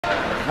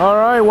All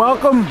right,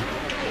 welcome.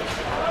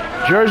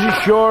 Jersey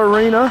Shore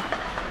Arena.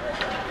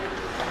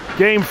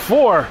 Game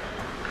 4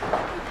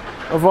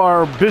 of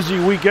our busy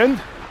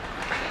weekend.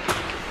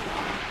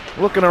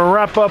 Looking to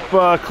wrap up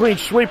a clean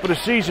sweep of the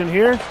season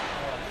here.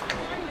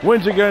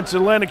 Wins against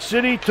Atlantic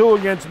City, 2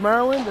 against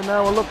Maryland, and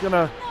now we're looking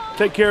to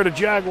take care of the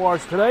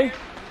Jaguars today.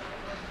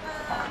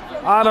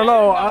 I don't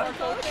know.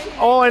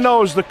 All I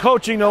know is the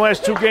coaching the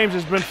last 2 games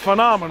has been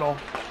phenomenal.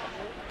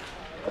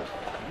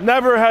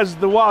 Never has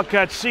the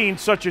Wildcats seen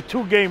such a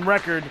 2-game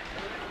record,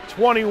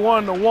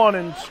 21-1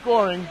 in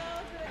scoring.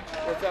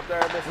 What's up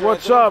there, Mr.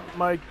 What's up?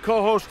 My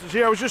co-host is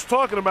here. I was just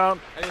talking about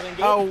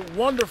how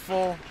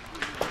wonderful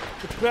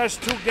the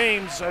past 2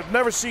 games. I've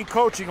never seen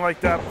coaching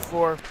like that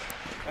before.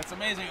 That's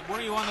amazing.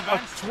 Were you on the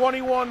bench? A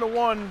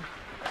 21-1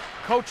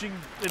 coaching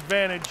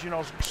advantage,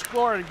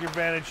 scoring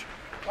advantage,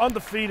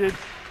 undefeated,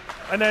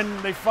 and then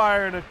they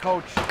fired a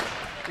coach,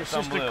 the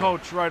assistant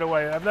coach right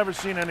away. I've never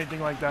seen anything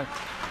like that.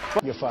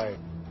 You're fired.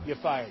 You're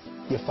fired.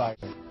 You're fired.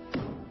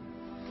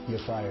 You're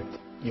fired.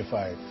 You're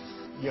fired.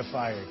 You're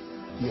fired.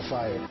 You're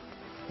fired.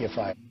 You're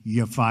fired.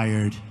 You're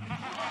fired.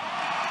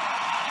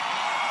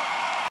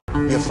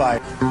 You're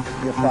fired.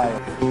 You're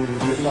fired. You're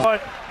fired.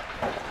 But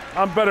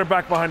I'm better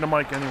back behind the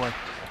mic anyway.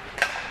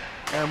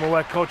 And we'll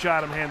let Coach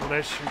Adam handle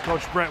this, and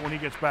Coach Brent when he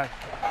gets back.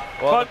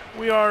 Well, but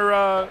we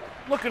are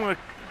looking to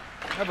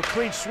have a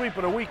clean sweep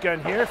of the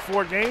weekend here.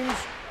 4 games.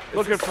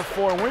 Looking for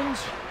 4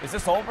 wins. Is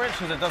this Old Bridge?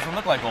 Because it doesn't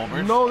look like Old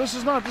Bridge. No, this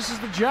is not. This is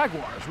the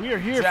Jaguars. We are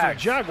here for the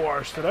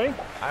Jaguars today.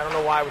 I don't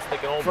know why I was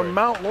thinking Old Bridge. From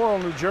Mount Laurel,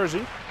 New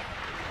Jersey.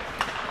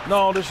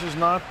 No, this is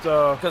not.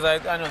 Because I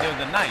know they're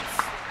the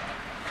Knights.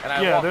 And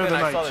I walked in,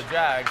 I saw the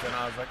Jags, and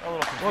I was like, a little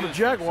confused. Well, the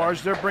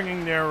Jaguars, they're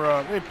bringing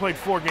their. They played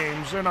 4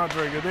 games. They're not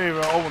very good. They have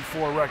an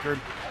 0-4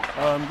 record.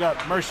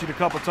 Got mercied a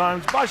couple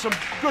times by some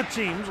good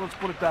teams. Let's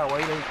put it that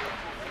way.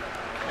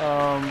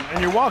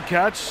 And your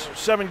Wildcats,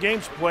 7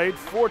 games played,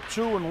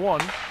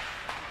 4-2-1.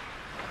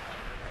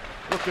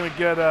 Looking to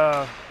get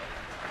a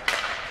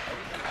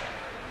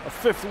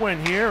 5th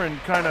win here and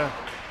kind of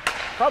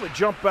probably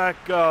jump back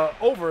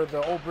over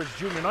the Old Bridge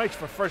Junior Knights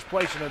for first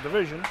place in the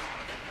division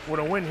with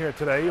a win here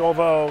today.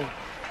 Although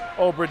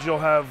Old Bridge will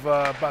have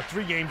about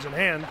 3 games in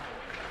hand,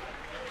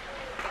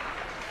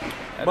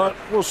 but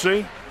we'll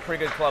see.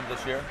 Pretty good club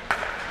this year.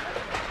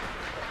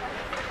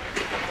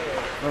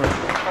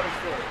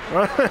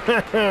 All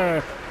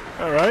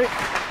right.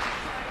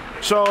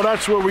 So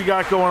that's what we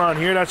got going on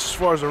here. That's as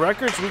far as the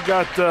records. We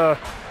got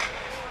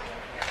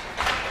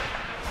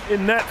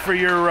in net for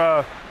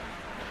your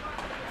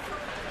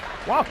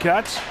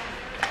Wildcats,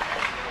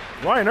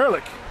 Ryan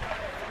Ehrlich.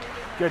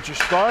 Get your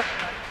start.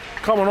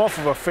 Coming off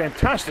of a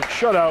fantastic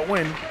shutout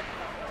win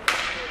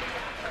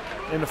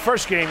in the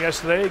first game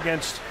yesterday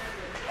against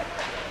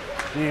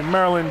the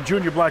Maryland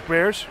Junior Black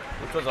Bears.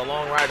 Which was a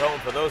long ride home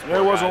for those poor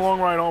It was guys. a long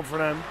ride home for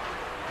them.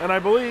 And I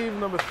believe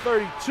number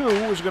 32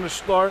 is going to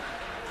start.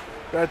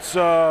 That's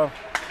Robbie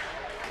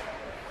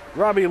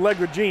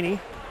Legragini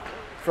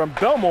from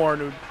Belmore,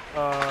 New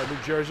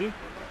Jersey.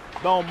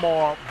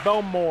 Belmore.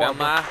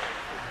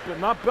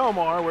 Not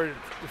Belmar, where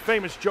the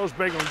famous Joe's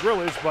Bagel and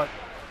Grill is, but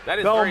that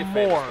is Belmore. very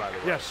famous, by the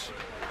way. Yes.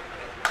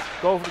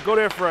 Go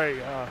there for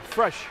a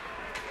fresh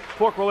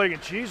pork roll, egg,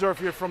 and cheese, or if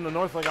you're from the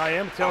north like I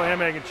am, Taylor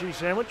ham, egg, and cheese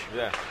sandwich.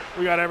 Yeah.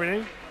 We got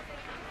everything.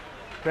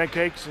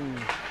 Pancakes and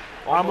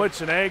omelets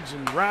and eggs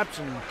and wraps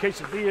and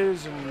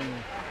quesadillas and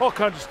all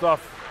kinds of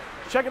stuff.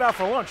 Check it out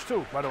for lunch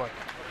too, by the way.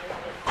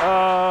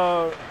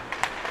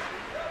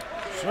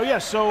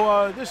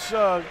 This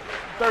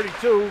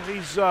 32,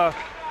 he's I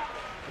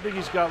think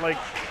he's got like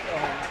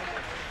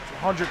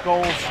 100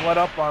 goals let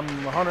up on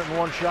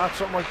 101 shots,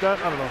 something like that.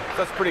 I don't know.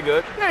 That's pretty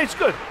good. Yeah, it's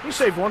good. He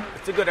saved 1.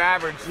 It's a good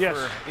average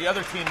for the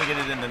other team to get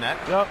it in the net.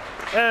 Yep.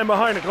 And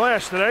behind the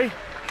glass today,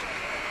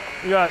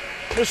 we got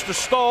Mr.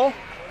 Stahl,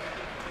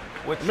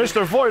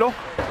 Mr. Voidal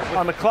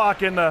on the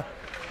clock in the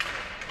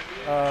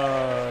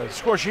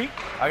score sheet.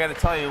 I got to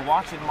tell you,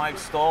 watching Mike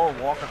Stoll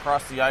walk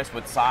across the ice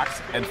with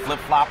socks and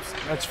flip-flops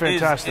that's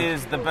fantastic.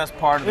 Is the best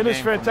part of the game. It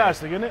is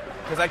fantastic, isn't it?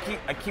 Because I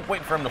keep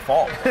waiting for him to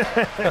fall.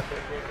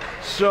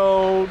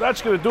 So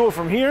that's going to do it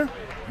from here.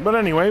 But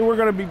anyway, we're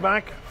going to be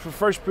back for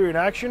first period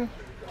action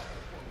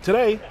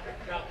today,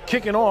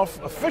 kicking off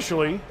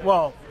officially.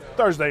 Well,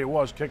 Thursday it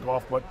was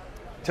kickoff, but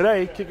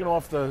today kicking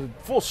off the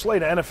full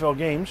slate of NFL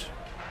games.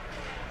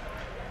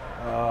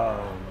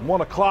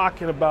 1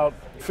 o'clock in about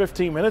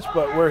 15 minutes,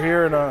 but we're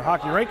here in a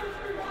hockey rink.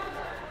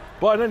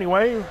 But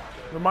anyway,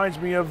 reminds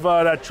me of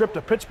that trip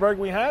to Pittsburgh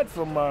we had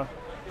from a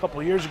couple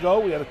of years ago.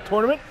 We had a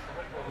tournament.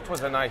 Which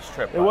was a nice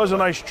trip. It was a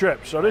nice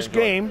trip. So this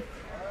game,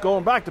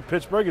 going back to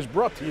Pittsburgh, is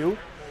brought to you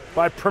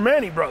by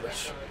Permani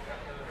Brothers.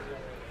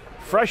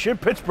 Fresh in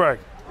Pittsburgh.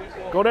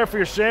 Go there for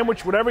your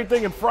sandwich with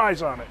everything and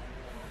fries on it.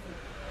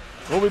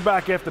 We'll be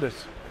back after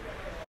this.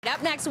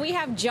 Up next, we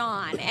have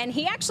John, and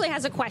he actually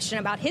has a question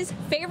about his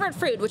favorite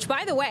fruit, which,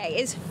 by the way,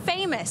 is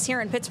famous here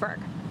in Pittsburgh.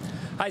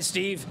 Hi,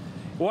 Steve.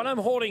 What I'm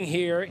holding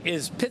here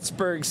is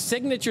Pittsburgh's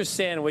signature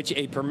sandwich,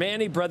 a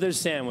Permane Brothers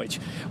sandwich.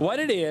 What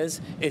it is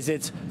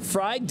it's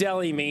fried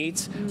deli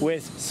meats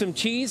with some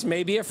cheese,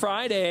 maybe a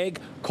fried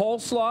egg,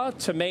 coleslaw,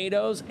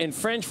 tomatoes, and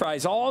French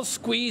fries, all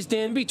squeezed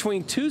in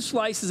between 2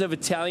 slices of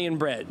Italian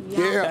bread.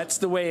 Yeah. That's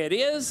the way it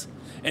is,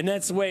 and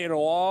that's the way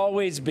it'll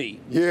always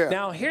be. Yeah.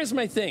 Now, here's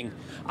my thing.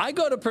 I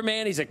go to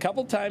Permane's a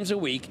couple times a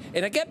week,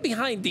 and I get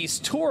behind these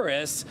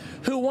tourists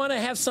who want to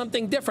have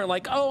something different,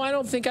 like, oh, I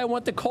don't think I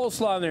want the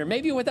coleslaw in there,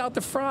 maybe without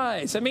the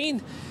fries. I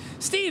mean,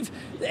 Steve,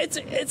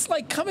 it's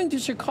like coming to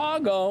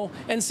Chicago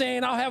and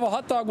saying, I'll have a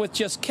hot dog with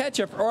just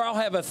ketchup, or I'll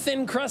have a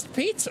thin crust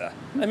pizza.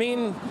 I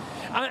mean,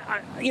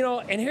 you know,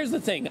 and here's the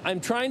thing. I'm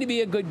trying to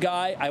be a good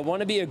guy. I want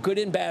to be a good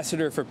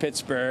ambassador for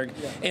Pittsburgh,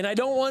 and I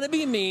don't want to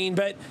be mean,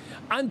 but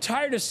I'm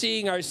tired of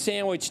seeing our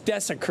sandwich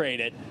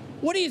desecrated.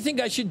 What do you think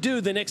I should do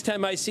the next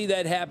time I see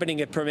that happening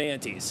at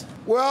Permante's?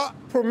 Well,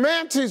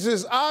 Permante's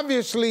is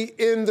obviously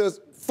in the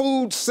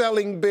food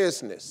selling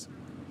business.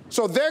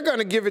 So they're going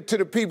to give it to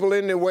the people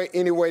any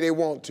way they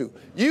want to.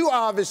 You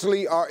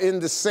obviously are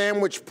in the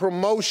sandwich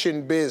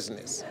promotion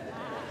business.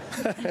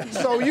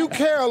 So you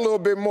care a little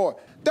bit more.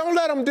 Don't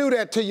let them do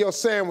that to your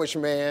sandwich,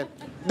 man.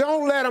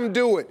 Don't let them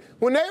do it.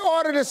 When they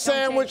order the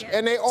sandwich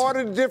and they order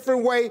it a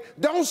different way,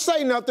 don't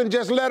say nothing,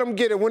 just let them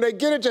get it. When they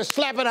get it, just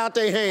slap it out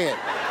their hand.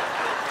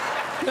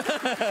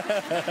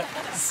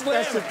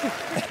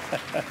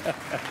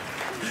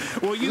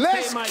 Will you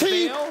pay my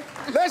bail?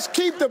 Let's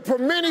keep the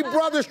Permane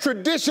Brothers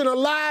tradition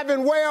alive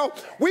and well.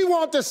 We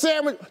want the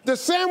sandwich. The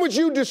sandwich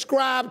you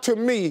described to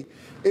me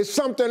is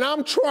something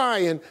I'm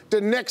trying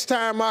the next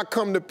time I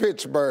come to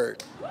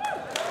Pittsburgh.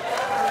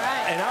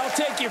 And I'll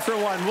take you for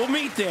one. We'll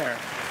meet there.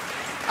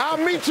 I'll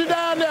meet you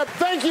down there.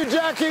 Thank you,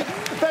 Jackie.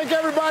 Thank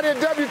everybody at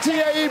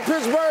WTAE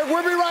Pittsburgh.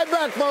 We'll be right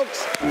back,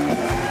 folks.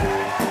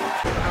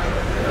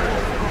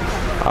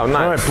 Oh, nice.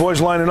 All right,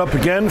 boys lining up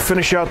again.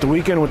 Finish out the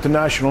weekend with the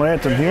national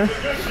anthem here.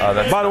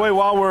 By the way,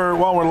 while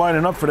we're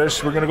lining up for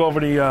this, we're going to go over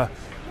the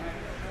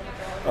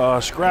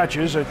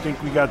scratches. I think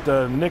we got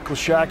Nick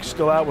Lashak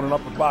still out with an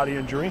upper body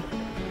injury.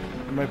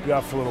 He might be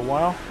out for a little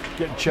while,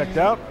 getting checked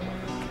out.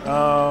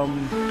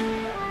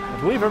 I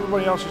believe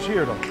everybody else is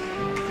here, though.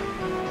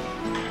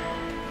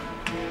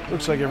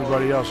 Looks like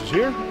everybody else is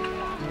here.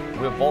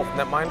 We have both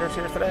netminders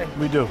here today?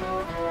 We do.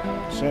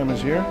 Sam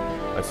is here.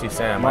 I see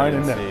Sam. Mine I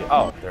didn't and see. Nick.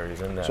 Oh, there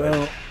he's in there.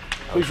 So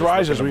please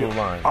rise as we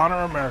honor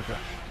America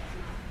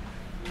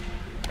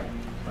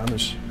on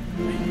this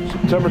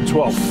September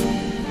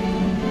 12th.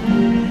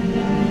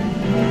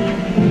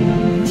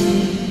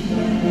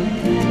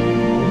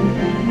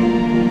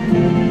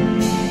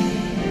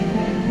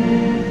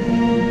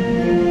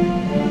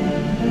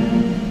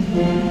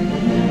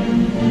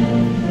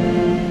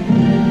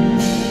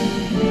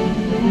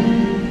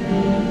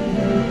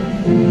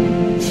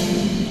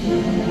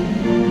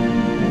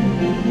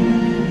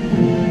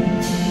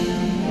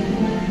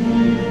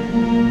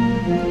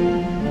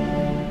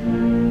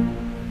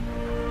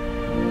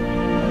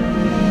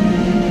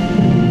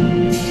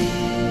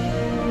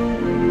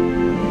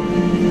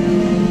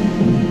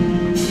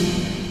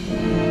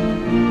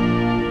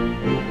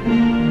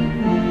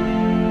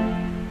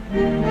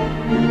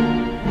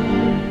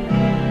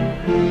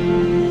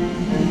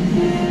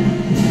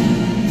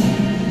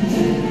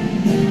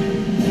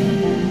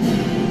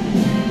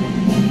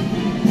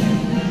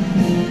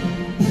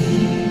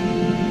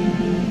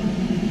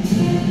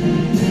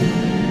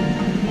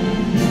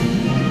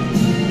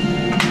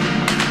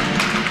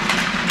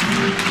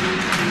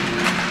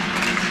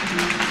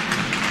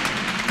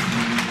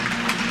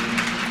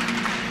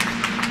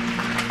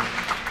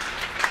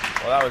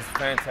 That was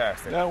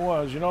fantastic. That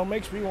was, you know,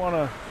 makes me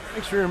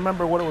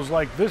remember what it was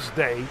like this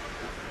day,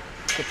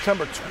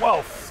 September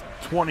 12th,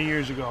 20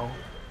 years ago.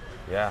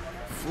 Yeah.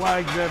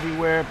 Flags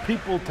everywhere,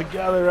 people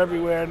together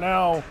everywhere.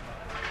 Now,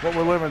 what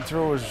we're living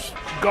through is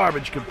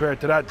garbage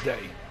compared to that day.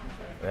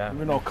 Yeah.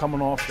 You know,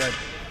 coming off that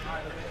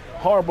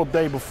horrible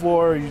day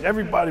before,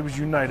 everybody was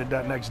united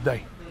that next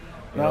day.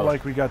 Not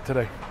like we got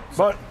today.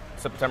 But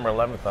September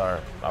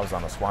 11th, I was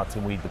on a SWAT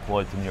team. We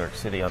deployed to New York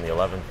City on the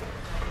 11th.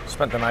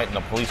 Spent the night in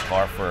a police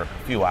car for a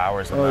few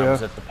hours, and I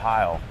was at the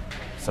pile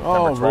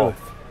September 12th. Really?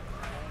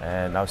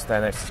 And I was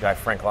standing next to this guy,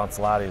 Frank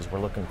Lancelotti, as we're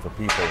looking for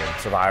people and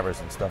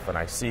survivors and stuff, and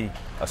I see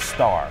a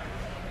star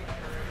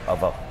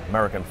of an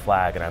American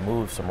flag, and I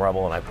move some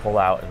rubble, and I pull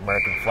out an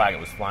American flag that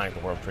was flying at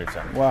the World Trade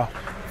Center. Wow.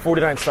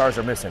 49 stars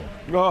are missing.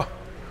 Oh.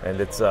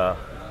 And it's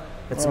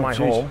my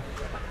home,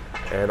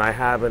 and I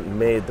haven't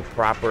made the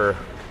proper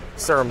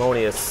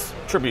ceremonious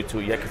tribute to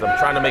it yet because I'm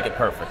trying to make it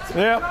perfect.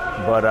 Yeah.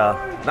 But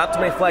not too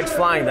many flags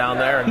flying down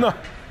there. And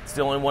it's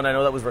the only one I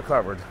know that was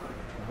recovered.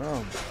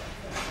 Oh,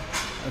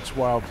 that's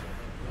wild.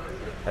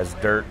 Has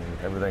dirt and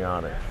everything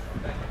on it.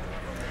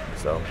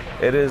 So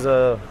it is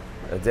a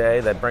day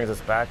that brings us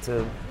back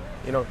to,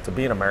 you know, to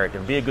be an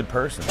American, be a good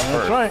person.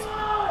 That's first. right.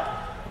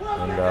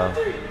 And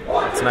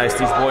it's nice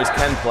these boys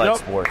can play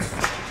sports.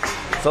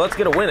 So let's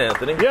get a win,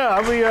 Anthony. Yeah,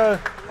 that'll be a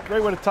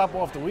great way to top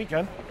off the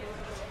weekend.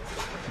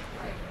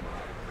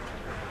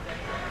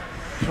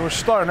 So we're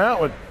starting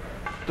out with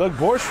Doug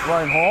Borsch,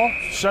 Ryan Hall,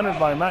 centered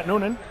by Matt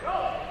Noonan.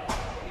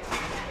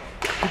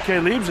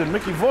 PK Liebs and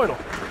Mickey Voidle.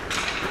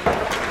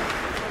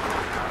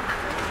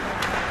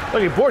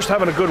 Dougie Borsch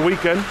having a good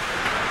weekend.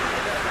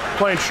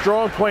 Playing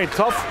strong, playing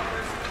tough.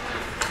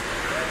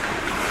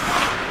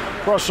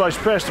 Cross-size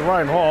pass to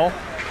Ryan Hall.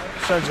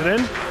 Sends it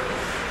in.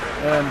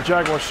 And the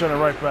Jaguars send it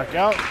right back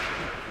out.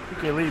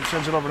 PK Liebs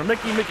sends it over to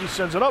Mickey. Mickey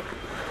sends it up.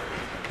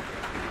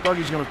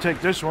 Dougie's going to take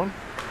this one.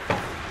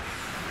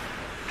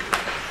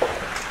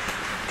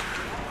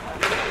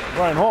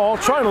 Ryan Hall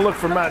trying to look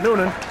for Matt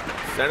Noonan.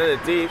 Sending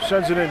it deep.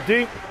 Sends it in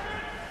deep.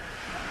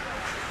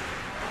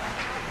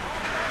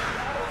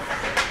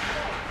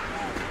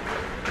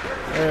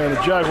 And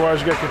the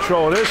Jaguars get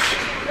control of this.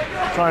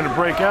 Trying to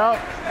break out.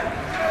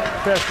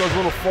 Pass goes a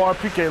little far.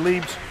 PK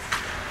Liebs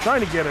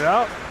trying to get it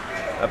out.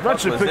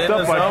 Eventually picked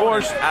up by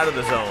Borsch. Out of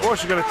the zone.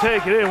 Borsch is going to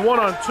take it in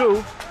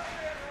 1-on-2.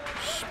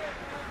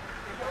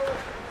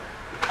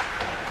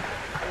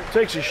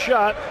 Takes a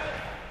shot.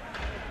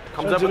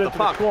 Comes up with the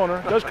puck.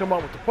 Corner. Does come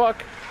up with the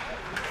puck.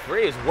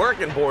 Three is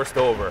working Borst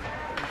over.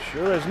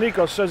 Sure as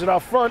Nico sends it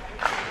out front.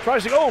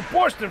 Tries to go. Oh,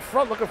 Borst in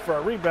front looking for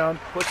a rebound.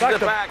 Pushes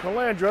it back.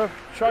 Calandra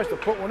tries to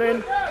put one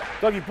in.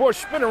 Dougie Borsch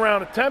spin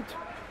around attempt.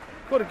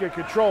 Couldn't get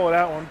control of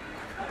that one.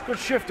 Good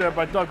shift there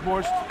by Doug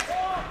Borsch.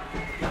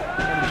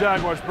 And the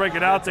Jaguars break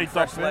it out. They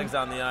fresh duck in. legs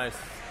on the ice.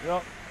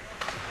 Yep.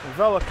 And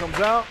Vela comes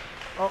out.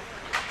 Oh,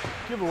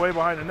 giveaway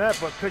behind the net,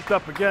 but picked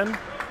up again.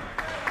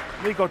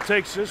 Nico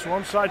takes this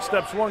one,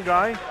 sidesteps one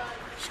guy,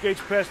 skates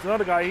past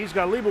another guy. He's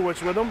got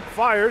Leibowitz with him,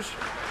 fires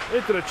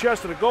into the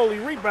chest of the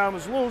goalie. Rebound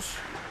is loose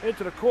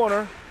into the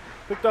corner,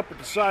 picked up at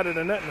the side of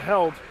the net and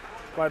held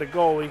by the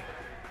goalie.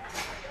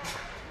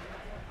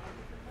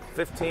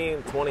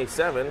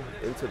 15-27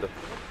 into the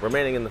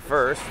remaining in the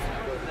first.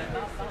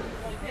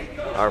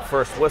 Our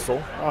first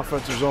whistle.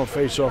 Offensive zone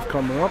face-off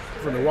coming up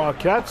for the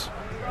Wildcats.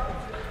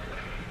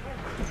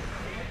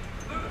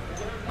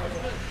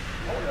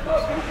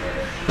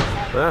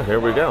 Here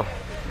we go.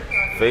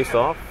 Face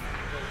off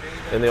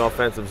in the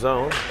offensive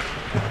zone.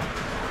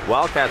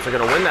 Wildcats are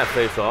going to win that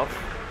face off.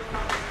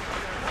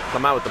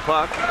 Come out with the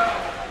puck.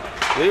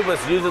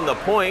 Leibowitz using the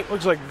point.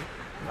 Looks like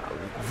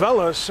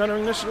Vela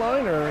centering this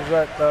line, or is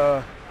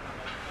that?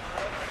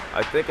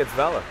 I think it's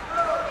Vela.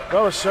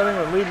 Vela centering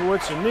with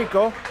Leibowitz and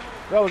Nico.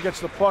 Vela gets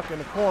the puck in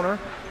the corner,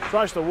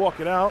 tries to walk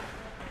it out.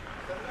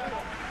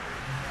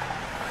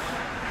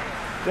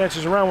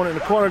 Dances around one in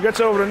the corner, gets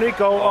over to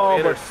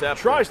Nico. But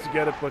tries to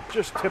get it, but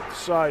just tipped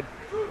aside.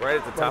 Right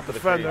at the top of the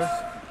defender.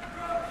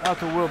 Out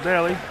to Will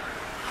Daly.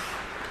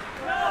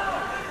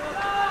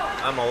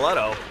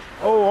 Amoletto.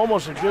 Oh,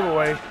 almost a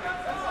giveaway.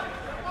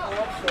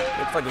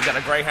 Looks like we got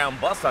a Greyhound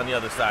bus on the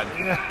other side.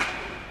 Yeah.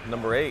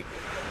 Number 8,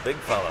 big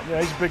fella.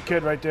 Yeah, he's a big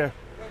kid right there.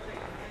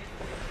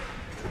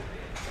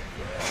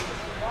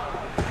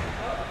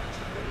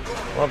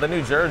 Well, the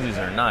new jerseys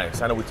are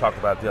nice. I know we talked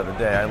about it the other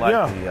day. I like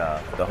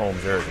the home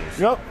jerseys.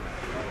 Yep.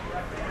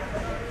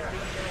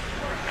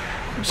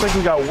 Looks like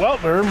we got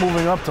Weltner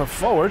moving up to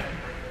forward.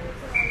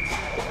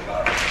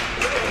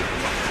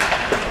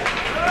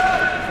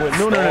 With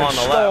Noonan and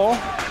Stoll.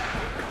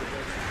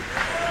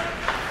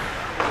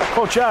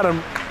 Coach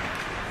Adam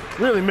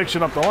really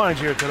mixing up the lines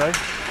here today.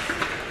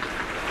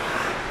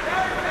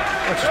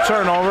 That's a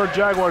turnover.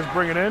 Jaguars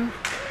bring it in.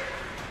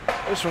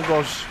 This one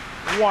goes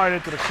wide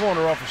into the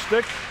corner off a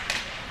stick.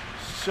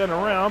 Sent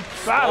around.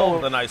 Battle.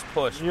 The nice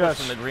push. Yes.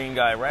 Pushing the green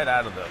guy right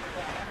out of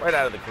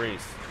the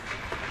crease.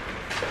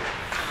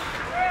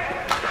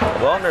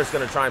 Wellner's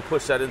going to try and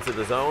push that into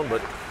the zone, but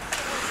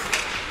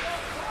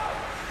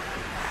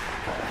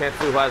can't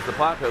see who has the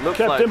puck. It looks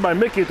kept like in by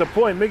Mickey at the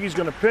point. Mickey's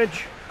going to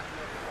pinch.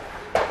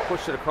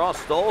 Push it across.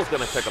 Stoll's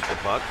going to pick up the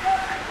puck.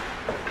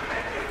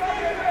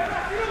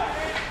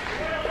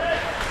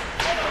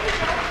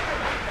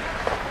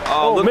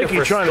 Oh,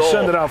 Mickey trying to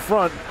send it out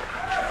front.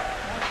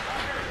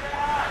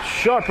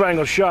 Sharp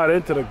angle shot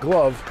into the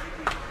glove.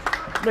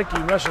 Mickey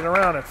messing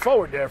around at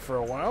forward there for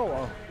a while.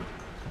 Well,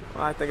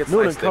 I think it's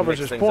Noonan nice to covers mix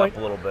his things point. up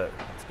a little bit.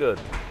 It's good.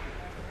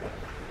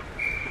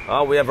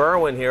 Oh, we have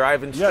Irwin here. I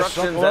have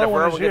instructions that if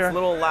Irwin gets a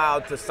little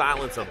loud to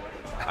silence him.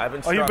 I have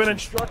instructions. Oh, you've been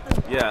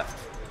instructed? Yeah.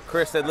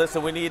 Chris said,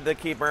 listen, we need to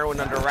keep Irwin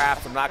under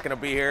wraps. I'm not going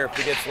to be here if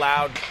he gets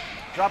loud.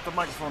 Drop the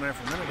microphone there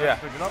for a minute. Yeah.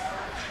 Pick it up.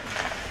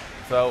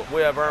 So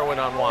we have Irwin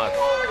on watch.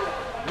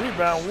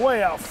 Rebound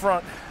way out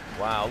front.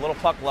 Wow, a little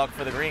puck luck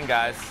for the green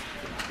guys.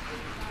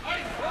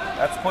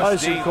 That's pushed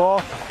Icing deep.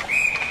 call.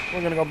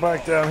 We're going to go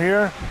back down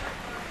here.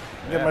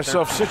 Get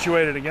myself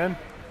situated again.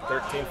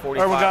 13:45.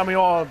 Irwin got me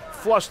all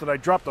flustered. I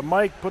dropped the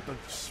mic, put the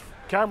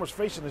cameras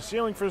facing the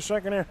ceiling for a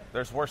second here.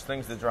 There's worse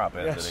things to drop,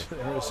 Anthony. Yes,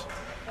 there is.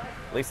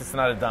 At least it's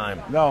not a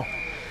dime. No.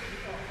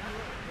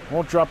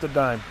 Won't drop the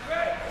dime.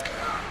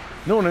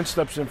 Noonan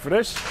steps in for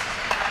this.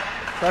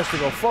 Tries to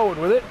go forward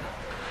with it.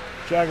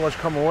 Jaguars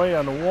come away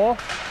on the wall.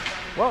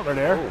 Well, they're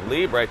there. Ooh,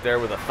 Lieb right there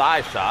with a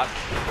thigh shot.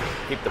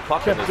 Keep the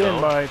puck in the Kept in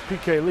zone. by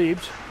PK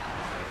Liebs.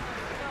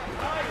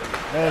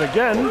 And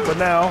again, but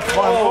now,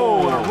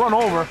 and a run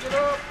over.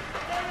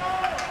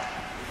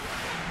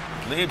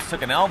 Leibs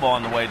took an elbow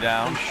on the way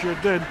down. He sure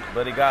did.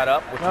 But he got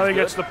up, which Now is he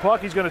gets good. the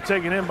puck. He's going to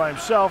take it in by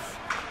himself.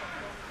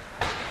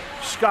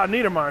 Scott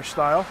Niedermeyer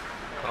style.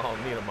 Oh,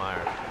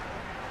 Niedermeyer.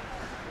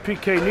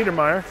 PK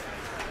Niedermeyer.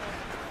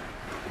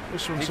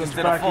 This one He sends just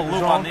did a back full in the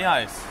loop zone. on the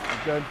ice.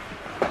 Good.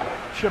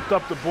 Chipped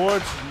up the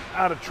boards.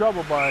 Out of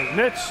trouble by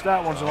Nitz.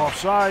 That one's an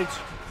offsides.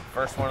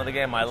 First one of the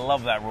game. I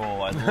love that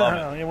rule. I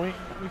love it. Yeah, we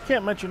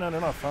can't mention that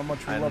enough, how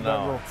much we I love that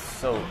know. rule. It's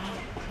so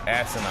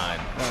asinine.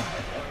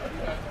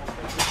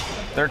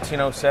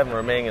 13:07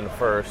 remaining in the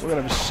first. We're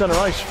going to have a center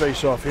ice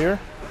face-off here.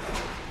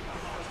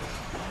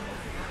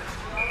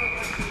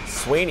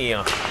 Sweeney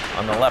on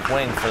the left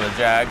wing for the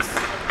Jags.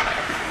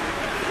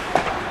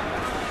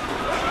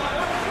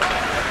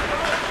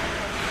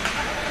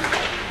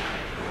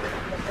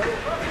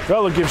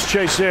 Vela gives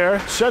chase there.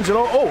 Sends it.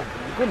 Oh,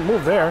 couldn't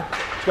move there.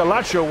 He's got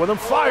Lacho with him.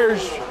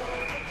 Fires.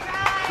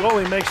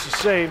 Goalie makes the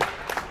save.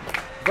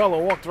 Vela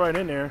walked right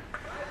in there.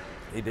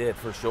 He did,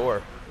 for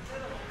sure.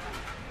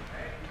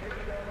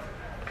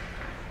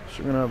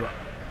 So we're going to have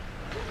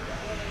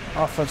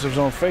an offensive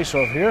zone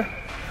face-off here.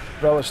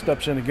 Vela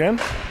steps in again.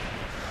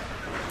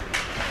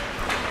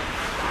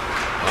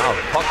 Wow,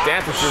 the puck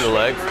dancing through the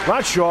legs.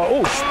 Lacho,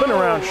 oh, spin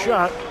around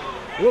shot.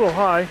 A little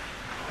high.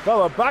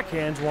 Vela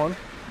backhands one.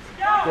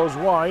 Goes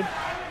wide.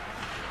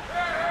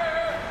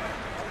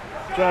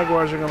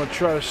 Jaguars are going to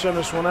try to send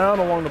this one out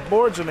along the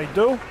boards, and they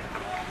do.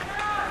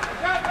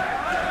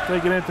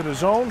 Take it into the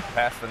zone.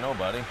 Pass for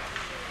nobody.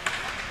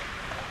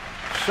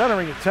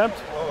 Centering attempt.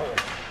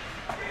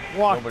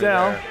 Walked Nobody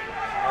down. there.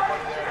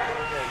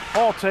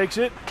 Hall takes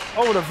it.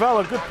 Over to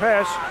Vela. Good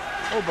pass.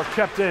 Oh, but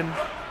kept in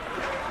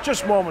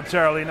just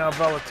momentarily. Now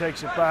Vela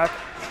takes it back.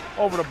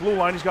 Over the blue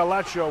line. He's got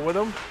Lacho with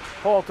him.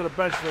 Hall to the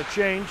bench for a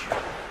change.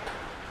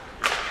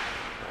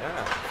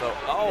 Yeah, so,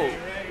 oh.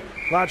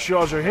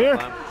 Lacho's are here.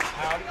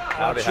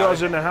 Howdy, Lacho's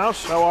howdy. in the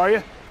house. How are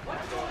you?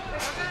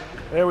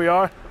 There we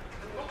are.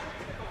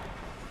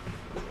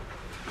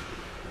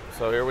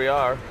 So here we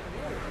are,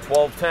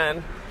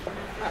 12:10,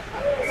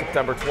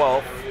 September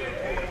 12th.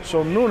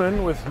 So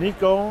Noonan with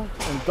Nico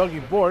and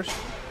Dougie Borst.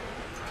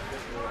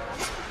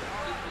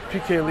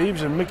 PK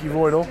Leibs and Mickey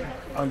Voidle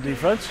on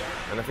defense.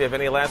 And if you have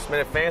any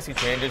last-minute fantasy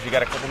changes, you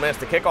got a couple minutes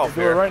to kick off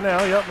Do it here. right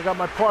now. Yep, I got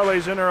my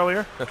parlays in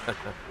earlier.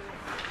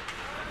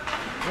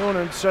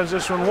 Noonan sends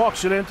this one,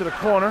 walks it into the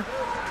corner.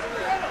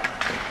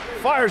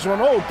 Fires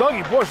one. Oh,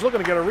 Dougie Borst looking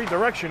to get a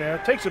redirection there.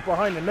 Takes it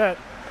behind the net.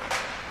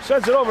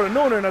 Sends it over to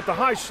Noonan at the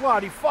high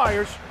slot. He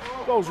fires,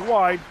 goes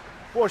wide.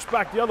 Borst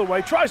back the other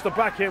way. Tries to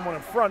backhand one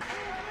in front.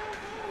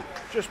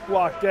 Just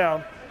blocked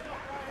down.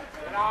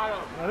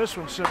 Now this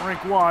one sent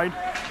rink wide.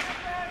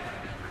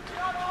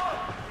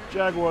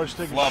 Jaguars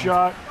take a Flubbed.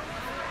 shot.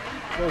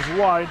 Goes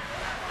wide.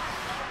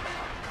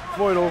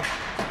 Voidle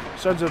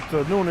sends it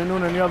to Noonan.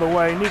 Noonan the other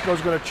way.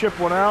 Nico's going to chip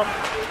one out,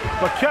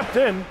 but kept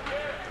in.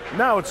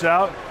 Now it's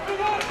out.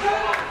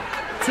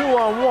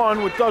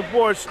 2-on-1 with Doug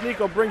Borst.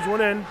 Nico brings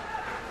one in,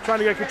 trying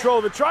to get control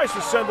of it. Tries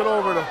to send it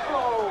over to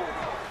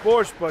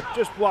Borst, but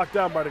just blocked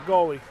down by the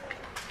goalie.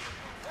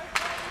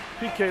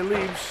 PK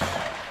Leibs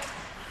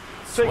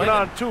taking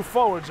on two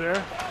forwards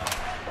there.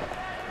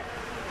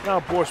 Now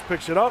Borst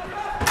picks it up.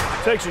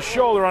 Takes his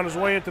shoulder on his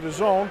way into the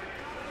zone.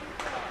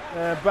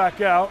 And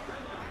back out.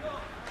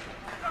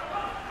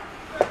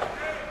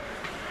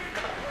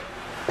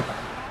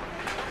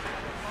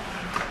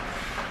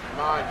 Come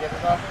on, get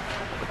it up.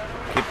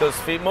 Keep those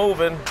feet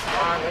moving.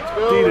 Come on, let's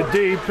go. D to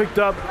D, picked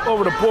up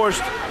over to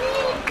Borst.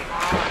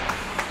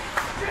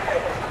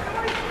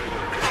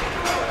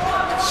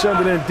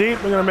 Send it in deep.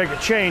 We're going to make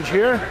a change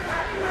here.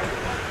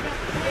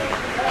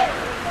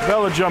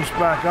 Vela jumps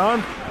back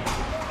on.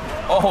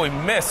 Oh, he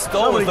missed.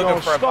 Stoll was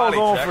looking for a body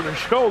going check. for the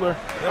shoulder.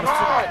 He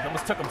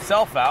almost took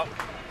himself out.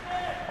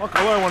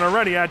 Uncle Erwin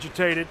already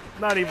agitated.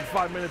 Not even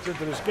 5 minutes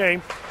into this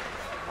game.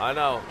 I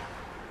know.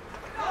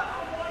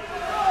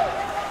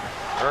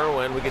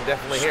 Irwin, we can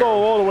definitely hear Stole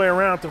him. all the way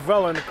around to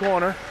Vela in the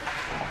corner.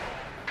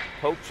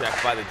 Poke check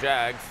by the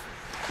Jags.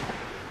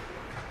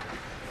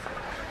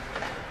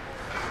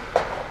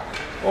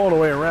 All the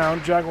way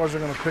around. Jaguars are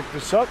going to pick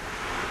this up.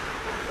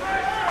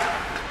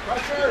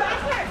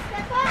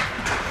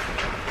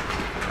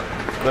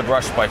 Good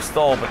rush by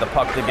Stoll, but the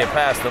puck did get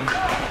past him.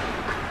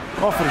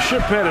 Off of the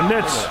ship head of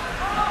Nitz.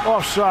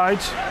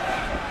 Offsides.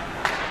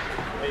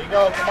 There you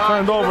go, come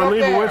on. Turned get it over. up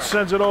there. Leibowitz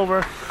sends it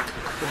over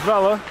to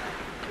Vela.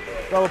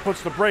 Vela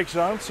puts the brakes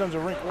on. Sends a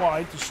rink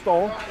wide to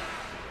Stoll.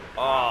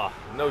 Oh,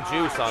 no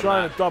juice on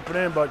Trying that. to dump it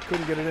in, but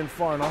couldn't get it in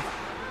far enough.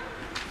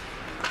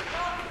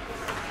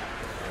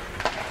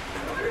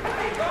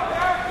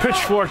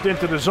 Pitchforked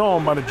into the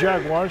zone by the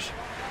Jaguars.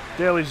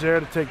 Daly's there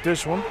to take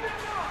this one.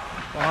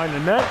 Behind the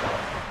net.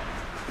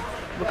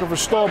 Looking for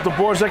Stoll up the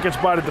boards. That gets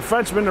by the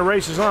defenseman. The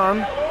race is on.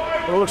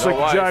 But it looks No like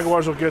the ice.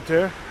 Jaguars will get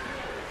there.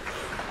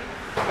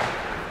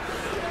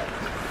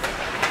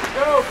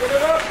 Go, get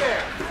it up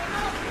there.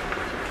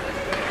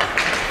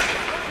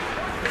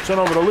 Sent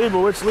over to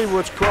Leibowitz.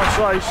 Leibowitz cross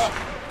ice.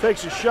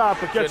 Takes a shot,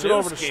 but gets it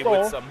over to Janowski Stoll.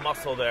 with some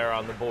muscle there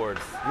on the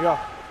boards. Yeah.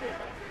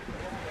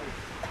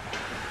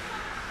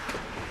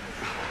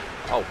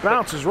 Oh,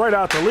 bounces right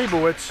out to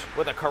Leibowitz.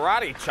 With a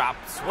karate chop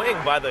swing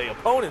by the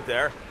opponent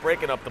there,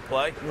 breaking up the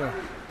play. Yeah.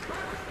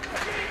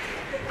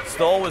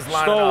 Stoll was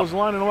lining Stoll up. was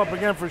lining him up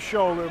again for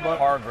shoulder, but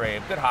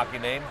Hargrave, good hockey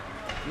name.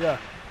 yeah.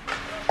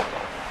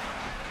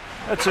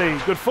 That's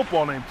a good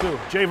football name, too.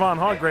 Javon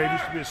Hargrave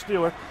used to be a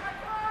Steeler.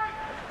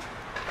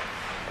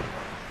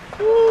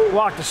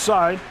 Locked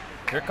aside.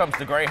 Here comes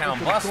the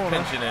Greyhound bus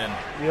pinching in.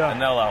 Yeah.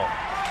 Anello.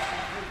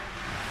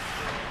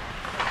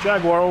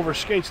 Jaguar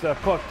overskates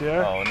that puck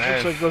there. Oh, and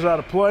looks like it goes out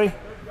of play.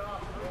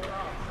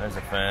 There's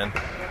a fan.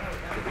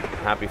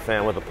 Happy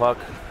fan with the puck.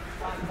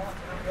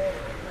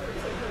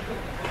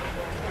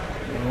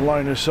 We'll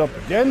line this up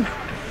again.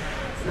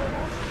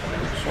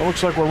 So it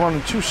looks like we're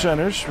running 2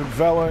 centers with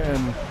Vela,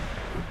 and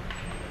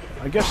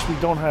I guess we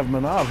don't have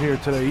Manav here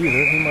today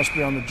either. He must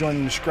be on the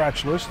joining the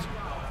scratch list.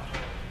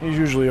 He's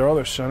usually our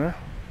other center.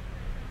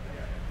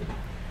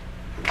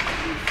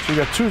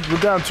 So we're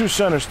down 2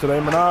 centers today.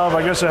 Manav,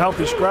 I guess a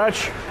healthy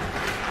scratch.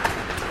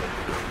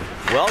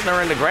 Well,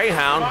 they're in the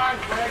Greyhound.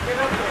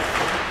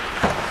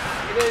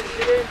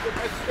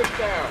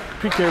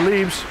 PK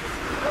leaves.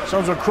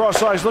 Someone's on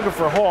cross eyes looking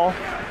for Hall.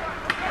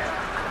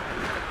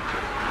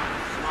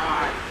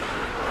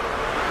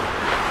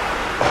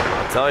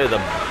 I'll tell you, the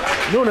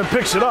Noonan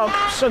picks it up,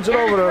 sends it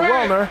over to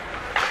Wellner.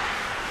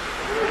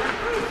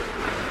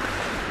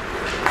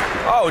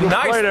 Oh,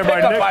 nice play there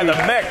pickup by by the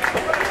Nicky.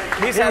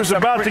 Mick. He was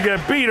about to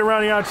get beat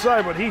around the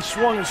outside, but he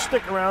swung his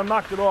stick around,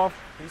 knocked it off.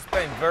 He's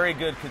been very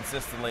good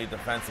consistently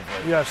defensively.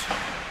 Yes.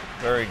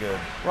 Very good.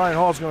 Ryan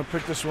Hall's going to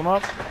pick this one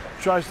up.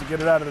 Tries to get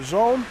it out of the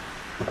zone,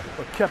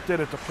 but kept it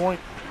at the point.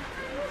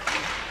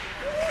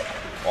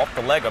 Off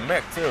the leg of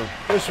Mick, too.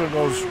 This one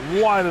goes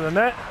wide of the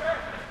net.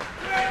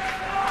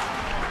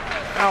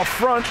 Out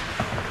front.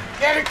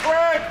 Get it,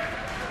 Craig!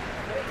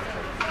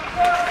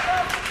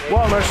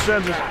 Wellner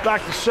sends it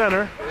back to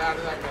center.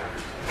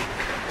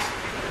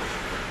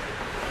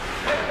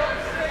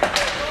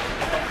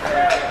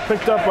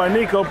 Picked up by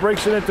Nico,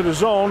 breaks it into the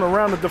zone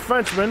around the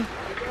defenseman.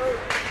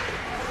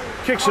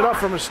 Kicks it up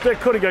from his stick,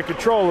 couldn't get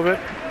control of it.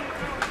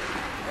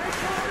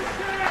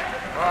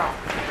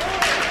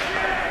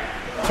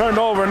 Turned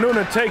over,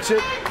 Noonan takes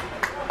it.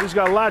 He's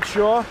got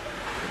Latshaw.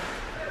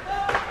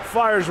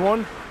 Fires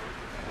one,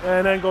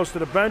 and then goes to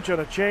the bench on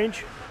a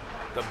change.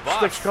 The bus.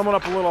 Stick's coming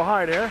up a little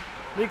high there.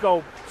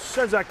 Nico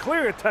sends that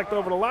clear attack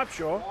over to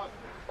Lapshaw.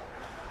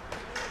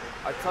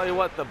 I tell you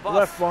what, the bus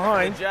Left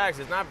behind. for the Jags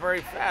is not very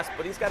fast,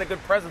 but he's got a good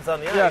presence on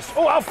the ice. Yes.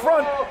 Oh, out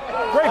front.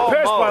 Great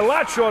pass by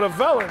Latshaw to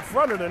Vela in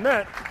front of the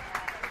net.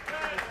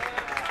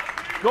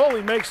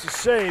 Goalie makes the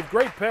save.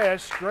 Great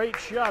pass. Great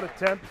shot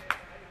attempt.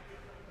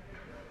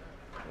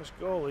 This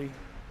goalie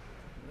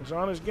is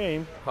on his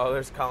game. Oh,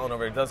 there's Colin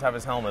over here. He does have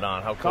his helmet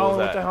on. How cool Colin is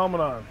with that? the helmet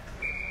on.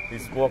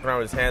 He's walking around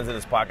with his hands in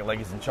his pocket like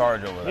he's in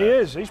charge over there. He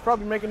is. He's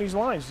probably making these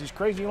lines, these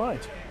crazy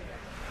lines.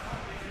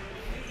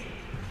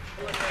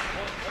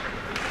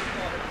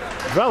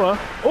 Vela.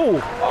 Oh,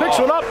 picks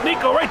one up.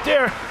 Nico right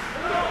there.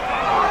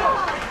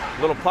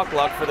 Little puck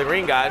luck for the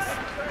green guys.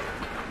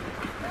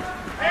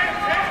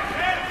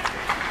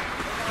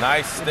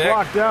 Nice stick.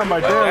 Blocked down by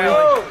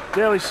Daly.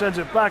 Daly sends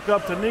it back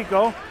up to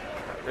Nico.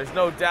 There's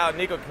no doubt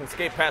Nico can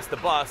skate past the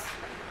bus.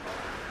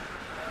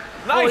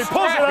 Oh, Nice. he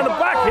pulls it on the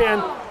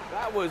backhand.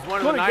 That was one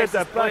of the Couldn't get nicest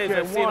that plays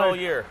backhand I've seen wide. all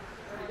year.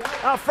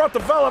 Out front to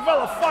Vela.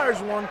 Vela fires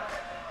one.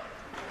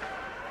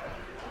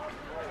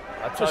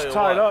 I'll tell Just you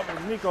tied what, up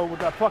with Nico with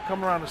that puck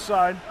coming around the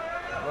side.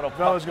 little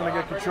Vela's going to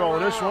get control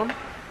of this one.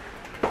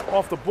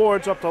 Off the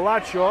boards, up to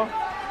Latshaw.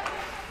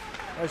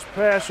 Nice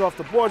pass off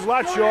the boards.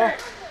 Latshaw.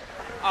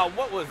 Oh,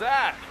 what was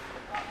that?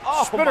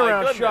 Oh, Spin my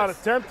around goodness. shot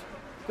attempt.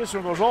 This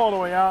one goes all the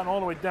way out and all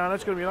the way down.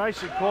 That's going to be an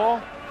icy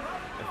call.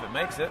 If it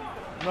makes it.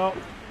 No,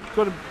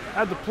 could have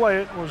had to play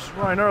it. Was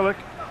Ryan Ehrlich.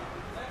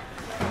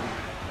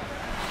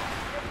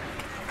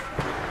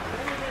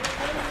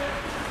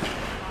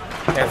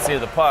 Can't see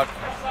the puck.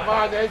 Come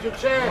on, there's your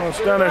chance. Well, it's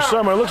down there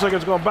somewhere. It looks like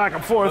it's going back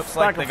and forth. Looks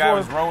like back the and guy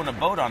forth. was rowing a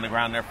boat on the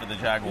ground there for the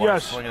Jaguars.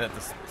 Yes. Swinging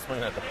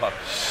at the puck.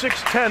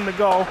 6:10 to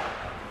go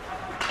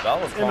Bell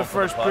was in calling the for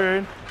first puck.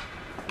 period.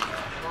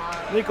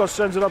 Nico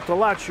sends it up to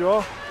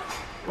Latshaw.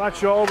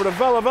 Latshaw over to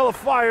Vela. Vela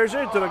fires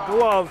into the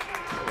glove.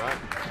 Right.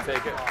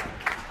 Take it.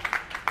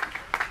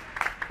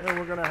 And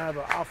we're going to have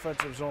an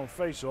offensive zone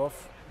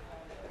face-off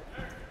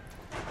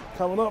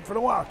coming up for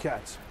the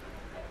Wildcats.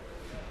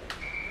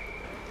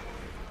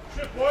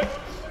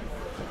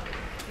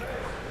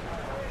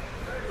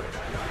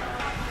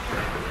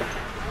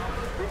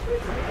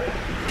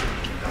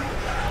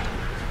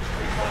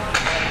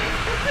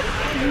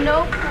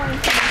 No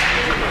points.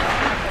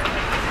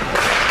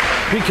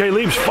 PK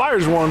leaps,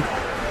 fires one,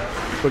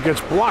 but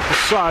gets blocked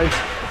aside.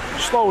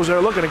 Stoll was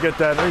there looking to get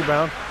that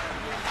rebound.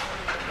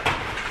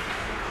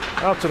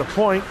 Out to the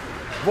point.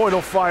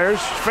 Voidal fires.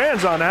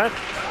 Fans on that.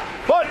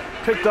 But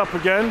picked up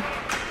again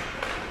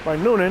by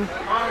Noonan.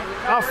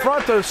 Out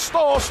front to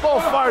Stoll. Stoll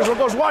fires one,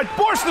 goes wide.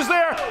 Borst is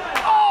there.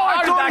 Oh,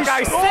 How did that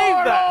guy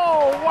save that?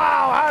 Oh,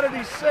 wow. How did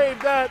he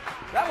save that?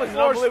 That was an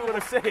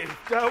unbelievable save.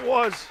 That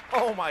was.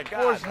 Oh my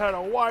God. Force had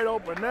a wide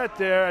open net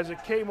there as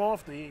it came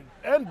off the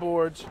end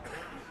boards.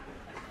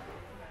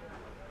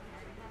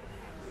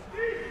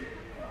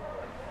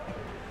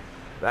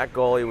 That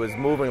goalie was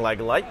moving like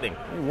lightning.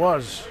 He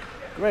was.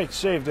 Great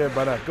save there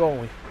by that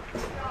goalie.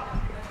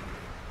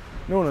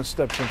 Noonan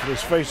steps into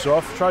this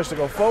face-off, tries to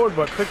go forward,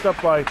 but picked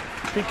up by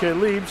PK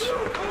Leibs.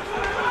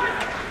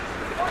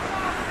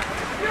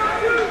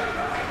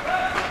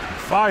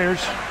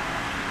 Fires.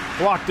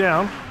 Blocked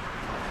down.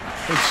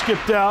 He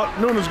skipped out.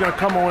 Noonan's going to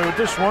come away with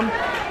this one.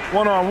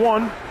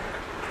 One-on-one.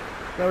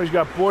 Now he's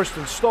got Borst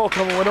and Stoll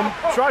coming with him.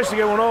 Tries to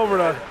get one over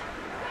to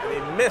He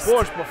missed.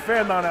 Borst, but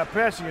fanned on that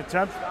passing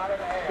attempt.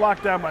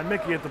 Blocked down by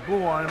Mickey at the blue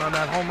line on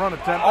that home run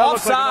attempt.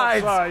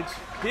 Offsides. Like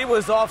offsides. He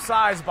was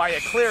offsides by a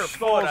clear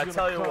Stoll's foot, I gonna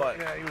tell you come. what.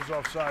 Yeah, he was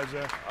offsides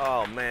there.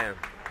 Oh, man.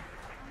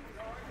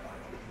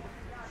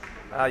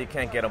 You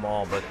can't get them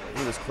all, but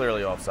he was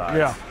clearly offsides.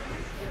 Yeah.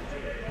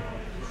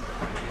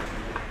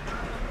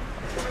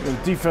 The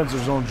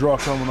defensive zone draw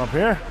coming up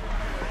here.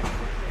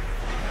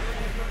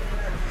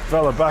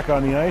 Fella back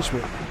on the ice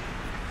with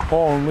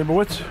Paul and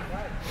Leibowitz.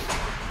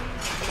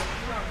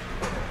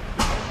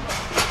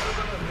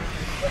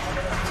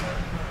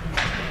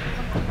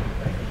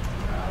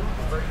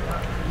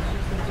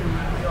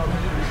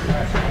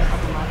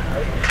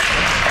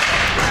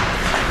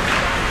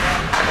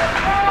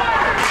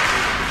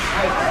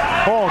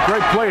 Paul,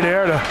 great play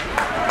there to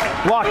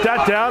block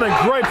that down, and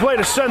great play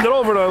to send it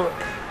over to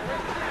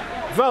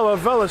Vela.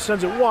 Vela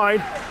sends it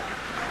wide.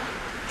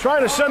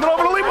 Trying to send it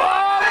over to Leibowitz.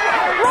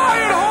 Oh,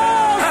 Ryan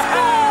Hall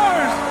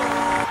scores!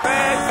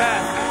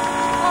 Fantastic.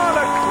 On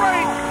a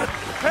great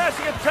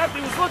passing attempt.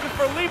 He was looking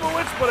for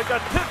Leibowitz, but it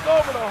got tipped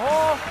over to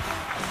Hall.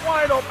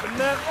 Wide open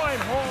net. Ryan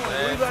Hall,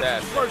 I believe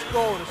that's his first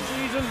goal of the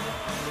season.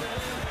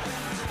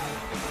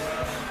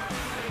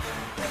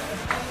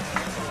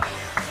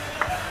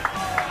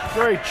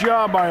 Great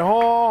job by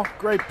Hall.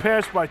 Great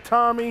pass by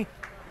Tommy.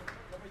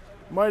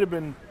 Might have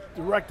been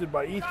directed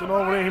by Ethan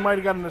over there. He might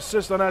have got an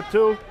assist on that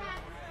too.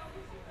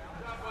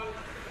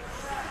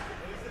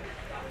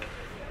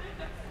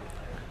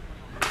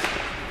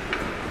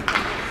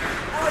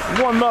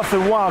 One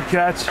nothing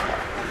Wildcats.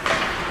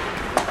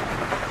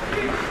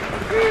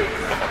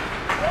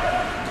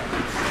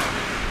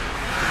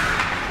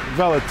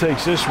 Vela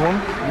takes this one,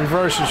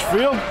 reverses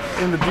field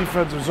in the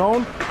defensive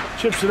zone,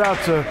 chips it out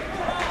to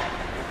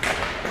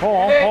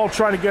Hall. Hall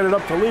trying to get it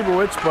up to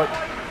Leibowitz, but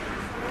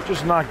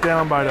just knocked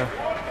down by the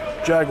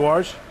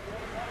Jaguars.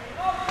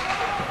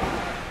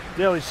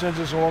 Daly sends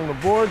this along the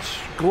boards,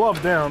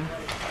 glove down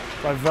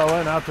by Vela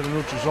and out to the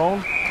neutral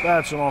zone.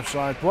 That's an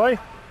offside play.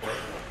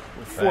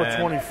 With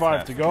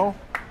 4:25 to go.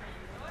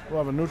 We'll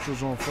have a neutral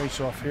zone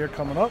face-off here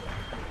coming up.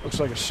 Looks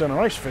like a center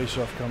ice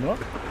face-off coming up.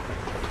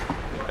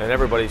 And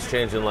everybody's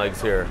changing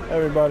legs here.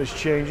 Everybody's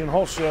changing.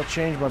 Wholesale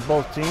change by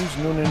both teams.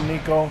 Noonan,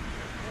 Nico,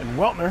 and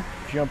Weltner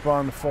jump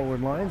on the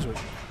forward lines with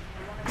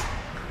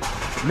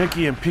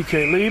Mickey and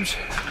PK Leibs.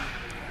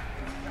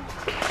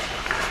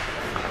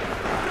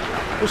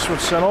 This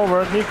one's sent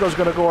over. Nico's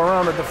going to go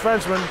around the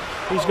defenseman.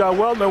 He's got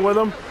Weltner with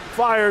him.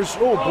 Fires.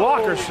 Oh,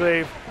 blocker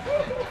save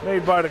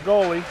made by the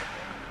goalie.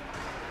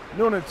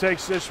 Noonan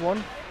takes this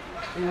one.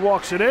 He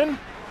walks it in.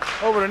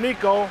 Over to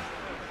Nico.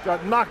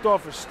 Got knocked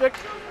off his stick.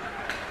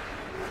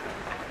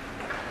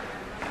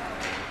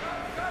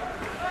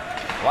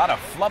 A lot of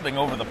flubbing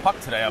over the puck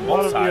today on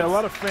both sides. Yeah, a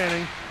lot of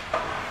fanning.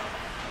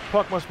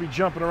 Puck must be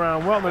jumping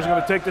around. Weltner's going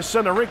to take this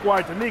center rink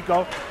wide to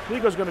Nico.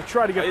 Nico's going to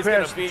try to get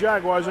past the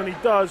Jaguars, and he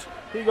does.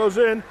 He goes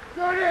in.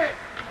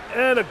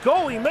 And the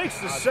goalie makes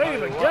the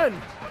save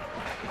again.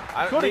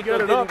 Couldn't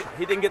get it up.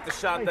 He didn't get the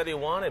shot that he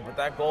wanted, but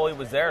that goalie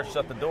was there,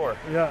 shut the door.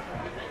 Yeah.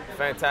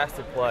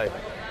 Fantastic play.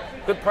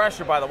 Good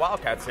pressure by the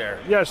Wildcats here.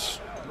 Yes,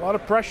 a lot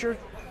of pressure.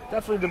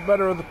 Definitely the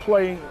better of the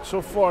play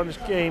so far in this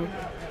game.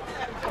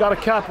 Got to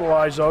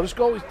capitalize, though. This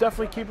goalie's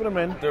definitely keeping them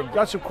in. They've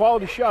got some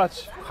quality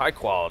shots. High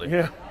quality.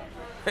 Yeah.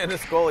 And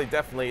this goalie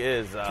definitely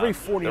is.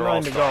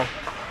 3:49 to go.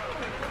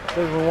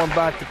 Taking one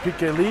back to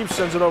PK Leibs,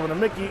 sends it over to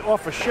Mickey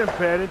off a shin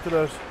pad into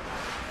the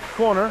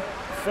corner.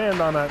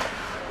 Fanned on that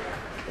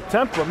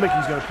attempt, but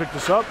Mickey's going to pick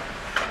this up.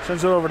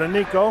 Sends it over to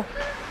Nico.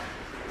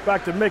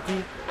 Back to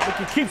Mickey.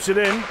 Mickey keeps it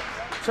in.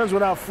 Sends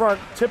one out front,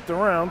 tipped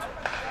around.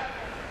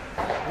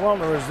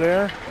 Weltner is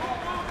there.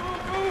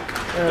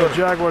 And the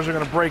Jaguars are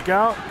going to break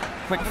out.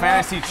 Quick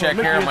fantasy check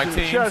here on my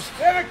team. Hit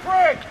it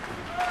quick!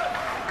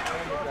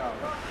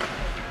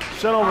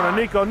 Sent over to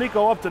Nico.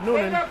 Nico up to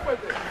Noonan.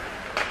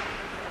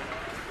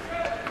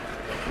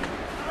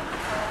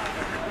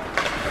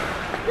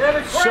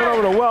 Sent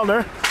over to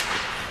Weltner.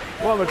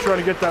 Weltner trying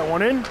to get that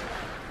one in.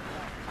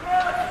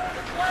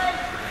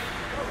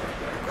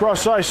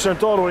 Cross ice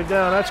sent all the way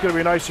down. That's going to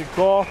be an icing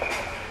call.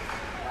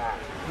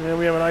 And then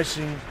we have an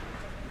icing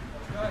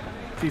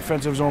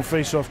defensive zone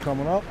face-off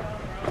coming up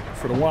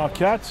for the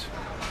Wildcats.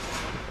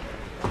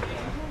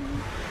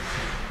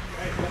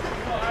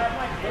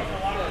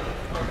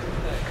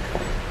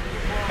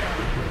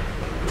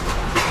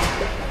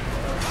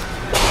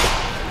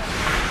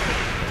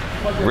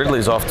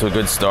 Ridley's off to a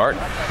good start.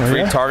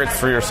 3 targets,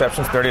 3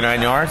 receptions,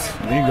 39 yards.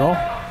 There you go.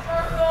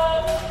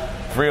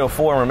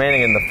 3:04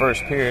 remaining in the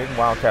first period.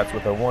 Wildcats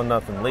with a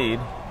 1-0 lead.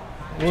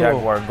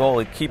 Jaguar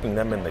goalie keeping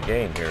them in the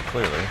game here,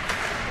 clearly.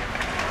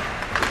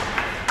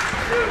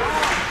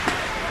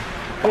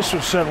 This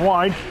was sent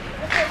wide.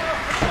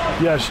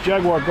 Yes,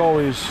 Jaguar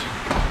goalies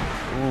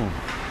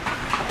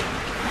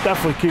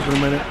definitely keeping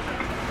them in it.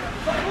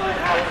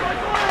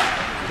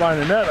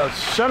 Behind the net, a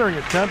centering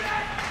attempt.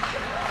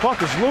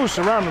 Puck is loose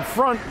around in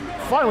front.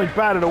 Finally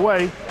batted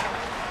away.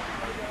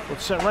 But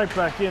sent right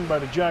back in by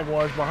the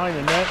Jaguars behind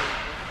the net.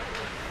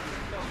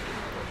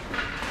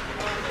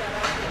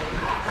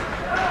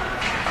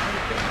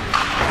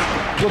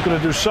 Looking to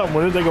do something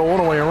with it. They go all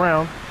the way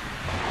around.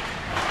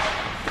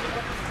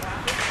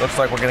 Looks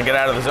like we're going to get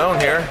out of the zone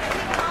here.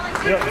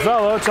 Yeah,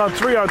 Vela, it's on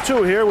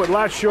 3-on-2 here with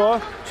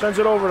Latshaw. Sends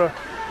it over to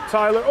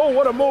Tyler. Oh,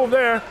 what a move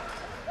there.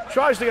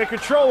 Tries to get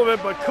control of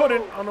it, but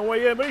couldn't on the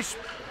way in. But he's...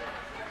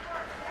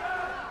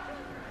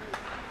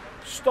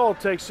 Stoll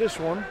takes this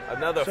one.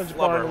 Another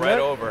flubber right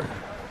over.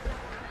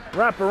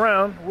 Wrap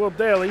around. Will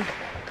Daly.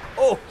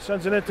 Oh!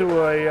 Sends it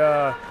into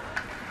a...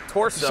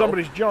 torso.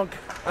 Somebody's junk.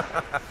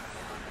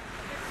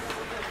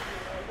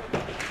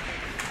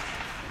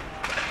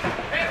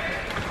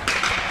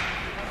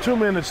 Two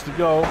minutes to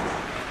go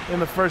in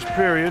the first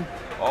period.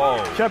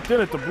 Oh. Kept in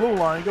at the blue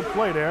line. Good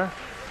play there.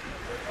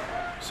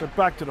 Set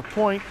back to the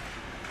point.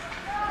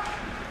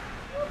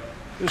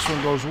 This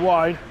one goes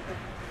wide.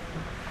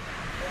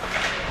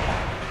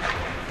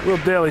 Will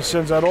Daly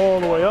sends that all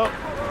the way up.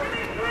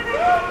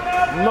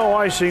 No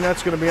icing.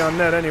 That's going to be on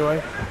net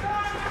anyway.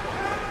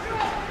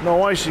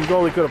 No icing.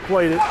 Goalie could have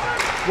played it.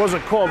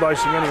 Wasn't called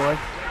icing anyway.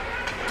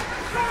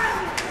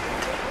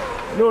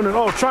 Noonan,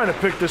 trying to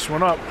pick this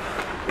one up.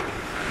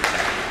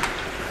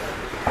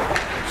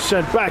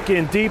 Sent back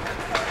in deep.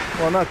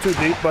 Well, not too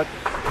deep, but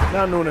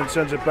now Noonan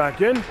sends it back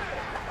in.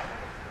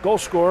 Goal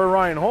scorer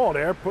Ryan Hall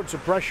there puts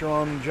some pressure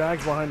on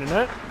Jags behind the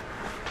net.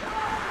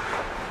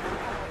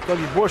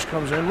 Dougie Bush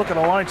comes in looking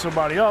to line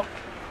somebody up.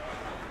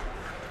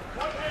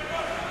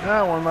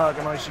 That one not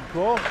an icy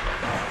call.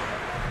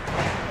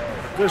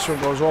 This one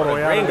goes all the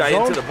way out of the zone.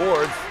 Guy into the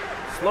boards.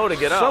 Slow to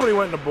get up. Somebody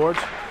went in the boards.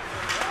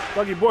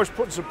 Dougie Bush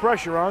putting some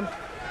pressure on.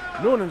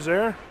 Noonan's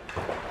there.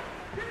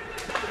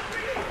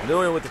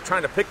 Noonan with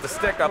trying to pick the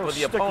stick up with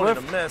the opponent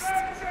and missed.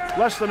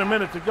 Less than a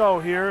minute to go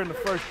here in the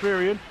first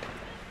period.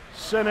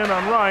 Sent in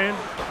on Ryan.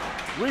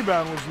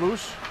 Rebound was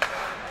loose.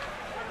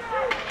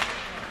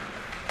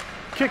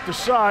 Kicked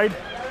aside.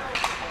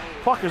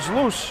 Puck is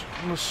loose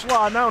in the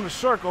slot, now in the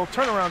circle.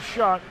 Turnaround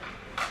shot.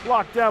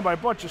 Blocked down by a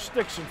bunch of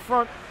sticks in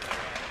front.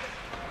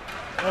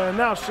 And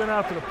now sent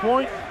out to the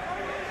point.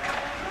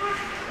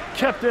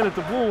 Kept in at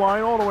the blue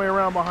line all the way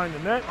around behind the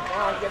net.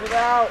 Get it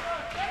out.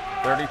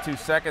 32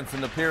 seconds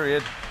in the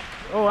period.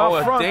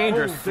 Out front. A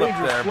dangerous flip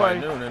there play by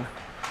Noonan.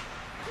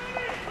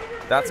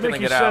 That's going to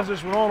get out. Mickey sends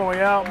this one all the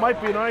way out.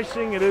 Might be an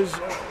icing. It is.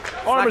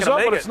 Arm is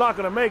up, but it's not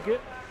going to make it.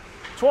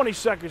 20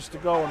 seconds to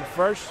go in the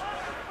first.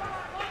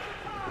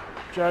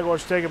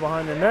 Jaguars take it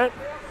behind the net.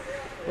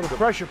 Little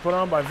pressure put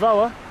on by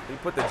Vela. He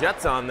put the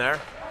Jets on there.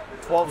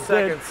 12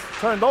 seconds.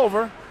 Turned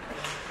over.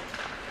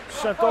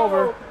 Sent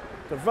over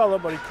to Vela,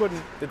 but he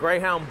couldn't. The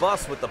Greyhound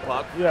bus with the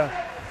puck.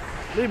 Yeah.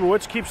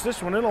 Leibowitz keeps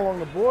this one in along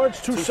the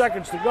boards. 2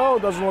 seconds to go.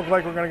 Doesn't look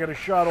like we're going to get a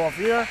shot off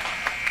here.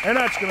 And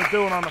that's going to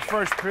do it on the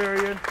first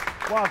period.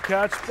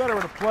 Wildcats, better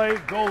of the play.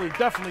 Goalie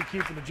definitely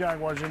keeping the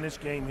Jaguars in this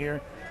game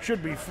here.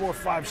 Should be 4,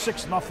 5,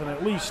 6-0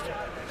 at least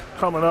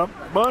coming up.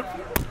 But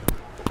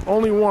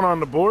only one on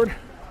the board.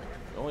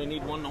 Only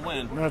need one to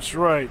win. That's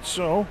right.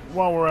 So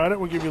while we're at it,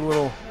 we'll give you a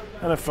little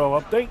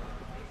NFL update.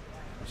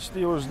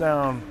 Steelers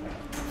down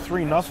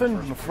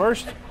 3-0 in the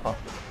first.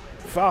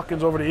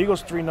 Falcons over the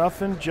Eagles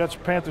 3-0. Jets,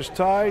 Panthers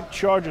tied.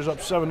 Chargers up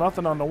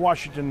 7-0 on the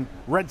Washington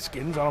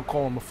Redskins. I don't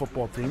call them a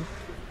football team.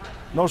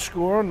 No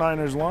score,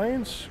 Niners,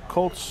 Lions.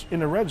 Colts in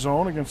the red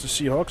zone against the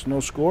Seahawks.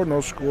 No score,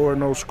 no score,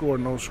 no score,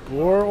 no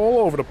score. All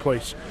over the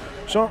place.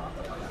 So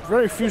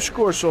very few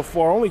scores so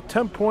far. Only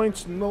 10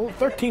 points,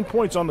 13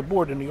 points on the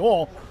board in the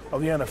all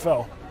of the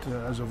NFL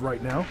as of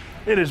right now.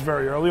 It is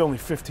very early, only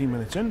 15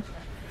 minutes in.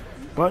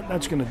 But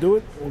that's going to do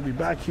it. We'll be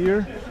back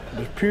here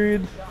with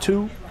period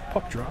 2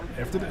 puck drop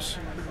after this.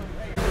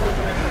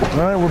 All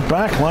right, we're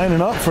back lining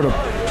up for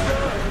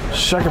the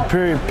second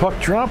period puck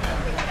drop.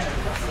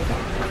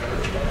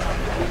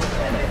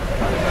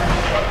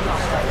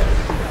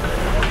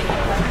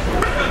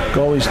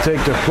 Goalies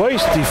take their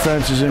place.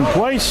 Defense is in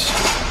place.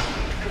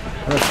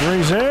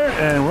 Referee's there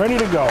and ready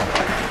to go.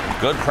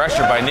 Good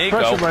pressure by Nico.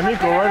 Pressure by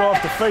Nico right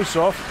off the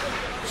face-off.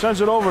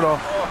 Sends it over to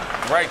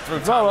right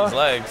through Tommy's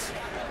legs.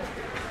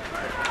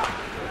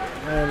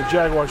 And the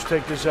Jaguars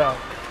take this out.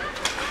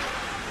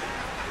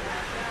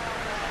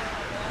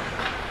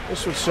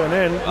 This was sent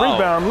in.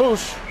 Rebound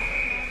loose.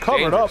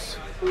 Covered up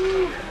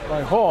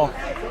by Hall.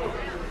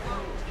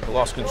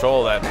 Lost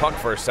control of that puck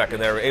for a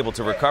second. They were able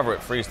to recover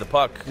it, freeze the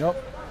puck.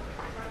 Yep.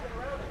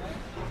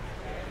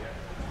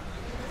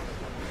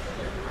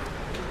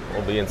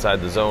 We'll be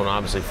inside the zone,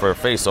 obviously, for a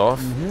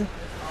face-off.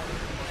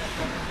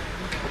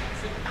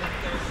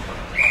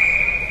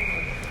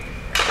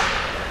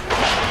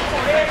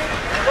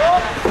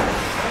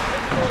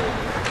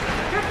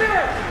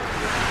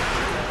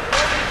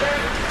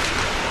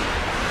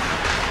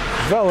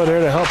 Vela there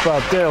to help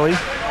out Daly.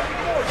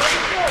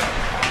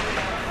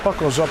 Puck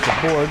goes up the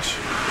boards.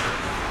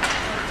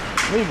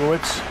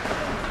 Leibowitz,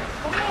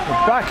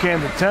 a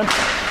backhand attempt,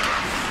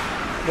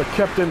 but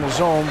kept in the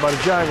zone by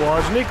the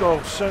Jaguars.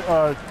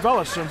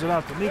 Vela sends it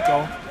out to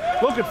Nico.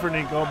 Looking for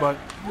Nico, but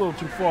a little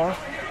too far.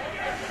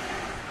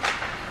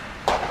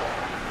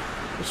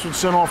 This one's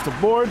sent off the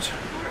boards.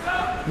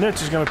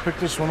 Nitz is going to pick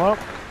this one up.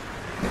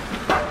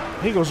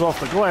 He goes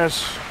off the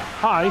glass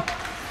high.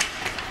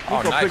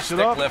 Nico nice picks it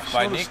up. lift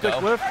by Nico.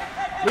 Stick lift.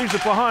 Leaves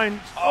it behind.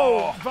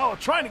 Oh, Vela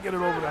trying to get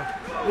it over to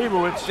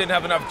Leibowitz. Didn't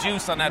have enough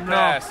juice on that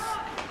pass.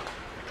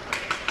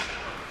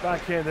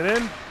 Backhanded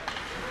in.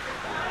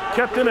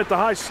 Kept in at the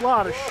high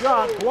slot. A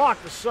shot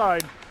blocked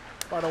aside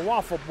by the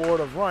waffle board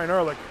of Ryan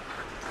Ehrlich.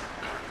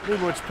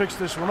 Leibowitz picks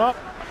this one up.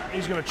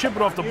 He's going to chip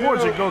it off the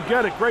boards and go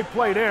get it. Great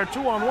play there.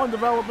 2-on-1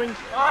 developing.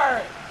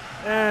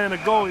 And the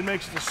goalie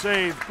makes the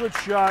save. Good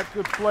shot,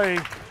 good play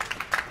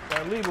by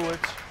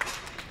Leibowitz.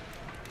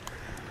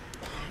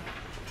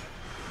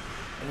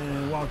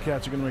 And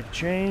Wildcats are going to make a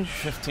change.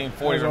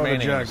 15:40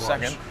 remaining in the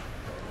second.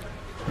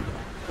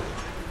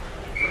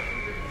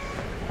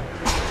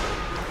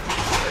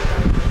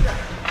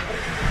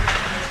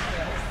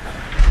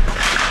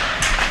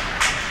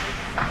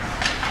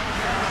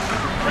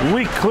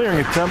 Weak clearing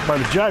attempt by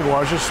the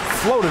Jaguars, just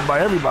floated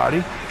by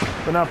everybody,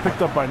 but now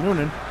picked up by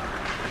Noonan.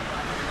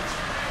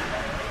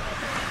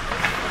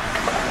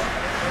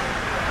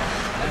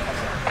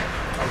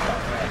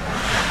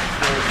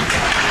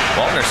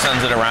 Waltner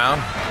sends it around.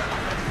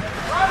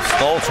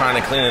 Stoll trying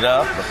to clean it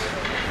up,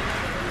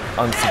 but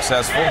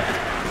unsuccessful.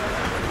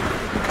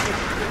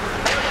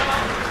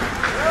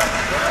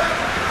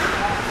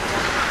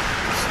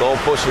 Stoll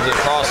pushes it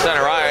across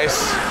center ice.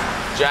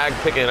 Jag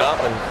picking it up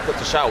and puts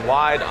the shot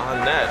wide on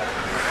net.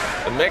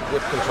 And Mick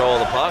with control of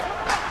the puck.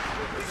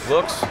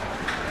 Looks,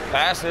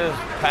 passes,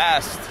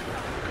 past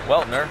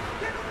Weltner.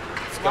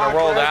 It's going to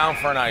roll down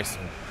for an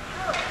icing.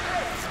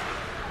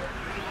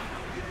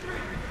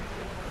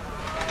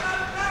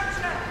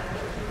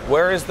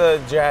 Where is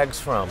the Jags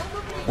from?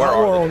 Where Mount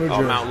are Laurel, they? New Oh,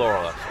 Jersey. Mount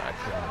Laurel. That's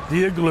right.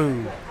 The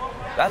Igloo.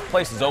 That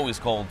place is always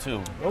cold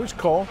too. Always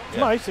cold. It's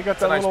Yeah. nice. They got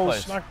It's a that nice little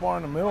place. snack bar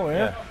in the middle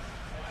there.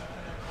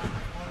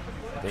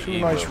 The Two Igloo.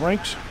 nice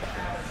rinks.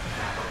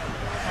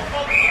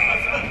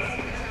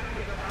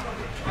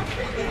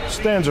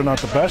 Stands are not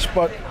the best,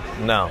 but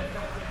No.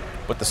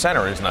 But the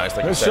center is nice,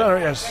 like the you said. center,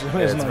 yes, it Yeah,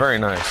 is it's nice. very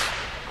nice.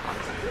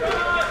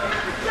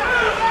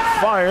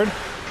 Fired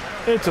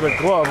into the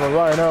glove of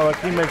Ryan Ehrlich.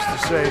 He makes the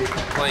save.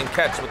 Playing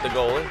catch with the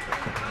goalie.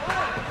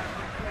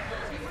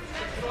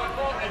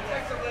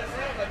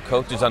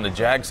 Coaches on the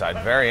Jag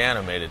side, very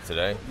animated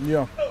today.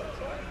 Yeah.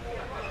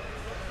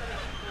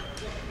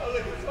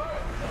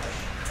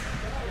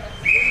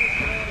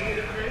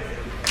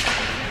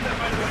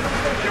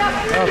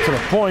 Out to the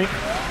point.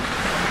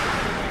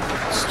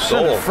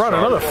 Set in front,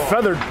 another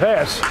feathered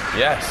pass.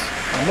 Yes.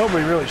 And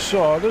nobody really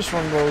saw. This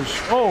one goes,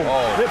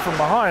 hit from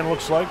behind,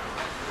 looks like.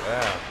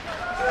 Yeah.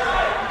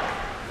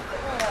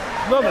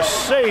 Another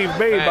save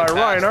made by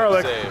Ryan Fantastic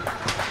Ehrlich. save.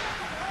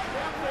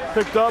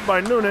 Picked up by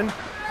Noonan.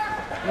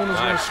 Noonan's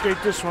going to Nice. skate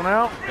this one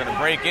out. Going to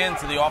break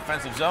into the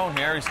offensive zone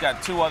here. He's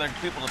got two other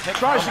people to pick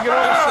Tries from. to get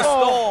over. That's the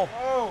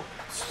Oh.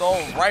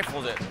 Stoll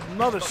rifles it.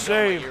 Another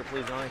save. Here,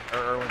 please, Johnny. Or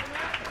Irwin.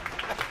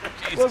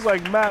 Looks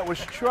like Matt was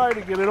trying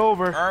to get it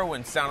over.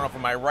 Irwin sounding off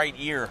of my right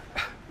ear.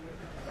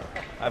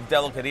 I have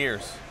delicate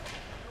ears.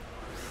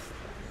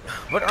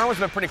 But Irwin's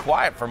been pretty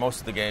quiet for most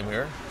of the game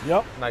here.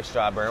 Yep. Nice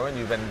job, Irwin.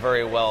 You've been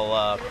very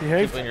well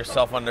Behaved. keeping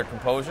yourself under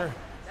composure.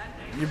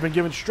 You've been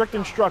given strict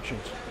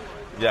instructions.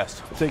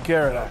 Yes. Take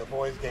care of that. The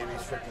boys gave me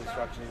strict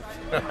instructions.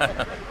 In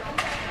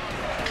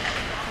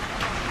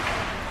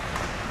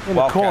the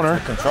Wildcats corner.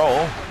 with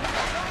control.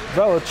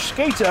 Vela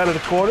skates out of the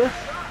corner.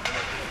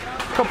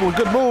 A couple of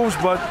good moves,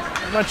 but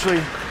eventually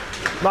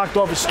knocked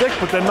off his stick,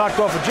 but then knocked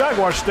off a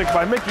Jaguar stick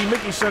by Mickey.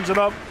 Mickey sends it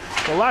up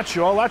to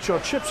Latshaw.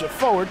 Latshaw chips it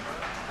forward.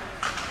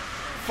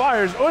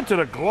 Fires into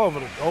the glove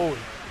of the goalie.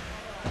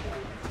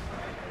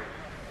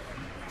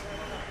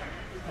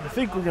 I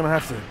think we're going to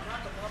have to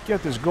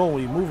get this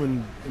goalie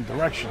moving in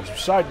directions,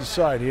 side to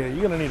side here.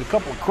 You're going to need a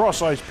couple of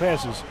cross-ice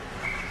passes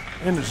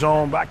in the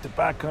zone,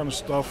 back-to-back kind of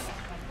stuff.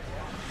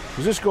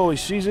 Because this goalie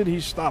sees it,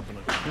 he's stopping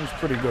it. He's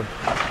pretty good.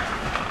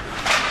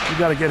 You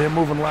got to get him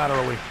moving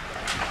laterally.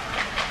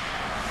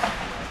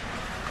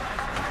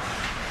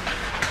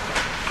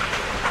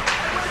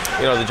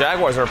 You know, the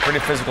Jaguars are a pretty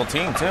physical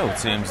team, too, it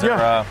seems.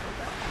 Yeah.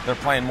 They're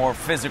playing more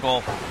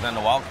physical than the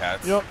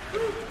Wildcats. Yep.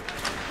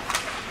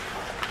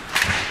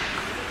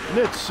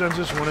 Nitz sends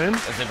this one in.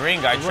 As the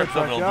green guy Right trips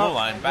over back the out. blue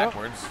line Yep.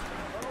 backwards.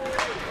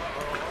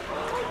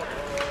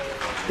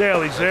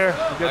 Daly's there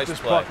to get Nice this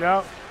play. puck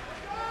out.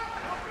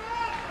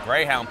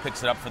 Greyhound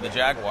picks it up for the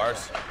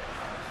Jaguars.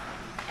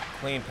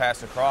 Clean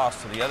pass across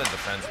to the other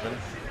defenseman.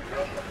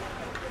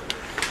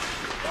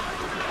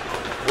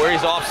 Where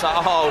he's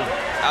offside. Oh,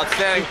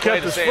 outstanding He play kept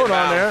to his stay foot in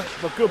on bounds. there,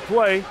 but good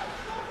play.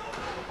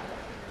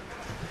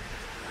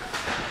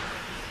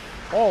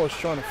 Hall is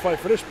trying to fight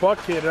for this puck,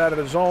 hit it out of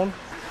the zone.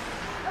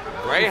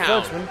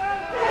 Greyhound. Defenseman.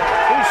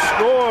 He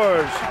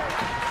scores.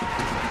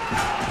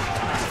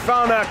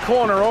 Found that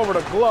corner over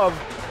the glove.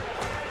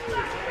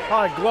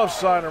 High glove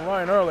side, and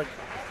Ryan Ehrlich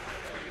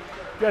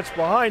gets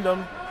behind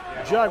him.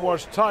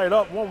 Jaguars tie it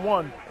up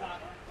 1-1.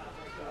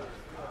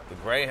 The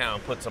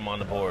Greyhound puts him on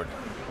the board.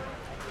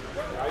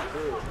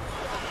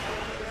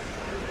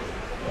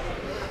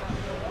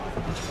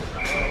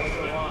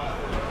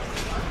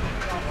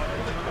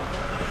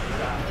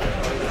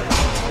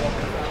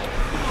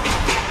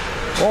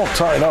 All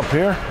tied up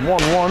here,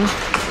 1-1.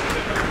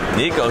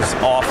 Nico's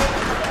off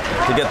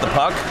to get the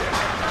puck.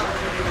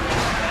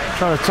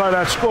 Trying to tie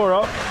that score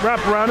up.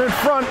 Wrap around in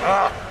front.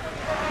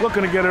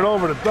 Looking to get it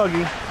over to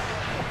Dougie.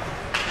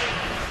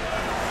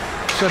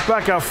 Set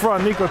back out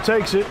front. Nico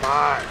takes it.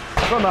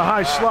 From the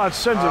high slot,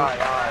 sends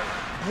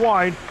it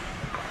wide.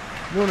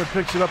 Noonan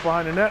picks it up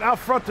behind the net. Out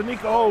front to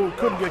Nico. Oh,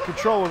 couldn't get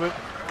control of it.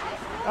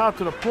 Out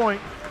to the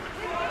point.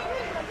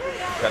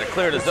 Got to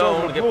clear the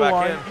zone to get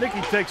back in.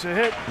 Nicky takes a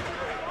hit.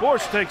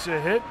 Borsch takes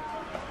a hit.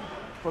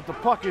 But the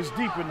puck is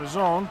deep in the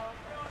zone.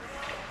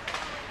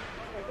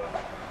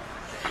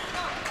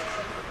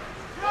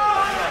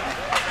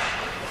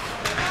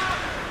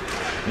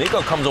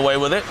 Nico comes away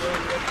with it.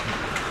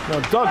 Now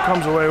Doug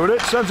comes away with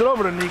it, sends it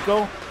over to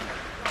Nico.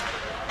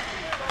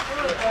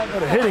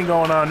 Got a hitting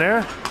going on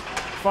there.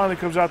 Finally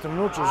comes out to the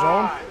neutral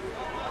zone.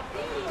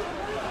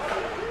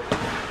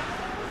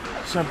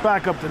 Sent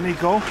back up to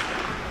Nico.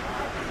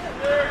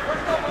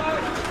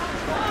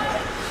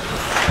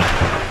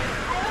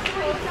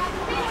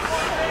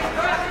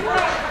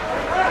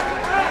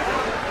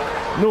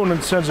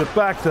 Noonan sends it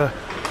back to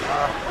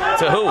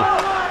who?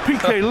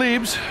 PK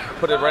Leibs.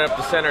 Put it right up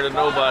the center to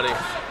nobody.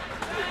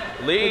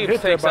 Leibs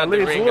Hit there takes by out the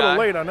Leibs. green A little guy.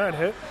 late on that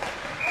hit.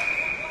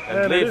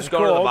 And Leibs is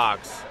going to the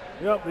box.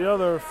 Yep, the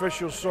other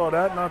officials saw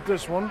that, not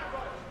this one.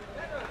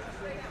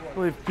 I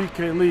believe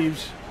PK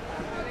Leibs.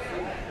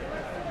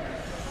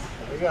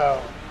 There you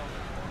go.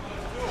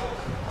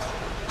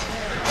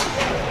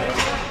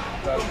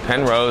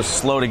 Penrose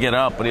slow to get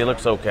up, but he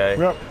looks okay.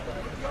 Yep.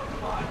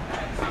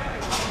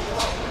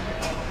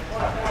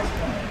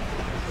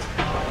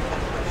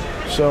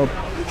 So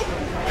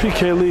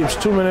PK Leibs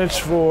 2 minutes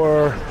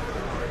for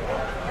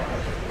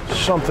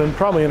something,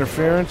 probably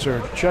interference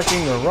or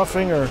checking or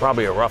roughing or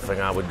Probably a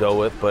roughing I would go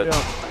with, but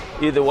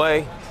either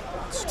way,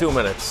 it's 2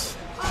 minutes.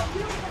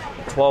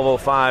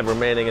 12:05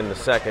 remaining in the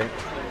second.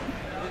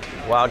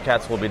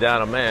 Wildcats will be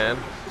down a man.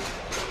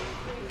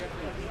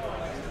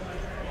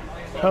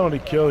 penalty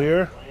kill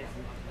here.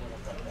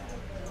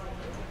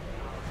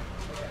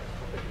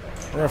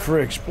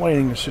 Referee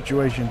explaining the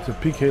situation to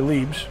PK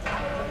Leibs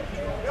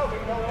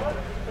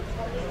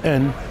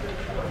and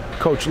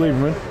Coach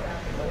Lieberman.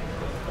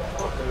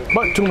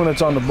 But 2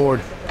 minutes on the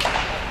board.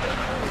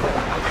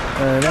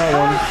 And that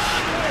one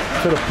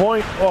to the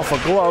point, off a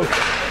glove.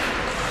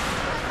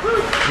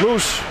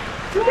 Loose.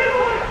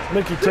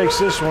 Mickey takes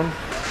this one.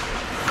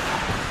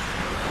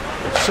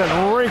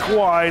 Sent rink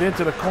wide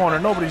into the corner.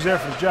 Nobody's there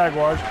for the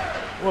Jaguars.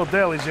 Will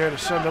Daly's there to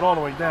send it all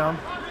the way down.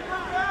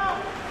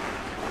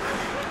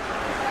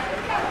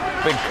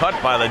 Big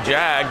cut by the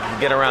Jag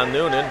to get around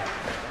Noonan.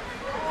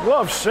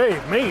 Glove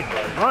save made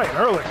by Ryan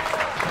Ehrlich.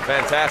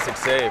 Fantastic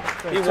save.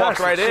 Fantastic He walked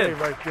right in. save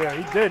right there.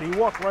 He did. He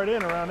walked right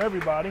in around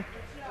everybody.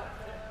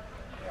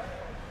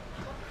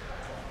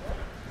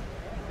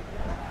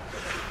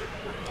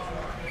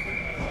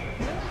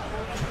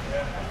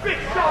 Big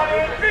shot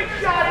in! Big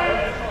shot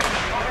in!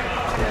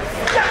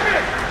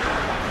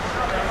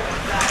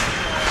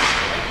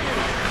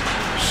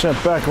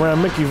 Sent back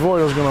around. Mickey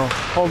Voil's going to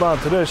hold on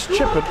to this.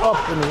 Chip it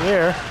up in the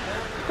air.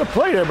 Good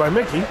play there by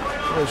Mickey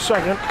for a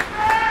second.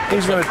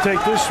 He's going to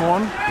take this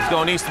one. He's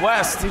going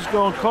east-west. He's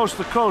going coast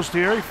to coast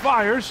here. He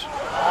fires.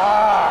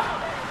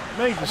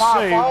 Made the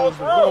save with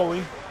the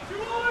goalie.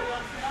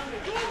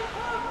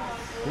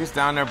 He's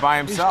down there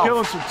by He's himself.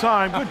 killing some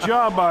time. Good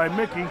job by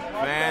Mickey.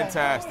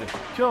 Fantastic.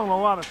 Killing a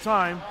lot of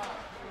time.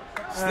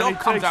 Still he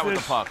comes takes out with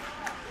this. the puck.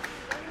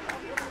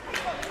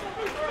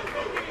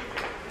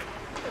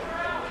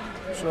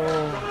 So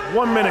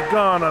 1 minute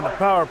gone on the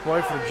power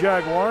play for the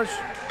Jaguars.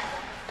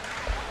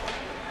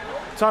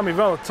 Tommy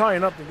Vella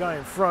tying up the guy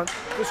in front.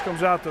 This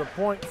comes out to the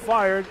point,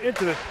 fired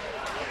into the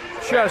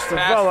chest of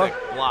Vella.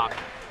 Fantastic block.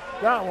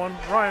 That one,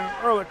 Ryan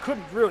Ehrlich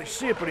couldn't really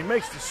see it, but he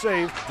makes the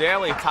save.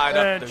 Daly tied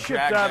up And the chipped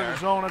Jag out there. of the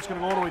zone. That's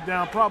going to go all the way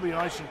down. Probably an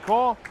icing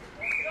call.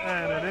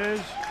 And it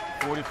is.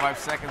 45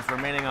 seconds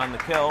remaining on the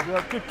kill.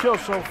 Yeah, good kill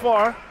so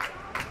far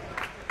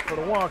for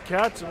the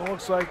Wildcats. And it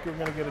looks like we're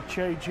going to get a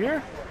change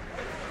here.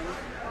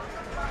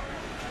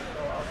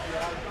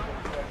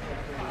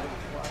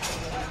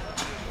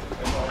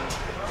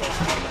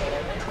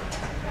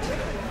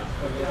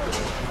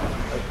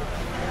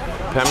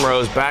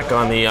 Penrose back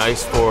on the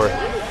ice for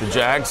the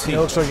Jags. It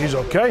looks like he's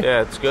okay.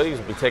 Yeah, it's good. He's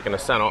going to be taking the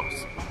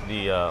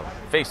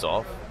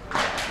face-off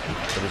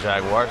for the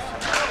Jaguars.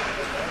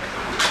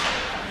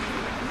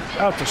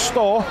 Out to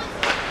Stahl.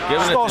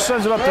 Giving Stahl it to,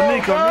 sends it up to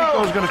Nico.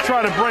 Nico's going to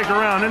try to break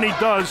around, and he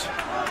does.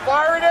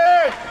 Fire it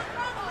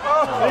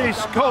in!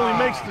 Scully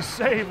makes the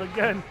save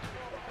again.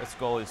 this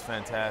goalie's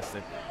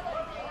fantastic.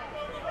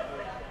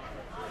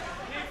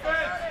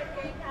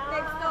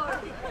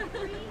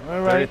 All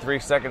right. 33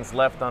 seconds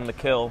left on the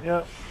kill.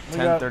 Yeah.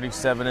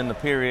 10:37 in the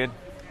period.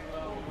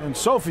 And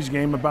Sophie's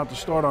game about to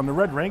start on the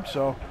red rink,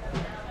 so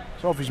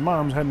Sophie's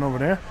mom's heading over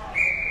there.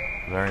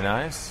 Very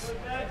nice.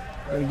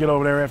 Gonna get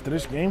over there after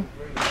this game.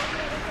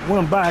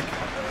 Win back.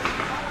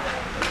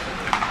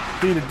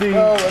 D to D.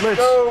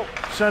 Blitz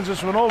sends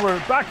this one over.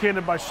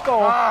 Backhanded by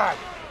Stoll.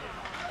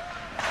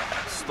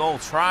 Stoll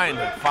trying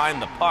to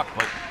find the puck,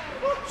 but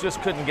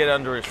just couldn't get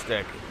under his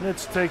stick.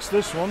 Nitz takes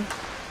this one.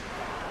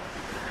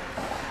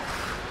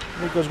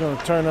 Nico's going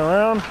to turn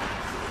around,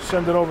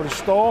 send it over to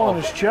Stoll on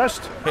his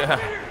chest. Yeah.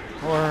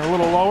 Or a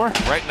little lower.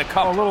 Right in the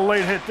cup. A little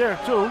late hit there,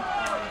 too.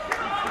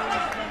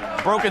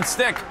 Broken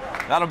stick.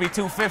 That'll be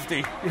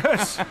 250.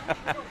 Yes.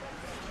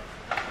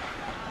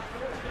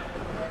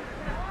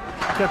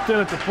 Kept in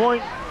at the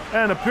point,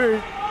 and the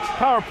period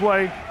power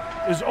play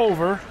is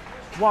over.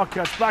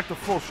 Wildcats back to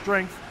full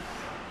strength.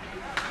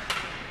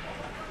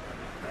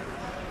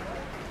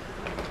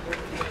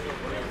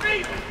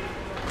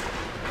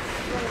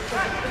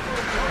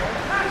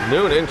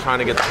 Noonan trying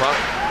to get the puck.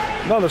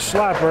 Another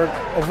slapper,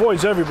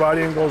 avoids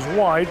everybody and goes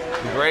wide.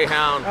 The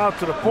Greyhound out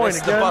to the point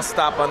missed again. the bus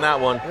stop on that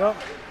one. Yep.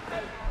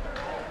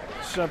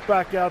 Sent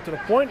back out to the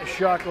point. The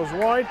shot goes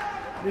wide.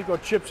 Nico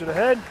chips it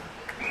ahead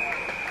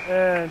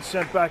and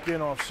sent back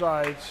in off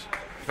sides.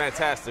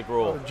 Fantastic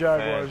rule. The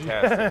Jaguars.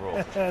 Fantastic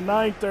rule. And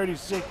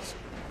 9:36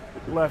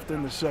 left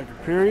in the second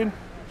period.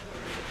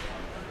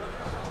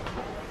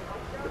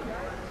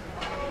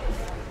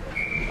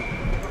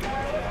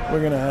 We're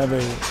going to have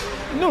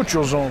a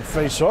neutral zone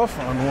face-off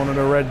on one of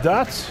the red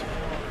dots.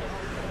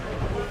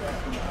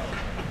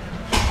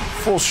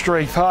 Full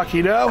strength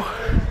hockey now.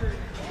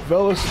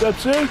 Vela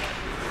steps in.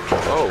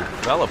 Oh,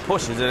 Vela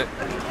pushes it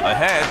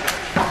ahead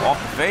off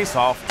the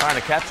face-off, trying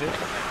to catch it.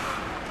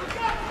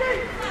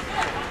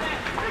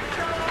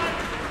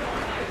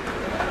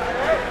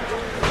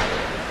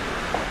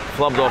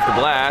 Flubbed off the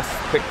glass,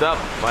 picked up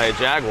by a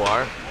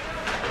Jaguar.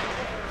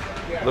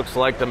 Looks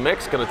like the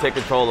mix going to take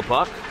control of the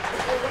puck.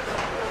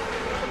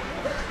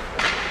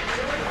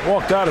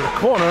 Walked out of the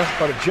corner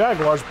by the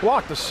Jaguars,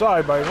 blocked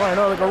aside by Ryan.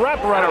 Oh, like a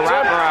wraparound.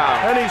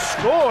 And he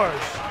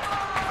scores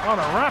on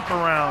a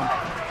wraparound.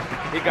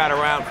 He got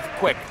around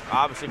quick,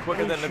 obviously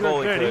quicker than the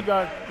goalie could.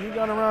 He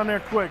got around there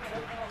quick.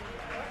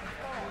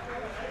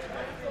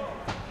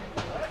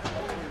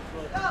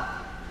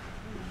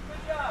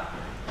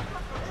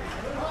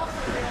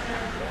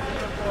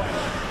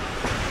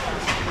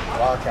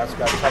 Wildcats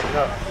got to tighten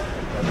up.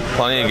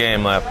 Plenty of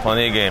game left.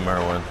 Plenty of game,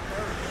 Erwin.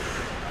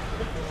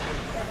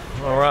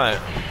 All right.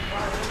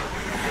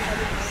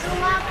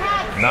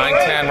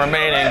 9:10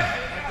 remaining.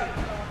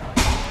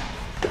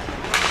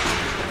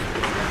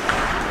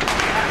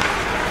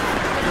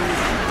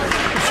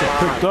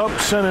 Picked up,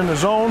 sent in the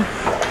zone.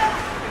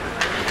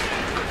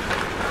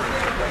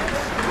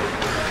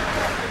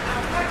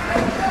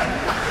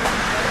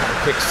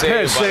 Kick save.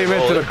 Head save by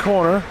the into the goalie.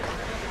 corner.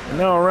 And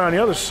now around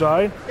the other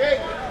side.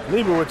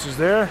 Leibowitz is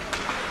there.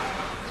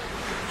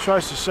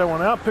 Tries to set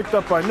one out. Picked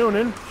up by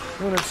Noonan.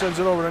 Noonan sends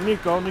it over to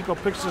Nico. Nico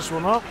picks this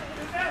one up.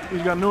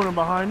 He's got Noonan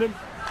behind him.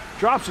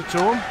 Drops it to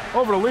him.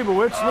 Over to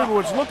Leibowitz.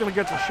 Leibowitz looking to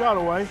get the shot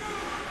away.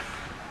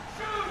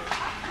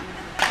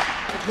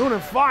 Noonan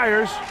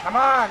fires. Come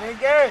on,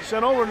 engage.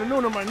 Sent over to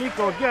Noonan by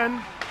Nico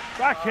again.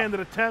 Backhanded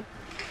attempt.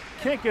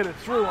 Can't get it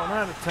through on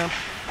that attempt.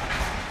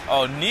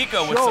 Oh,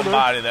 Nico with Shoulder.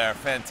 somebody there.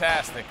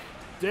 Fantastic.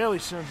 Daly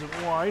sends it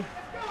wide.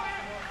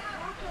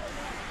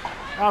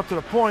 Out to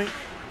the point.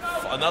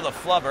 Another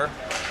flubber.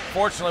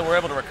 Fortunately, we're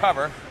able to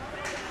recover.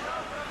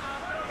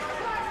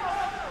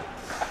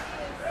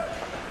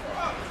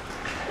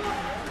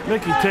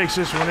 Mickey takes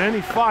this one in.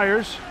 He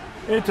fires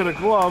into the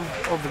glove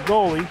of the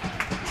goalie.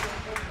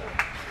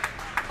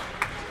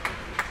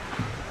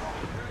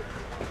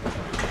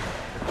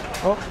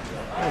 Oh,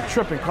 a little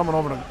tripping coming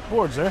over the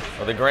boards there.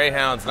 Well, the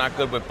Greyhound's not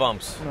good with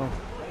bumps. No.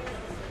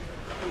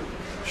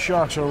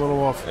 Shots are a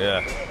little off.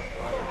 Yeah.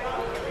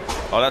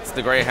 Oh, that's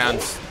the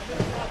Greyhound's.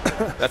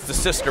 That's the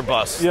sister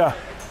bus. Yeah.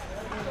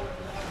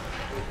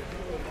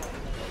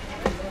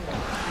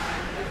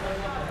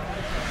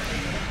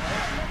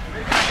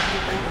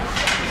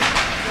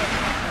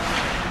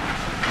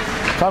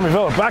 Tommy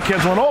Villa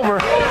backhands one over.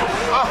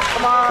 Oh,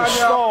 come on.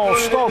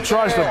 Stoll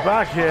tries to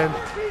backhand.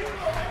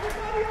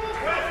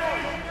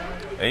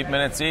 8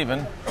 minutes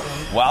even.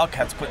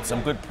 Wildcats putting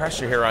some good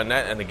pressure here on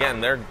net, and again,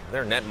 their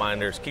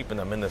netminder's keeping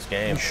them in this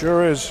game. He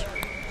sure is.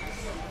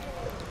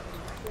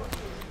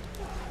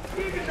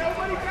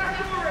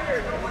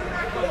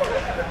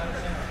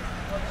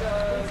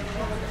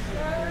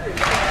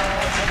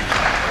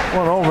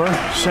 One over,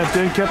 sent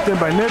in, kept in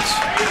by Nitz.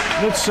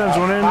 Nitz sends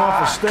one in off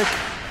the stick.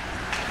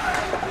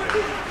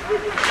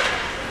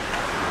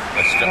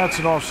 That's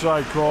an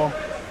offside call.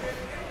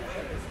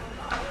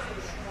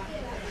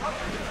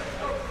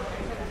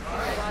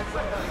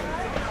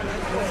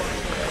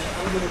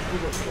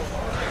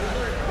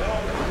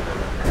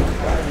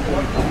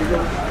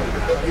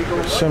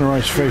 Center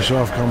ice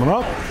face-off coming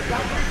up.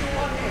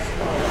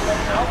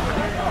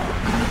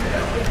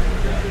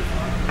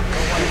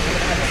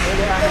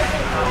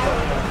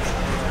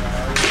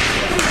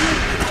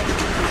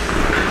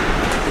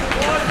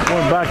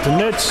 Back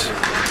to Nitz.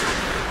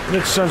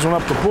 Nitz sends one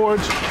up the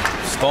boards.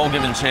 Stoll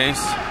giving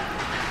chase.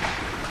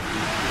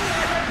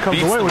 Comes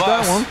Beats away the with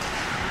bus. that one.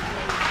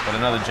 But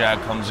another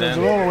jag comes Sends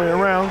in. it all the way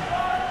around.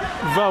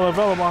 Vela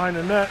behind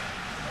the net.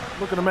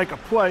 Looking to make a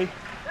play.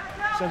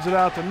 Sends it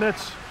out to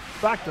Nitz.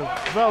 Back to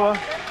Vela.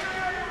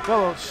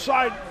 Vela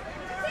side.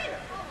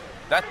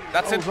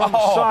 That's it. On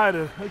the side.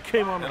 It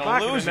came on the An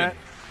back illusion. of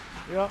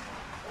the net. Yep.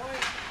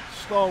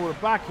 Stoll with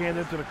a backhand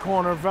into the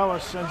corner. Vela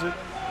sends it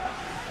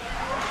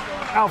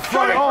out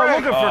front. Oh,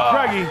 looking for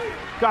Craigie.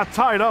 Got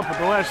tied up at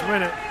the last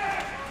minute.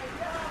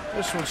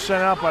 This one's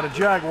sent out by the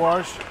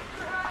Jaguars.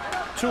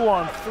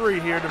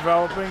 2-on-3 here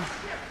developing.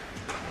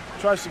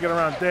 Tries to get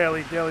around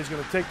Daly. Daly's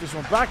going to take this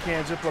one,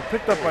 backhands it, but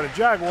picked up by the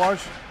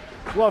Jaguars.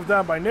 Glove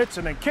down by Nitz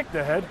and then kicked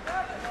ahead.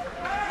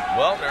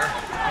 Weltner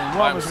And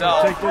by Weltner's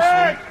going to take this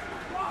one.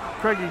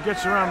 Craigie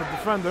gets around the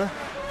defender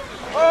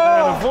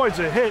and avoids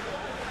a hit.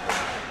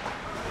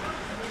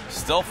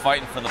 Still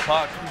fighting for the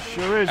puck. He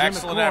sure is.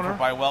 Excellent in the corner. effort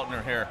by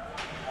Weltner here.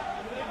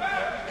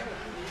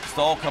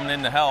 Stoll coming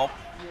in to help.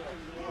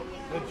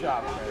 Good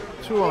job.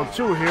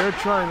 2-on-2 here,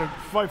 trying to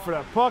fight for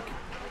that puck.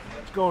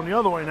 It's going the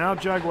other way now.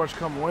 Jaguars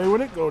come away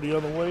with it. Go the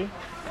other way.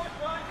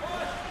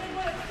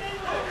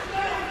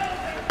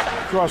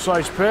 Cross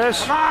ice pass.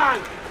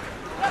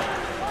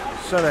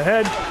 Set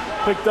ahead.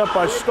 Picked up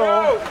by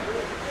Stoll.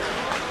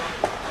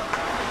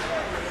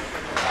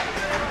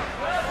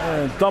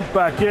 And dumped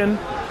back in.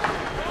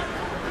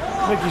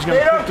 Mickey's going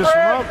to pick this one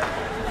up.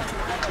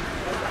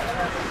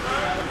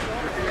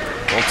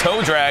 Little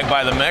toe drag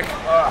by the Mick.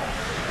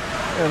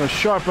 And a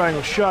sharp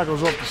angle shot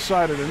goes off the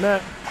side of the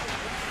net.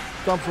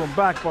 Dumps one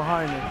back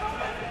behind it.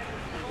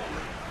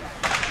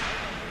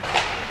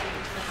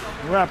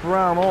 Wrap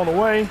around all the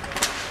way.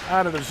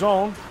 Out of the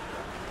zone.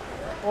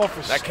 Off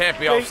a That can't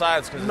be skate.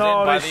 offsides because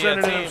No, it's in by they the send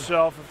it in team.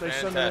 themselves. If they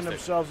send it in Fantastic.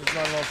 themselves, it's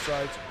not an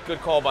offsides.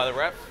 Good call by the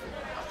ref.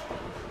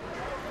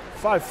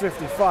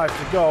 5:55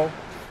 to go.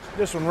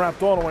 This one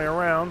wrapped all the way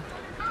around.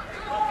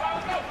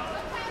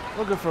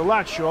 Looking for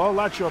Latshaw.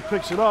 Latshaw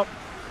picks it up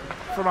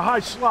from a high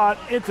slot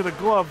into the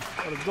glove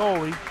of the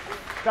goalie.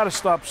 Got to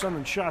stop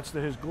sending shots to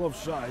his glove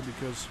side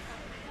because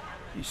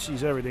he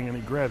sees everything and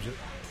he grabs it.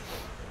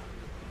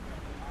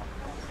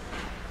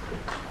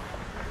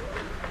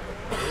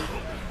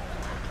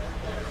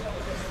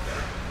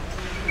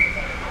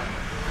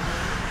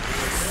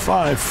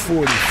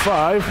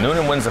 .545.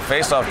 Noonan wins the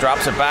faceoff,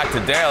 drops it back to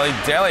Daly.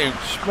 Daly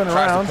Spin tries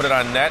around. to put it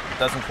on net,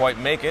 doesn't quite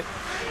make it.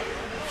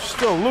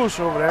 Still loose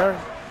over there.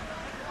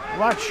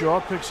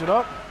 Latshaw picks it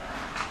up.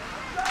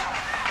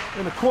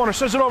 In the corner,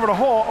 sends it over to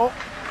Hall.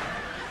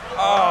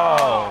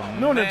 Oh,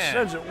 Noonan man.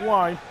 sends it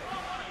wide.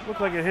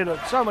 Looked like it hit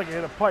sounded like it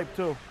hit a pipe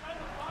too.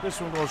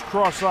 This one goes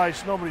cross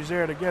ice, nobody's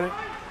there to get it.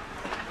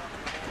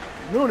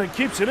 Noonan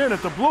keeps it in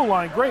at the blue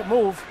line, great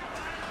move.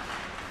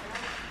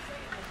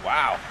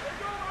 Wow.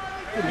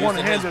 Good Using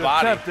one-handed his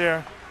body. attempt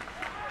there.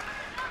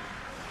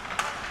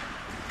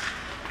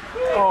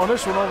 Oh,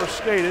 this one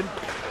overskated.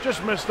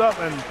 Just missed up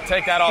and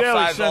Take that Daly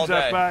offsides sends all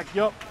that day. back.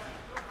 Yep.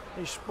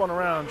 He spun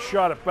around,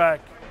 shot it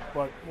back,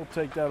 but we'll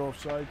take that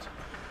offsides.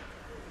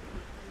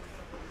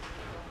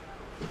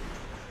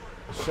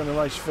 Center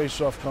ice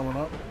face-off coming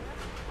up.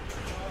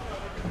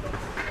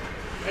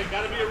 Hey,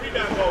 gotta be a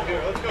rebound goal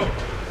here. Let's go.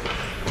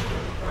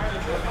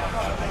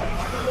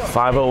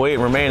 5:08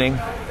 remaining.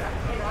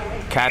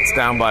 Cats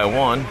down by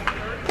 1.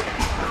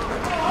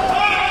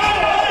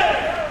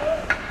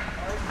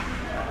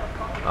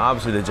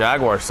 Obviously, the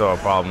Jaguars saw a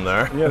problem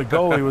there. Yeah, the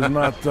goalie was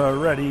not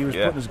ready. He was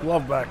Yeah. putting his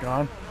glove back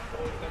on.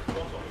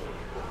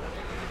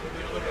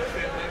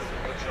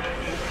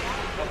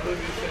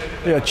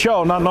 Yeah,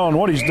 Cho not knowing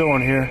what he's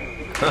doing here.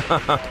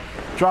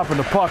 Dropping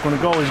the puck when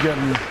the goalie's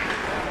getting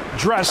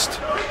dressed.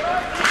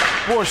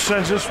 Bush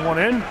sends this one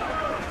in.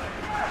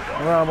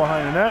 Around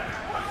behind the net.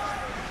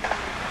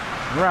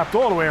 Wrapped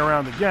all the way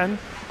around again.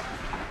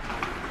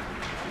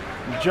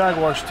 The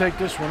Jaguars take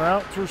this one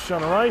out through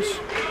center ice.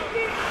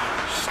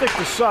 Stick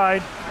to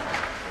side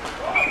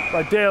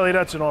by Daly.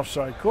 That's an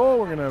offside call.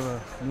 We're going to have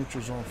a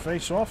neutral zone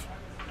face-off.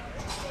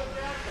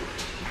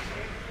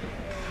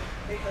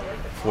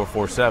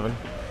 4-4-7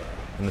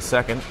 in the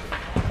second.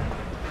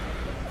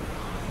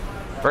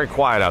 Very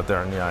quiet out there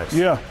on the ice.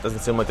 Yeah. Doesn't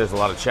seem like there's a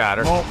lot of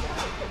chatter. Well,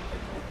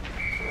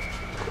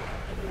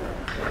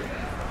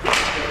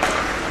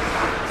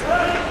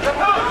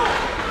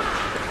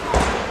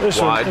 this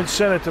Wide. one, it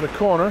sent it to the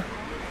corner.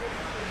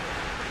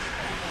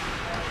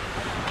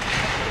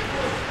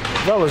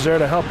 Vela's there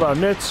to help out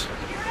Nitz.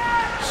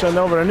 Send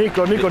over to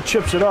Nico. Nico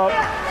chips it up.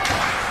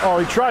 Oh,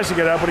 he tries to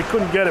get out, but he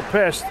couldn't get it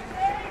past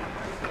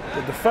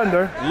the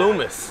defender.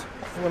 Loomis.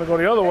 We're going to go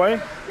the other way.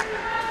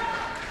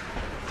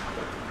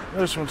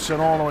 This one's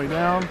sent all the way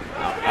down.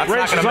 That's not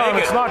Races going to on.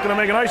 make It's it. not going to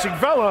make an icing.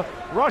 Vela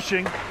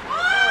rushing.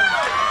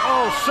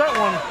 Oh, set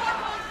one.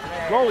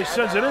 Goalie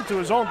sends it into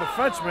his own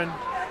defenseman.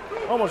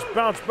 Almost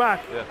bounced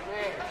back. Yeah.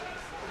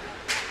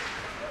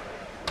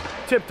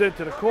 Tipped it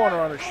to the corner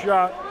on a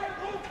shot.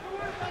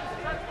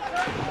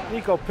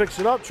 Nico picks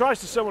it up,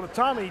 tries to send one to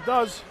Tommy. He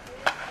does.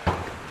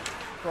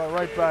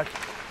 Right back.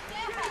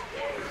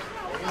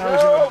 Now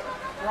he's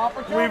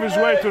gonna weave his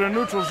way to the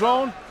neutral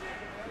zone.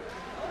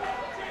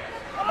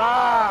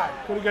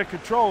 Couldn't get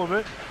control of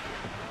it.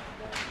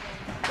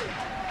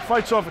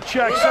 Fights off a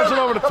check, sends it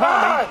over to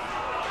Tommy.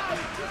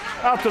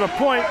 Out to the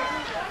point.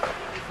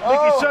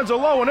 Mickey sends a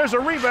low, and there's a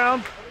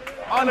rebound.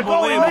 And the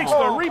goalie makes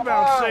the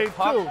rebound save,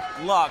 too.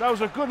 Luck. That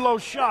was a good low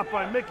shot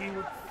by Mickey. Getting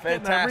that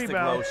Fantastic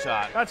rebound. low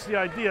shot. That's the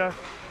idea.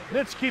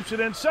 Nitz keeps it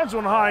in, sends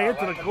one high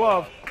into the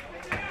glove.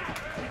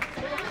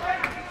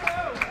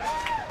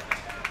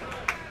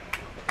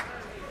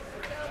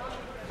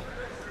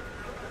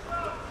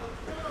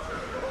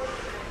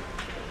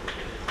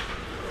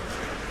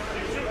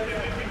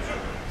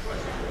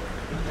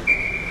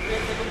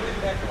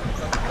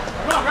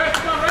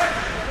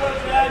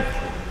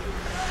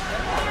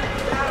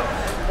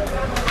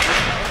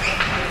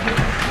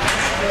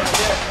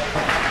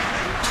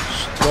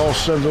 Ball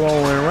sends it all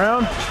the way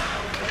around.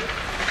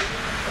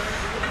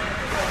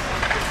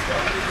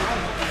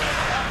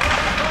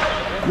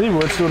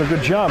 Leibowitz doing a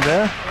good job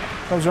there.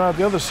 Comes around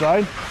the other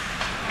side.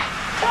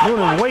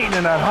 Noonan waiting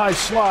in that high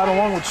slot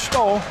along with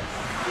Stoll.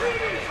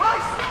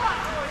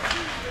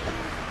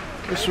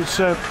 This was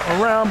sent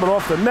around, but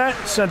off the net.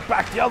 Sent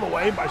back the other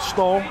way by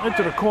Stoll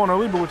into the corner.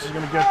 Leibowitz is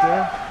going to get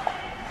there.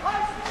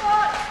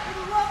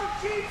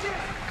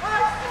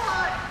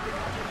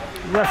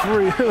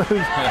 Referee,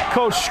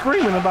 coach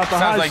screaming about the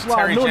high like slot.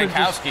 Terry Noonan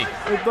Jankowski.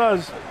 It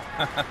does.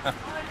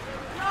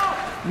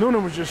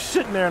 Noonan was just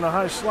sitting there in the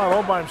high slot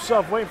all by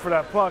himself, waiting for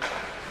that puck.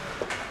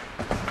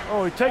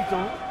 Oh, he take the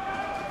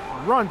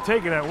run,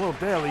 taking that Will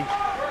Daly.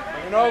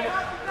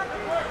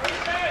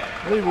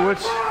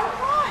 Leibowitz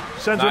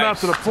sends it out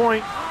to the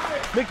point.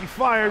 Mickey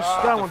fires.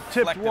 That one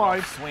tipped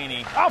wide.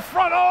 Sweeney. Out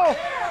front. Oh!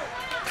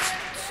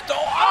 Stoll.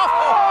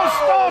 Oh!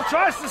 Stoll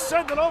tries to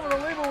send it over to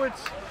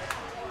Leibowitz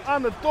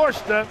on the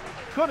doorstep.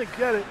 Couldn't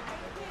get it.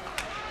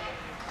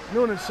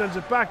 Noonan sends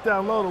it back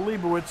down low to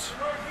Leibowitz.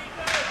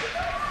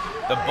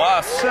 The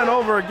bus. Sent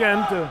over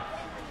again to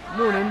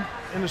Noonan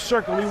in the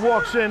circle. He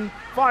walks in,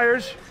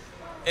 fires.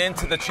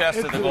 Into the chest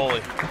of the goalie.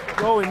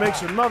 Goalie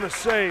makes another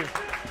save.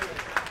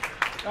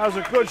 That was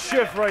a good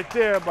shift right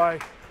there by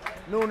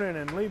Noonan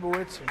and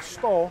Leibowitz and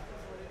Stoll.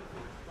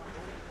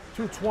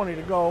 2:20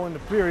 to go in the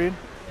period.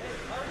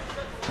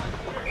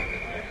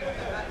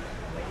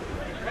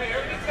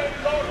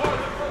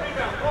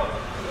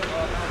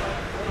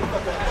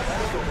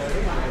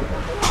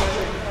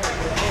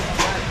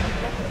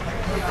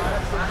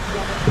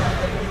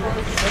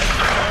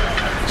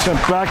 Sent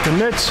back to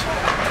Nitz.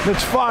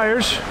 Nitz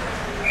fires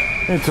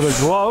into the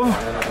glove.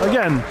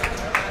 Again,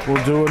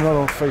 we'll do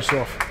another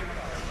face-off.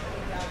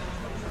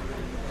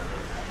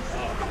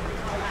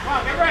 Come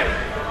on, get ready.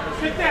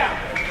 Sit down.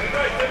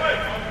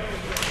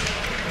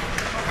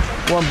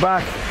 One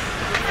back.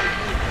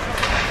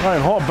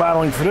 Ryan Hall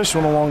battling for this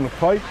one along the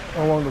pipe,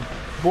 along the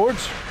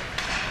boards.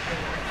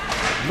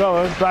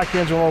 Vela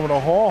backhands one over to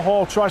Hall.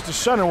 Hall tries to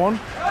center one.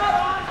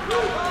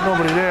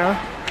 Nobody there.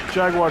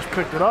 Jaguars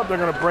picked it up. They're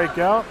going to break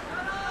out.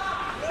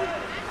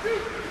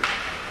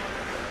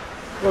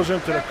 Goes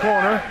into the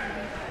corner.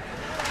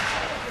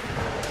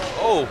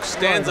 Oh,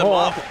 stands him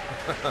up.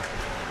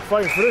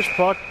 Fighting for this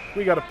puck.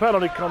 We got a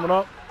penalty coming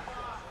up.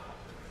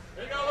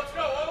 Here you go, let's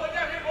go. All the way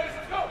down here, boys,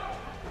 let's go.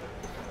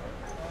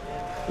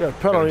 We got a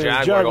penalty. Got a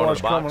The Jaguar going Jaguars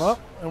to the box. coming up,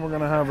 and we're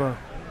going to have a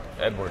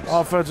Edwards.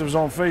 offensive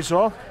zone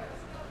face-off.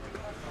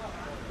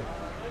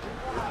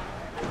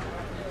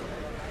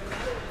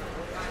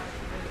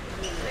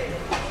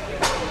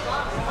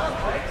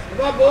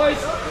 Come on, boys.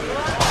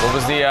 What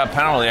was the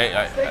penalty?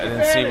 I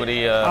didn't see what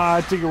he.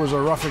 I think it was a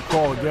roughing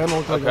call again.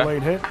 Looked like a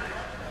late hit.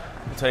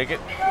 Take it.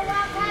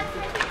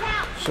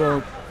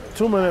 So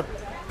 2-minute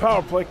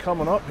power play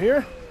coming up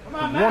here.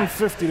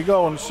 1:50 to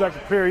go in the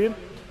second period.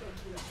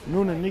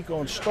 Noonan,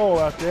 Nico, and Stoll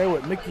out there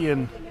with Mickey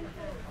and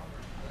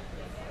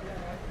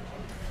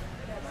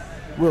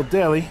Will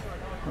Daly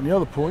on the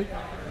other point.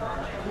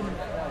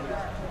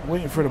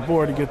 Waiting for the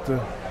board to get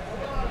the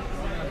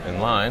In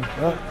line.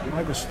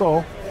 Michael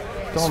Stoll.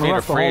 His Telling the feet are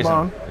ref to hold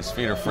on. freezing. His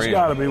feet are He's freezing.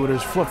 got to be with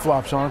his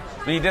flip-flops on.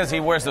 But he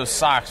wears those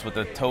socks with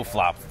the toe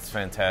flops. It's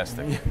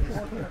fantastic.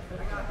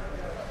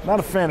 Not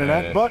a fan of Yeah,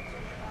 it that, is. but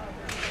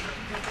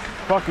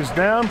puck is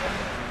down.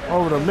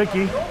 Over to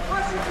Mickey.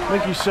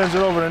 Mickey sends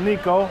it over to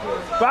Nico.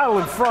 Battle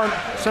in front.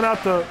 Sent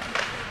out to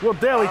Will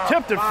Daly.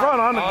 Tipped in front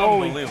on the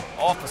goalie. Unbelievable.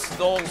 Off the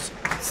Stoll's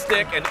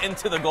stick and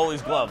into the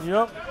goalie's glove.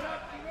 Yep.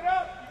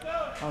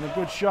 On a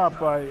good shot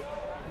by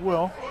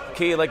Will.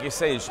 Key, like you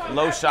say, is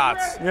low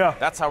shots. Yeah.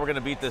 That's how we're going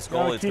to beat this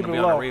Gotta goalie. It's keep going to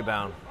it be on low. a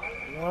rebound.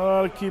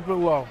 Gotta keep it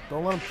low.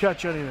 Don't let him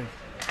catch anything.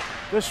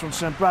 This one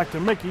sent back to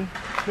Mickey.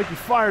 Mickey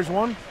fires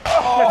one.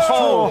 Gets through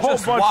a whole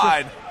Just bunch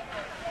wide.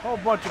 Whole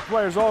bunch of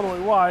players all the way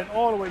wide,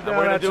 all the way down.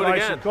 we're gonna That's do an it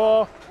icy again.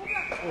 call.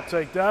 We'll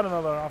take that.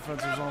 Another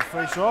offensive zone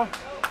face-off.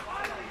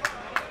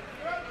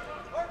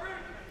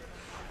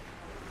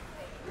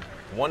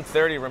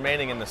 1:30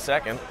 remaining in the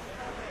second.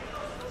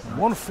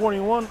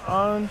 141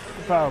 on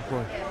the power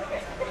play.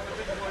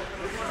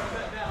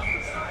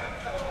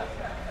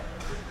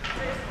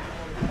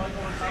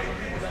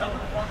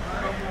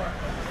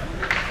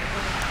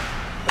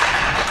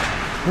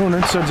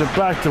 Noonan sends it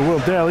back to Will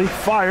Daly.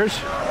 Fires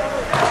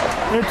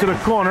into the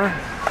corner.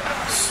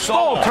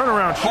 Stall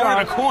turnaround shot.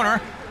 Corner to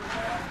corner.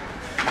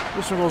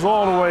 This one goes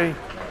all the way.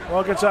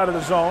 Well, it gets out of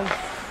the zone.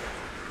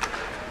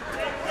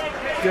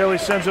 Daly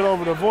sends it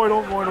over to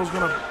Voidal. Voidal's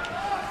going to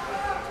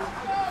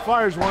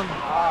fires one.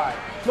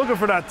 Looking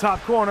for that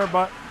top corner,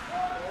 but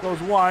goes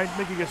wide.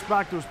 Mickey gets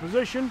back to his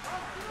position.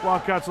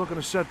 Wildcats looking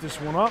to set this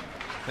one up.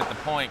 Hit the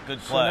point.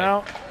 Good So play.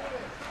 now,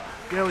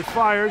 Daly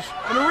fires.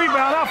 And the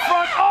rebound out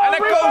front. Oh, And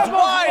it rebound goes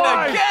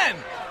wide again.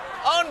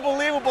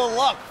 Unbelievable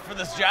luck for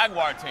this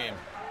Jaguar team.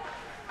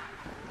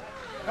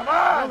 Come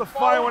on. Another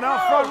fire one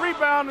out front.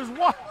 Rebound is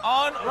wide.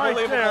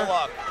 Unbelievable there.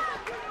 luck.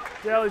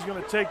 Daly's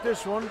going to take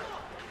this one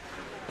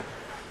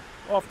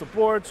off the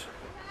boards.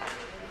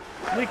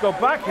 Nico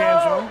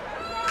backhands him.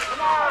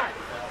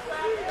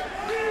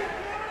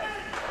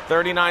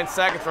 39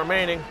 seconds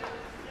remaining.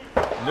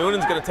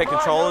 Noonan's going to take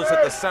control. He's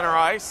at the center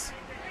ice.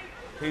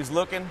 He's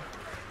looking.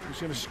 He's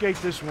going to skate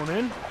this one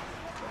in.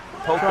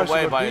 Poked Tries to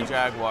away go by a deep.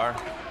 Jaguar.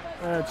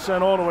 And it's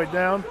sent all the way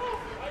down.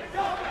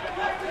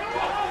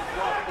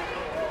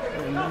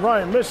 And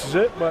Ryan misses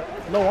it, but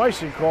no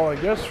icing call, I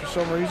guess, for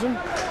some reason.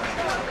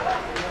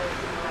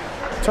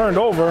 Turned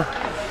over.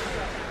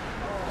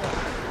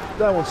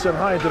 That one sent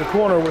high into the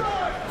corner with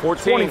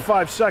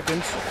 25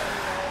 seconds.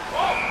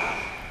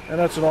 And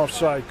that's an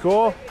offside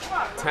call.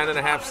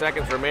 10.5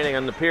 seconds remaining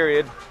on the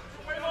period.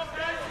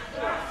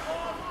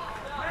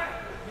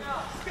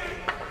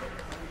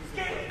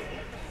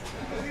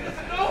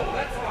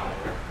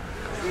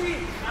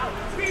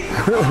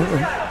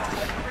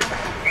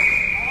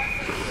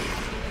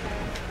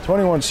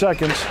 "21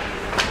 seconds.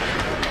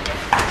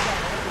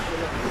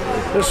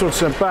 This one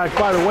sent back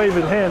by the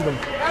waving hand of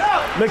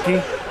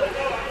Mickey.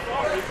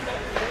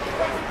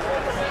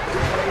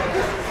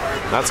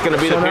 That's going to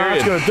be the So now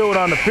it's period. going to do it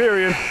on the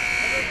period.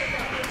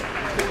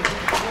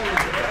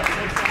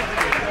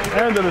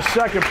 End of the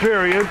second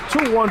period.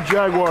 2-1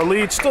 Jaguar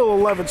lead. Still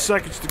 11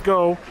 seconds to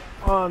go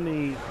on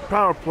the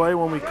power play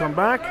when we come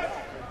back.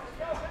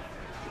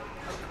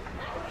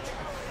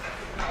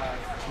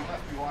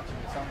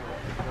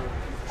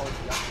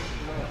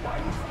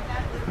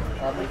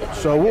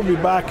 So we'll be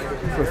back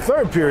for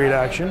third period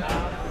action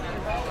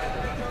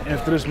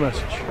after this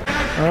message.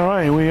 All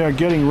right, we are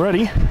getting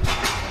ready.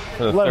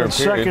 For the 11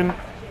 third period.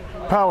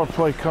 second power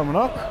play coming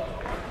up.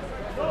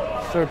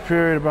 Third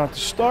period about to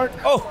start.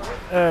 Oh,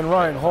 And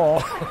Ryan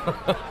Hall,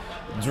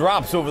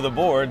 drops over the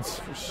boards.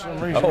 for some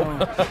reason,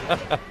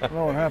 I don't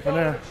know what happened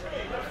there.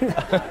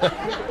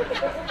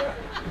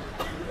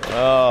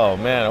 Oh,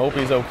 man, I hope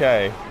he's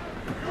okay.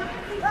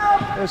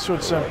 This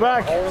one sent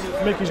back.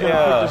 Mickey's going to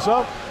Yeah. pick this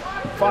up.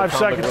 5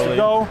 seconds to relief.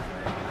 go.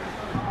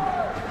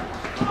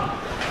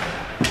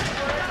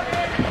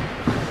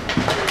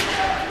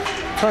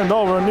 Turned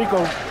over, and Nico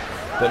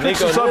But picks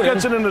Nico this up, Noonan,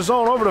 gets it in the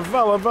zone, over to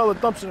Vela. Vela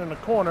dumps it in the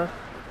corner.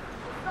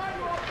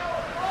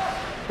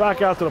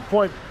 Back out to the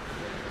point,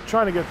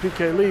 trying to get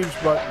PK leaves,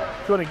 but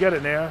couldn't get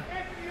it there.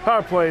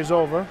 Power play is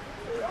over.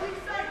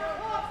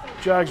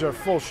 Jags are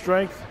full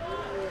strength.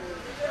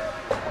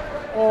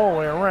 All the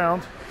way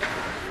around.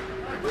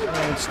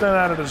 And extend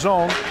out of the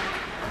zone.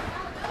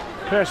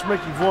 Past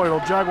Mickey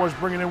Voidal. Jaguars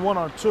bringing in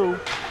 1-on-2.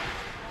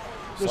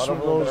 This one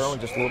goes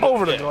just a little bit.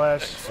 over the Yeah.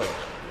 glass,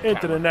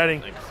 into the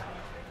netting.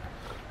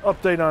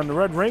 Update on the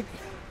Red Rink.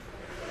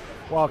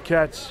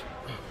 Wildcats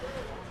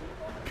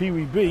Pee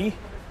Wee B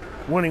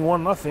winning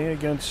 1-0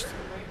 against,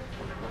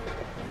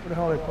 what the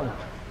hell are they playing?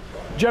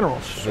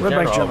 Generals. The Red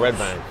Bank General, Generals. Red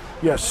Bank.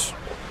 Yes.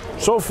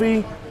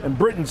 Sophie and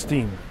Britain's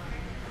team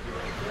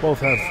both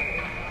have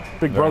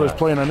big brothers nice.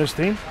 playing on this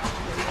team.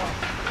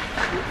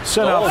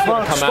 Sent Stoll's out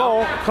gonna front. come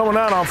Stoll coming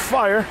out on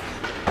fire.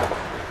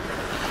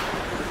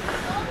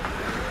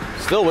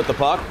 Still with the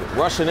puck,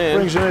 rushing in.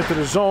 Brings it into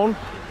the zone.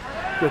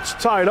 Gets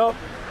tied up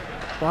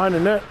behind the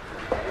net.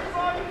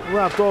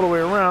 Wrapped all the way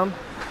around.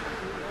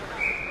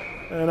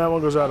 And that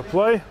one goes out of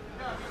play.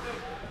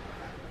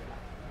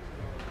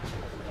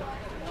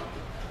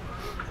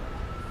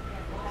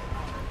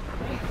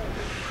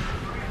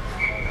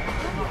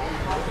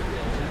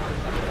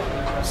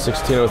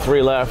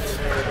 .16:03 left.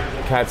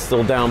 Cats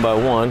still down by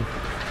 1,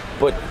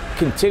 but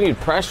continued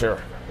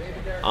pressure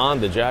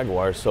on the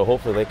Jaguars, so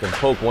hopefully they can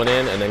poke one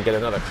in and then get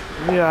another.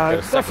 Yeah, I Get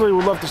a second. definitely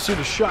would love to see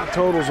the shot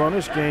totals on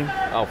this game.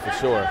 Oh, for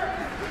sure.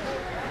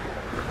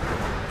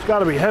 It's got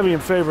to be heavy in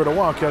favor of the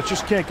Wildcats.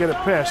 Just can't get it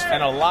past.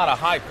 And a lot of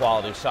high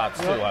quality shots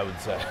too, I would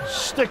say.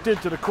 Sticked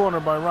into the corner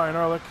by Ryan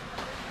Ehrlich.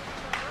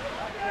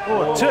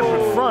 Oh, a tip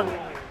in front.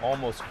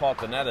 Almost caught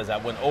the net as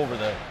that went over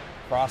the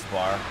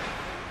crossbar,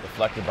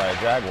 deflected by a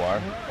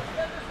Jaguar.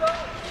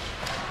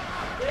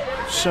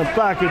 Sent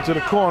back into the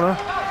corner.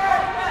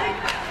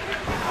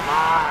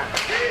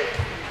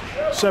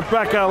 Sent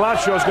back out.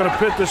 Lashaw's going to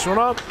pit this one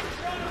up.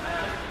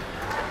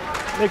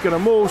 Making a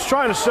move.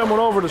 Trying to send one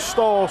over to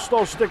Stoll.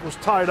 Stoll's stick was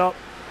tied up.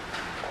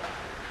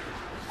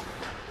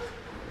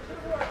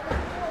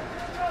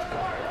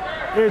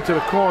 Into the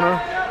corner.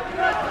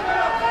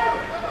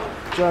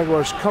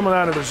 Jaguars coming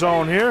out of the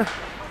zone here.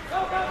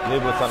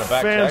 Leibowitz on a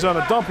back Fans check.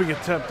 on a dumping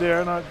attempt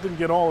there. Didn't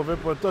get all of it,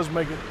 but it does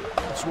make it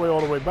its way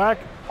all the way back.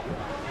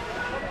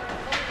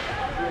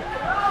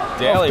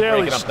 Daly Daly's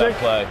breaking up stick. that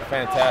play.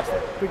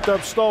 Fantastic. Picked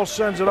up Stoll,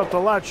 sends it up to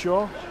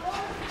Latshaw.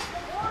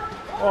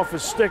 Off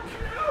his stick.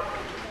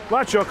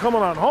 Latshaw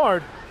coming on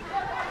hard.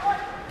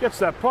 Gets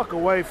that puck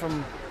away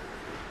from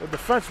the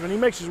defenseman. He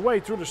makes his way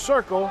through the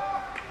circle.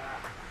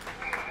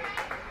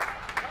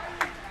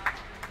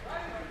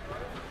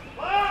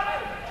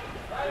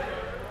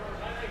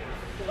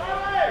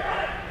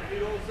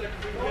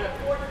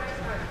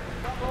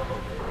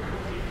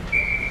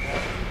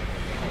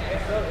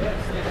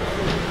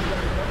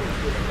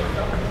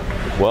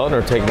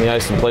 Weltner taking the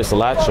ice in place of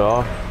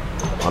Latshaw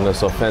on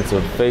this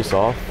offensive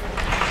face-off.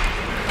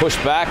 Push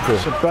back to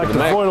Back to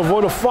Voidal.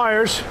 Voidal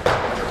fires.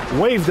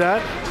 Waved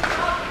that.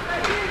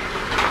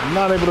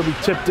 Not able to be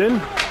tipped in.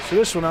 So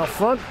this one out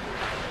front.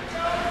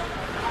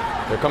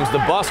 Here comes the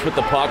bus with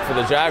the puck for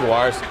the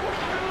Jaguars.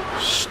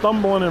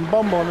 Stumbling and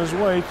bumbling his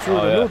way through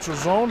the neutral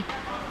zone.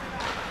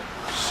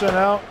 Sent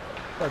out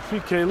by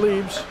PK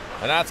Leibs.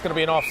 And that's going to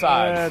be an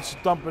offside. Yeah, it's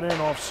dumping in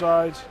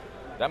offsides.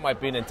 That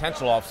might be an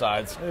intentional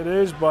offsides. It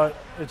is, but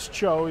it's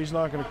Cho. He's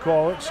not going to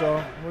call it,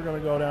 so we're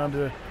going to go down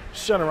to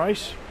center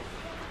ice.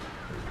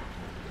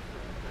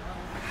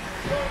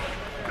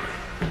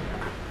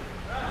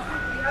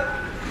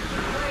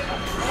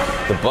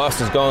 The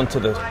bus is going to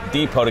the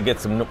depot to get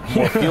some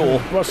more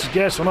fuel. Bus is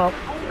gassing up.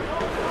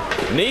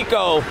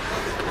 Nico.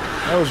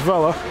 That was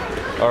Vela.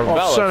 Or Off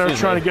Vela, center, excuse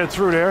trying me. to get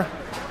through there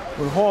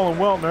with Hall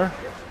and Weltner.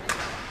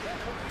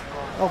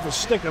 Off a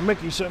stick of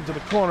Mickey sitting to the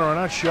corner on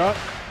that shot.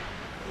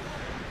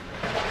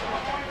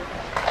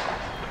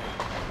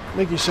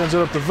 Mickey sends it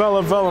up to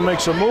Vela. Vela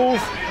makes a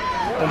move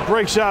and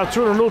breaks out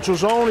through the neutral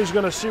zone. He's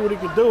going to see what he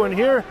can do in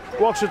here.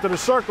 Walks into the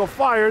circle,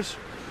 fires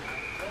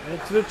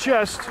into the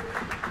chest.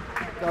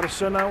 Got to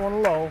send that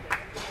one low.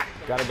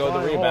 Got to go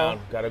the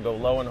rebound. Got to go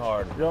low and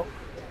hard. Yep.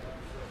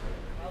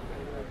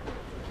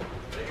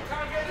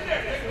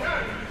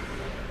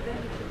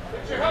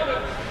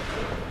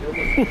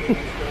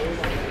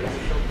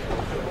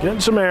 Getting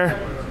some air.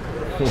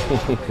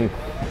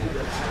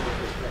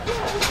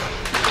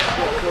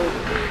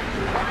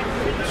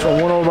 So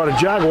one over by the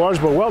Jaguars,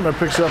 but Weltner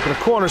picks it up in the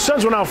corner.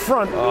 Sends one out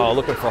front. Oh,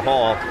 looking for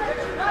Hall.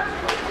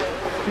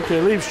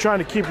 PK Leibs trying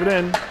to keep it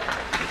in.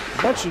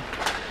 Eventually,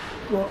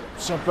 well,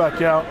 sent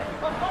back out.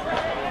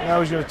 Now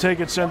he's going to take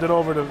it, send it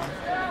over to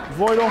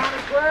Voidal.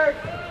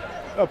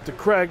 Up to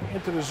Craig,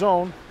 into the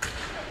zone.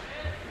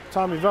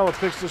 Tommy Vela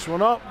picks this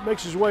one up,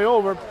 makes his way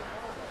over.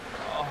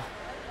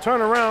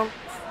 Turn around,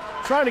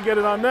 trying to get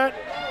it on net.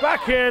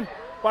 Backhand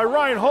by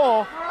Ryan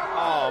Hall.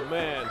 Oh,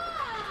 man.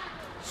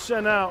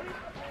 Sent out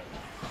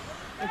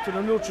into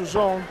the neutral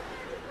zone.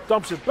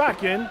 Dumps it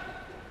back in.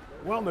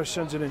 Weltner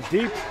sends it in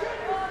deep.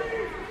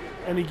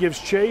 And he gives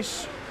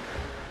chase.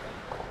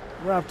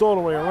 Wrapped all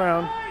the way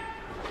around.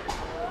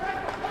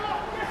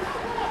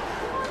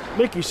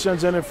 Mickey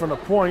sends it in from the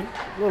point.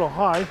 A little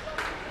high.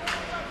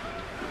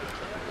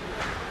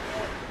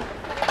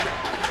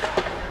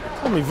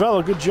 Tommy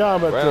Vela, good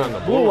job at Right the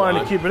blue line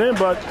to keep it in,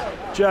 but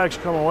Jags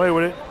come away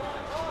with it.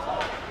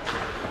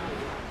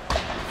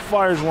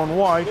 Fires one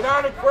wide. Get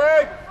on it,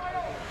 Craig.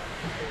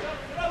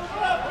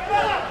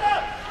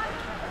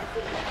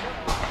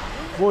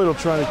 Voidal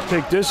trying to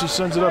take this. He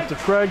sends it up to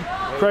Craig.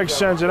 Craig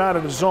sends it out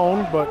of the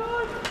zone, but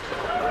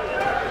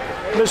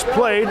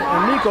misplayed.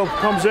 And Nico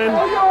comes in.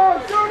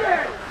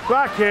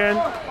 Backhand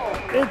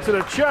into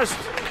the chest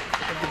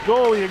of the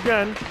goalie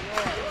again.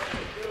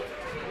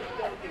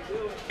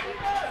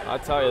 I'll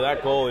tell you,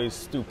 that goalie is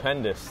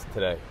stupendous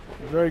today.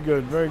 Very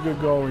good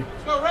goalie.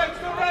 Let's go, Red. Let's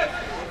go, Red.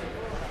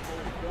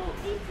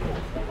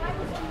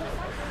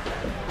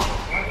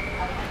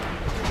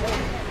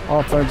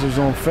 Offensive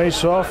zone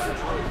face-off.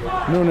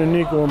 Noonan,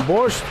 Nico, and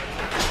Borst.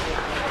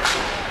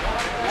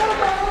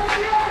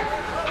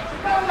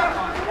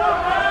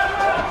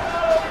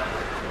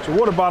 It's a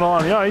water bottle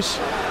on the ice.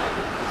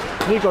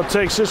 Nico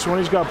takes this one.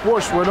 He's got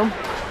Borst with him.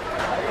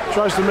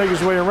 Tries to make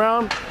his way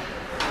around.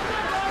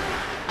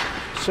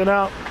 Sent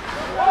out.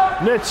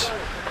 Nitz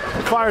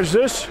fires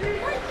this.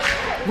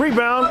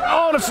 Rebound.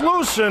 Oh, and it's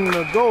loose, and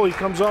the goalie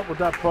comes up with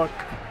that puck.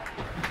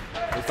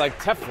 It's like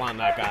Teflon,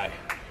 that guy.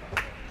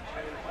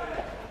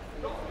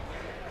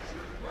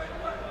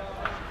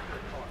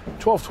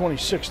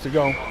 12:26 to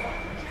go.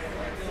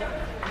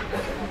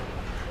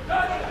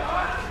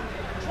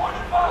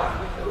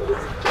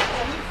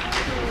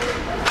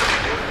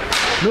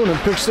 Noonan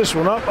picks this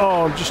one up.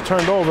 Oh, just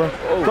turned over.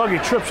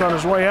 Dougie trips on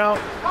his way out.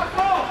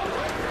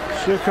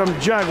 So here come the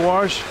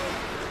Jaguars.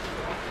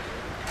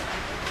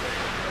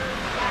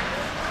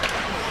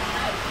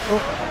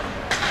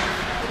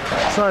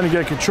 Trying to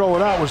get control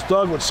of that was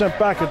Doug, but sent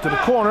back into the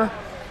corner.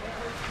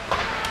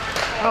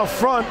 Out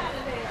front,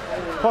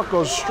 puck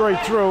goes straight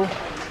through.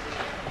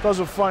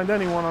 Doesn't find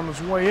anyone on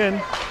his way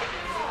in.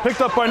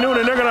 Picked up by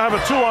Noonan. They're going to have a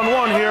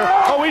 2-on-1 here.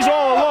 Oh, he's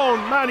all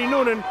alone. Matty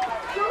Noonan.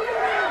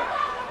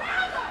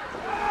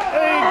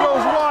 He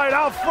goes wide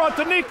out front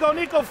to Nico.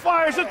 Nico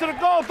fires into the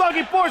goal.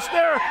 Dougie Bush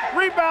there.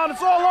 Rebound.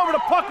 It's all over. The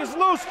puck is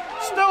loose.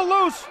 Still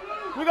loose.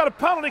 We got a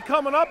penalty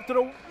coming up to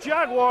the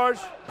Jaguars.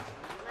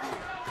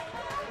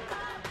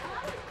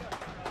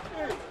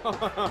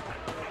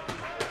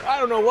 I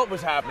don't know what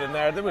was happening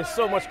there. There was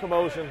so much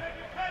commotion.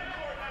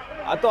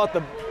 I thought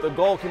the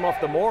goal came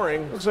off the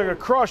mooring. Looks like a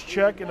cross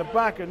check in the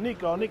back of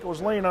Nico. Nico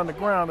was laying on the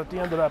ground at the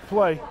end of that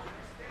play.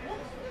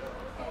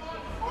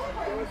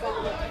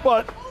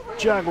 But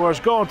Jaguars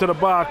going to the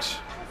box.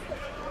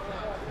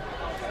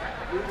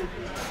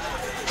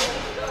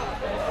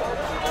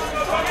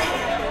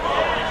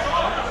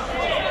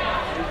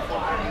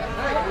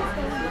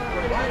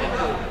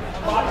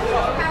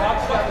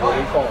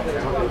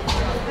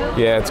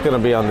 Yeah, it's going to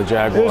be on the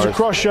Jaguars. Here's a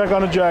cross check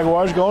on the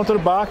Jaguars. Going to the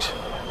box.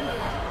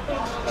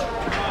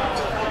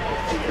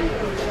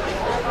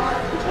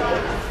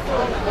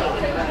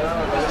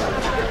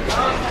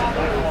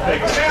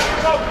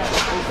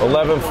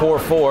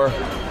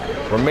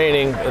 .11-4-4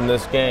 remaining in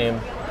this game.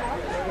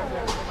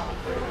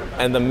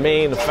 And the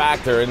main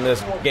factor in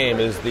this game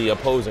is the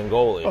opposing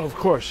goalie. Of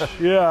course.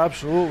 Yeah,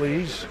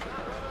 absolutely.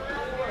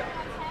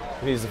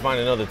 He needs to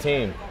find another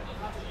team.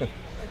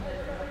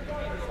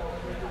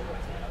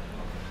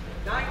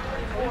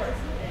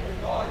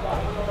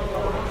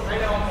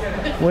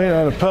 Waiting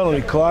on the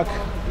penalty clock.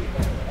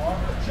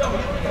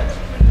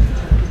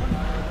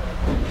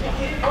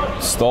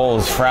 Stoll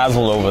is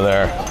frazzled over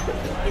there.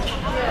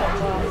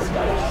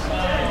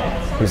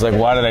 He's like,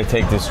 why did I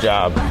take this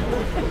job?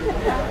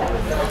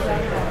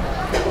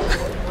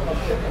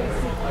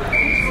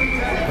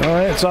 All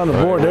right, it's on the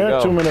board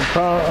there.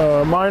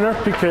 2-minute minor.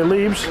 PK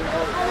Leaves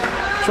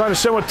trying to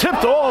send one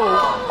tipped.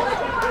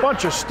 Oh,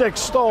 bunch of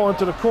sticks. Stoll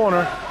into the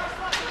corner.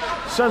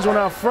 Sends one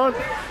out front.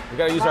 We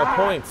got to use our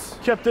points.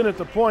 Kept in at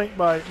the point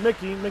by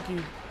Mickey.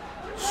 Mickey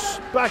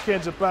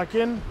backhands it back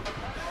in.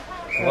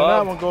 And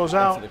that one goes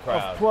out of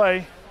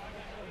play.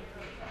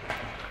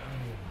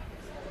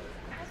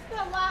 Let's go,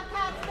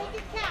 Wildcats. Make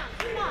it count.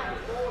 Come on.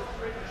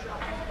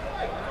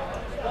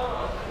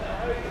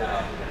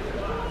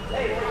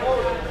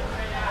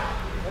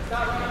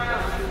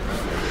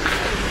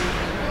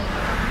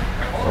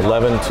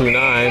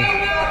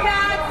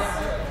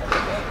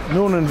 11-2-9.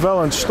 Noonan,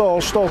 Velen,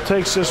 Stoll. Stoll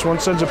takes this one,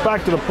 sends it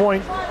back to the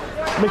point.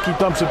 Mickey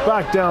dumps it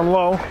back down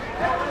low.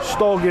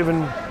 Stoll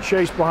giving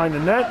chase behind the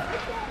net.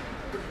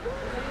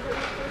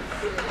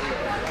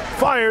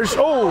 Fires.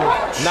 Oh,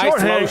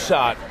 nice low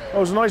shot. That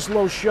was a nice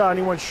low shot.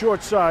 He went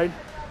short side.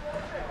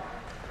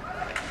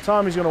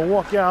 Tommy's going to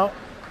walk out.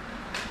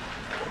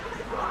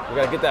 We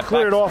got to get that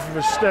cleared back. Off of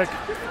his stick.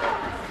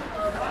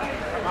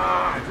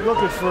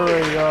 Looking for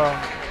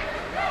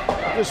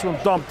this one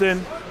dumped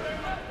in.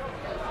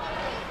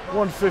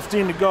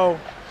 1:15 to go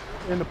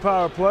in the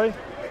power play.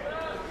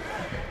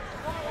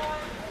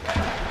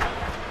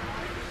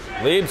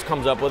 Leaves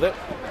comes up with it.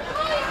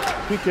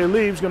 PK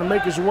Leaves going to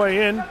make his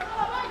way in.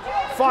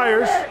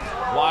 Fires.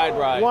 Wide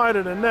right. Wide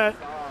of the net.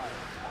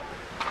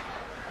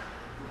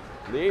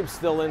 Leaves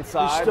still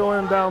inside. He's still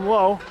in down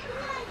low.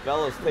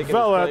 Vela's taking his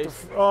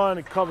place. And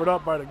it covered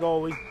up by the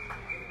goalie.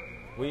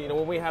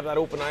 When we have that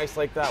open ice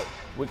like that,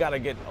 we got to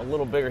get a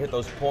little bigger, hit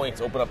those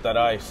points, open up that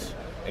ice,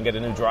 and get a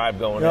new drive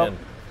going in.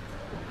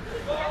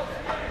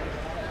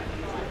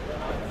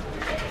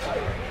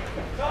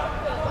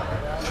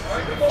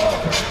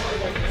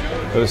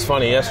 It was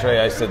funny, yesterday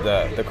I said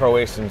the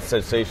Croatian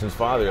sensation's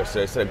father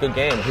yesterday, I said, a good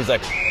game. He's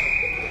like,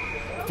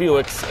 a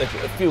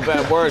few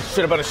bad words,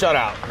 should have been a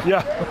shutout.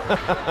 Yeah.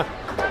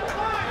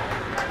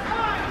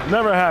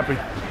 Never happy.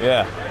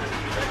 Yeah.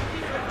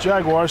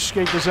 Jaguars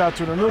skate this out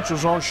to the neutral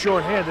zone,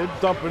 short-handed,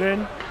 dump it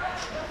in.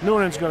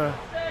 Noonan's going to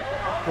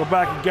go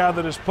back and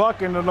gather this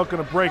puck, and they're looking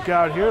to break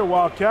out here,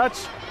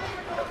 Wildcats.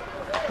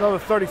 Another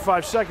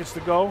 35 seconds to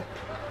go.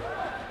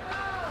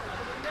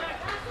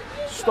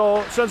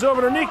 Stoll sends it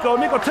over to Nico.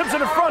 Nico tips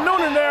it in front.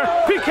 Noonan there.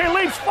 PK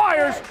Leaps,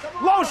 fires.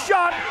 Low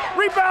shot.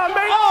 Rebound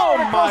made. Oh,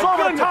 it goes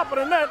over the top of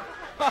the net.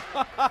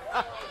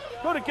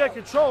 Couldn't get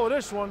control of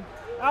this one.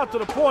 Out to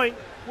the point.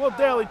 Will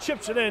Daly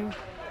chips it in.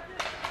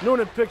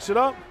 Noonan picks it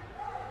up.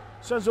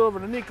 Sends it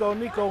over to Nico.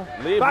 Nico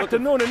back to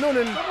Noonan.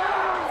 Noonan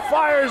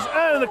fires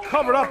and it's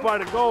covered up by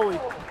the goalie.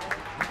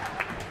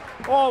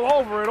 All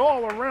over it,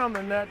 all around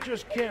the net.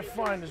 Just can't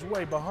find his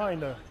way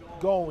behind the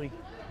goalie.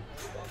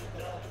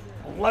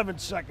 11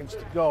 seconds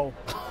to go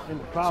in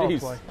the power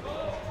play.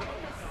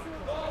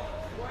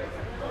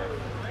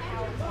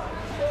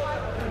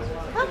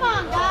 Come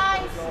on,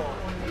 guys.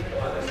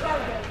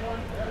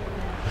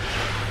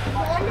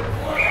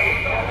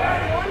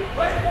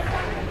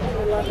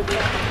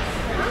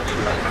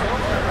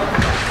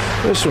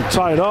 This one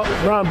tied up,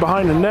 round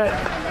behind the net.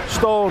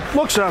 Stoll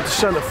looks out to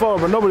center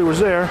forward, but nobody was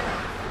there.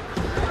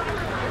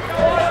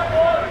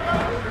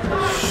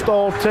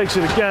 Stoll takes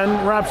it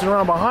again, wraps it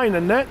around behind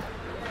the net,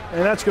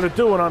 and that's going to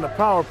do it on the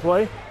power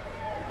play.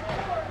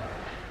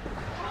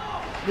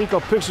 Nico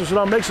picks this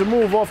up, makes a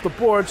move off the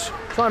boards,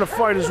 trying to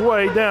fight his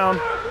way down.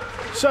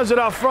 Sends it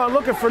out front,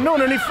 looking for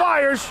Noonan. He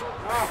fires.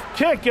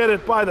 Can't get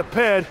it by the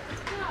pad.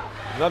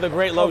 Another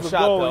great low shot,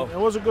 though. It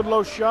was a good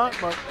low shot,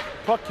 but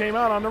Puck came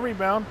out on the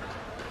rebound.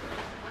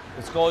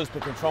 This goalie's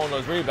been controlling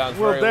those rebounds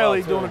Will very well,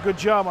 Daly too. doing a good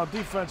job on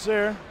defense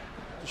there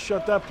to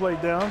shut that play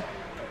down.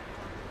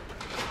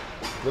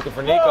 Looking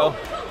for Nico.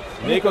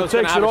 Nico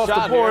takes it off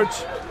the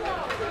boards.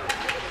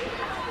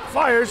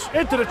 Fires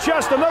into the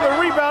chest,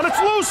 another rebound.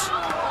 It's loose,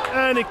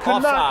 and he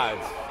could not.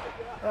 Offsides.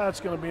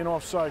 That's going to be an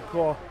offside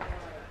call.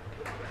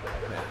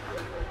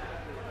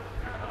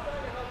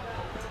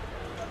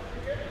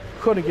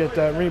 Couldn't get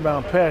that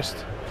rebound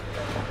past.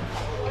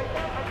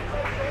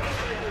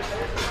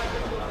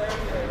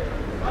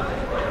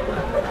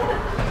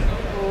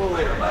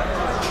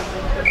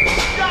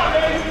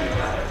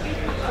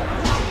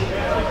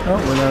 Oh,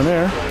 we're down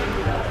there.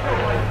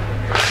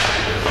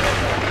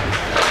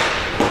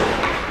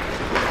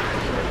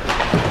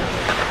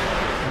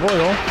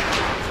 Boyle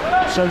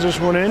sends this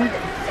one in.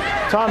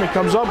 Tommy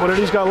comes up with it.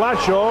 He's got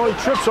Lacho.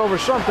 He trips over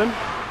something.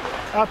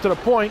 Out to the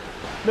point.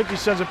 Mickey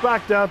sends it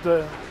back down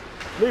to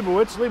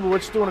Leibowitz.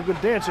 Leibowitz doing a good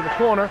dance in the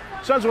corner.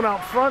 Sends one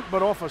out front,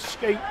 but off a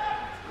skate.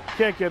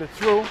 Can't get it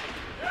through.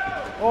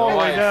 All the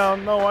way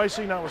down. No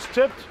icing. That was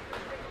tipped.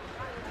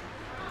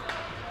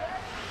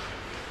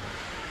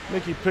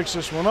 Mickey picks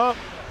this one up.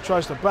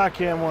 Tries to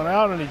backhand one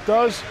out, and he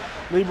does.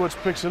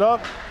 Leibowitz picks it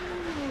up.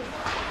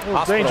 A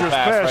little dangerous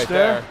pass right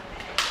there.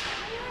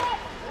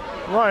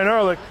 Ryan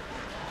Ehrlich,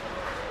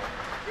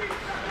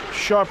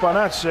 sharp on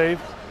that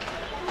save.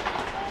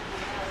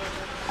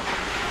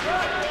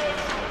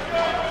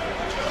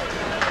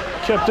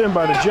 Kept in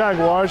by the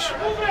Jaguars.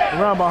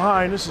 Around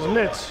behind, this is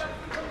Nitz.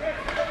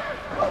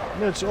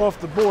 Nitz off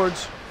the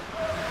boards.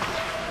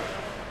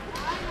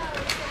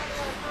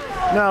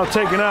 Now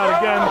taken out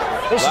again.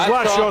 This is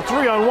Lacho,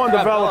 3-on-1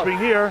 developing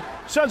here.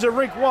 Sends it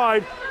rink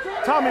wide.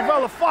 Tommy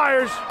Vella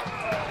fires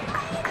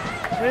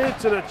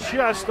into the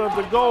chest of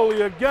the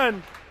goalie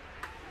again.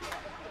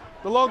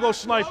 The logo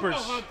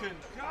snipers.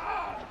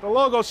 The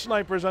logo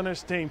snipers on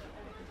this team.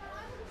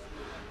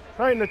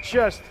 Right in the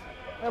chest.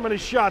 How many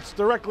shots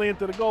directly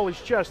into the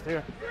goalie's chest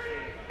here?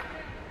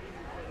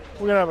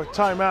 We're going to have a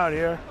timeout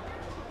here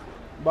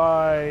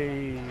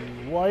by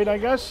White, I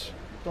guess.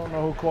 Don't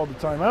know who called the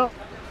timeout.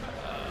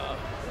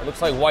 It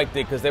looks like White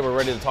did because they were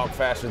ready to talk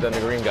faster than the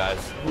green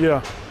guys.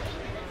 Yeah.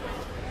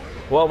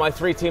 Well, my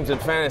 3 teams in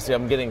fantasy,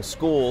 I'm getting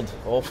schooled.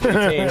 All 3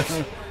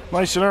 teams.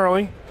 Nice and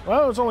early.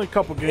 Well, it's only a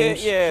couple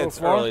games. Yeah, so it's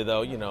far. early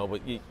though, you know,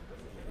 but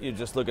you're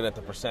just looking at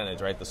the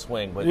percentage, right? The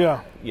swing. But,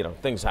 yeah. You know,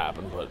 things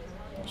happen. But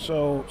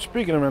So,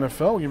 speaking of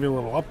NFL, we'll give you a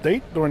little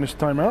update during this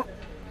timeout.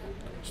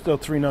 Still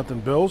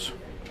 3-0 Bills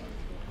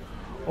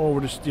over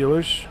the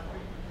Steelers.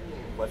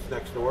 What's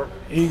next door?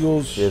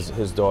 Eagles.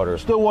 His daughter.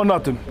 Still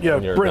 1-0. Yeah,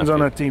 Britain's on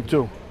nephew. that team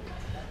too.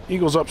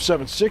 Eagles up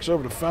 7-6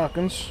 over the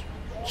Falcons.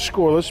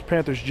 Scoreless.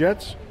 Panthers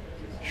Jets.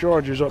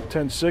 Chargers up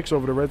 10-6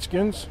 over the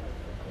Redskins.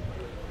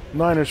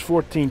 Niners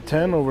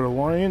 14-10 over the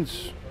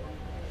Lions.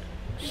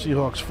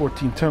 Seahawks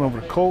 14-10 over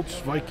the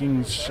Colts.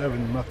 Vikings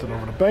 7-0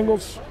 over the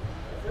Bengals.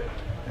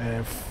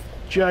 And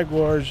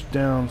Jaguars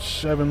down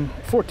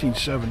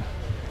 14-7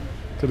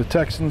 to the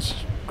Texans.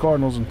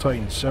 Cardinals and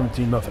Titans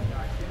 17-0.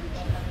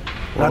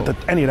 Not that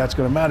any of that's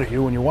going to matter to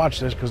you when you watch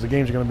this because the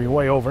games are going to be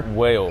way over.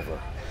 Way over.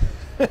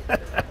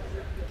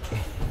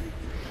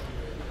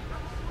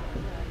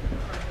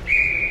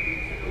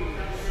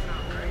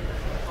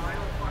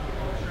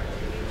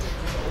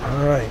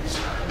 All right.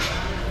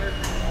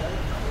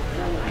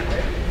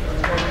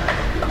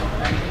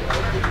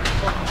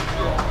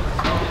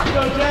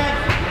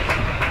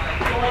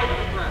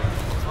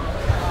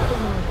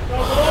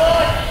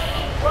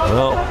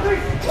 Well,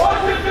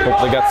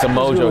 hopefully got some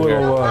Let's do mojo a here.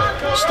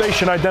 little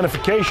station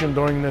identification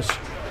during this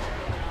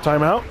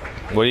timeout.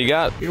 What do you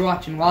got? You're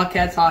watching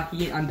Wildcats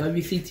Hockey on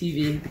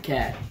WCTV, The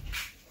Cat.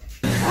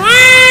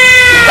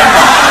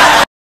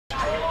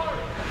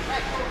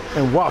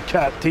 And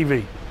Wildcat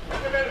TV.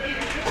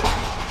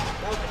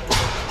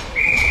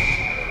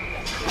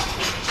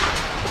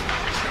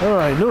 All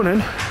right,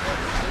 Noonan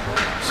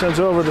sends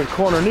it over to the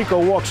corner.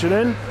 Nico walks it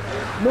in.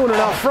 Noonan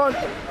out front.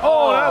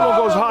 Oh, that one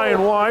goes high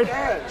and wide.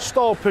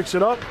 Stoll picks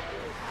it up.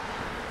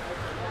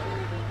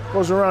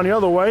 Goes around the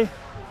other way.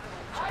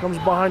 Comes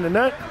behind the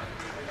net.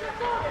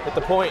 Hit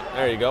the point.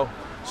 There you go.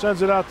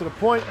 Sends it out to the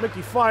point.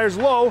 Mickey fires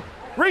low.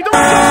 Redirect.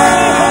 By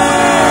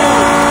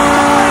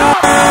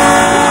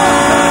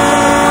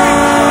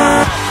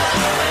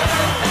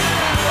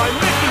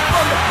Mickey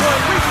from the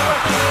point.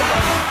 Redirected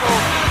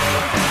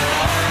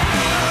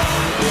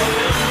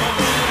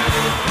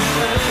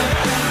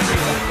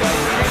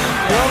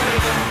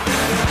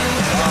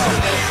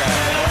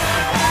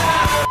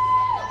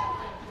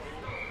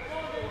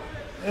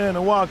and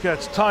the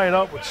Wildcats tie it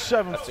up with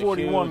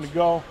 7:41 to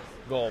go.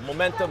 Goal.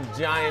 Momentum,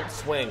 giant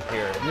swing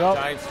here. Yep.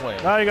 Giant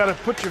swing. Now you got to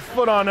put your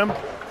foot on them.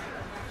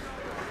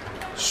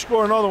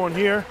 Score another one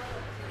here.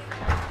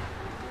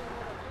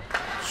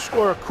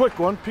 Score a quick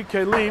one.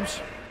 PK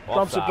leaves.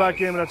 Dumps it back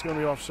in, and that's going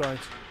to be offsides.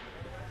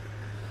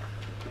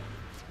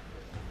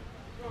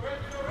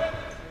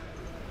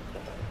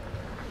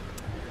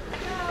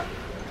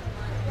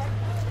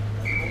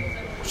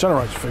 Center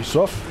ice face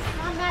off.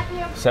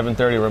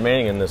 7:30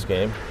 remaining in this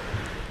game.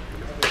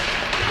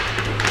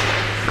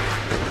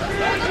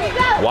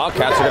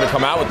 Wildcats are going to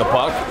come out with the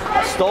puck.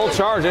 Stoll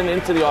charging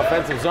into the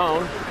offensive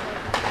zone.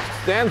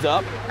 Stands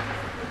up.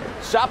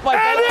 Shot by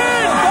And in!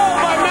 Goal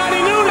by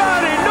Matty Noonan!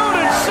 Matty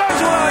Noonan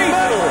sends one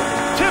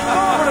out. Tipped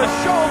over the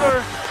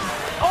shoulder,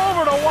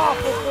 over the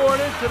waffle board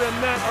into the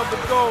net of the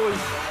goalie.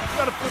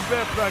 Got a good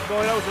bad for that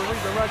goalie. That was a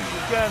redirection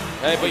again.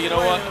 Hey, but you know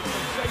what? A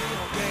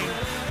sensational game.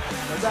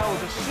 And that was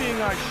a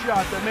seeing eye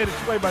shot that made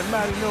its way by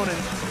Matty Noonan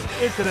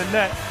into the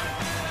net.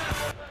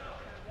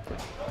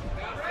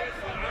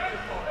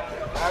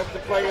 That's the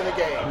play of the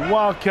game.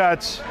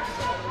 Wildcats.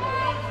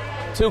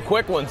 Two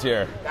quick ones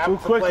here. Two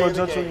quick ones,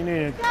 that's what you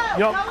needed.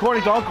 Yep,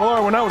 according to Uncle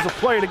Irwin, that was a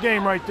play of the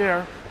game right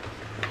there.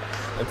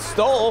 And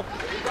Stoll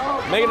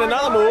making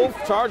another move,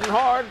 charging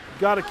hard.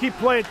 Got to keep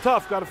playing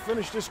tough. Got to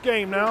finish this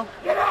game now.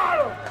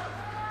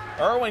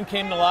 Irwin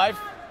came to life.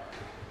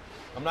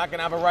 I'm not going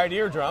to have a right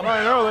eardrum.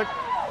 Ryan Ehrlich.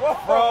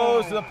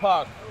 Throws the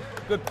puck.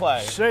 Good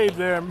play. Save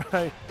there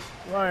by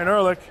Ryan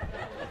Ehrlich.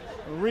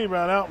 A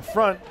rebound out in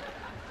front.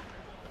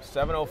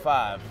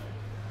 7:05.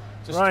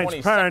 Just Ryan's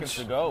 20 parents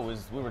seconds to go.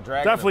 We were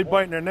dragging. Definitely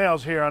biting their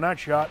nails here on that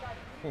shot.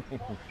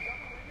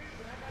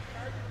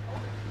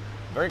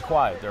 Very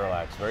quiet,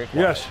 Durlax. Very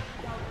quiet. Yes.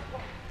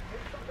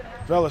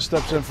 Vela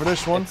steps in for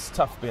this one. It's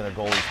tough being a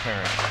goalie's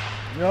parent.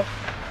 Yep.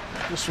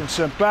 This one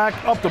sent back.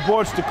 Up the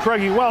boards to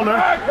Craigie Wellner.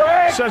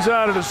 Sends it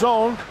out of the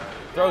zone.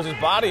 Throws his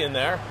body in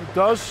there. He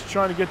does.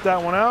 Trying to get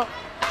that one out.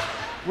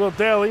 Will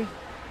Daly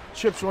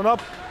chips one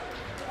up,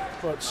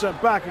 but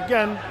sent back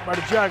again by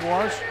the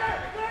Jaguars.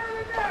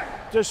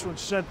 This one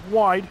sent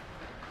wide.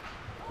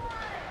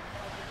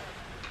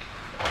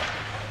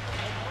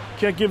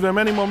 Can't give them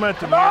any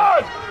momentum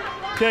here.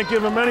 Can't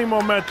give them any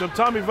momentum.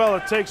 Tommy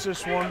Vela takes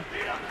this one.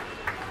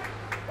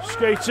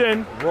 Skates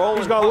in.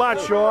 He's got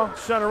Latshaw,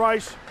 center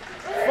ice.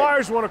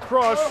 Fires one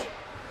across.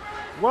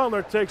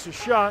 Wellner takes a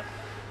shot.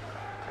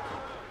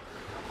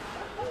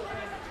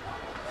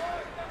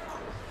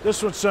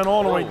 This one sent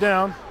all the way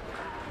down.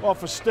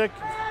 Off a stick.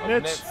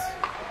 Nitz.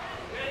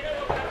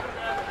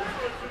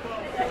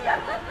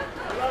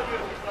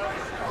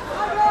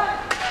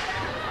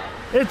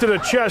 Into the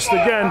chest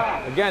again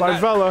by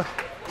Vela.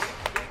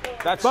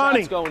 That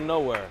Bonnie, shot's going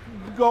nowhere.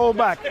 Go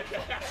back.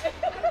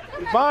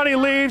 Bonnie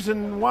leaves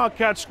and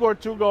Wildcats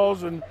scored 2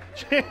 goals and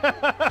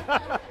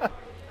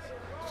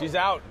she's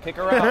out. Kick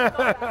her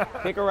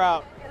out. Kick her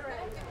out.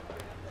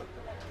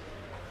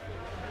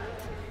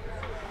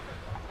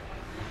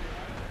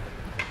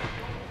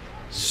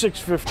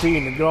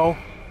 .6:15 to go.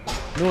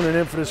 Noonan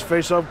in for this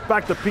faceoff.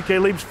 Back to PK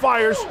Leaves.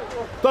 Fires.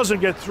 Doesn't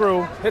get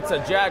through. Hits a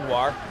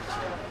Jaguar.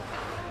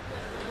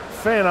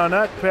 Fan on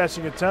that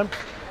passing attempt.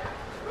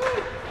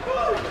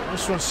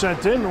 This one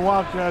sent in. The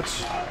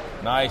Wildcats.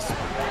 Nice.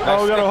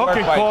 Oh, we got a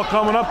hooking call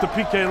coming up to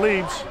PK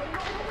Leaves.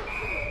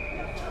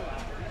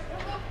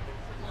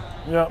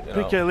 Yeah,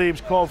 PK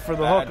Leaves called for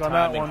the hook on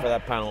that one. For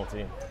that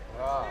penalty.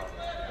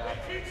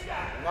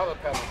 Another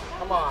penalty.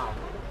 Come on.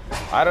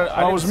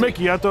 It was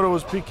Mickey. I thought it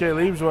was PK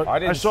Leaves, but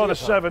I saw the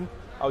 7.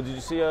 Oh, did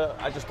you see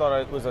I just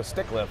thought it was a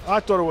stick lift. I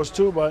thought it was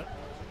 2, but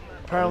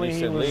apparently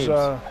he was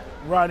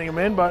riding him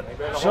in. But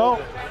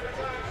so,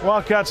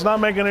 Wildcats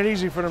not making it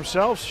easy for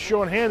themselves.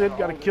 Short-handed,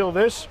 got to kill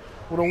this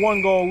with a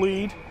 1-goal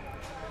lead.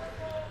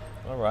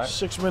 All right.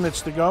 6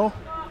 minutes to go.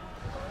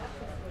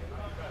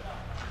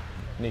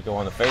 Nico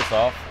on the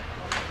face-off.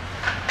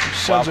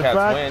 Sends it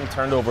back. Win,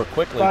 turned over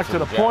quickly. Back to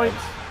the point.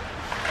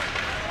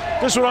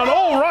 This one on.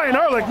 Oh, Ryan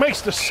Ehrlich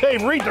makes the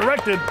save,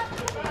 redirected.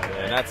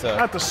 And that's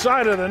at the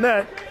side of the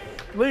net.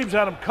 Leaves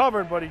had him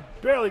covered, but he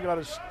barely got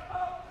his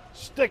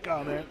stick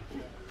on there.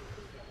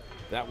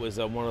 That was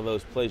one of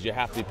those plays you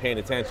have to be paying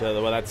attention to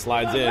the way that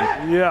slides in.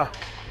 Yeah.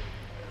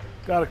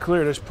 Got to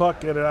clear this puck,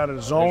 get it out of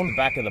the zone. There's the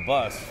back of the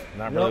bus.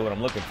 Not really what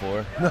I'm looking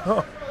for.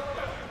 No.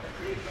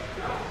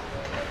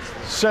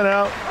 Sent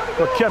out,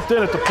 but kept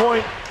in at the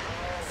point.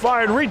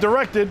 Fired,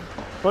 redirected,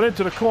 but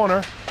into the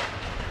corner.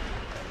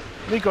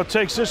 Nico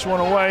takes this one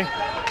away.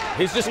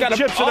 He's just got a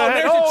chips it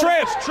ahead. There's a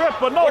trip. Trip,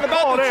 but no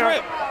call there.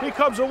 Trip? He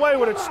comes away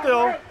with it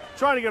still,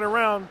 trying to get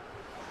around.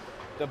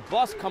 The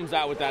bus comes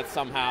out with that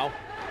somehow.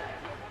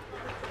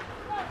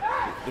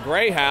 The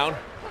Greyhound.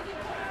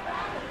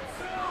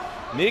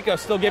 Nico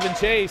still giving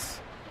chase.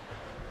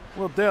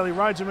 Will Daly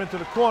rides him into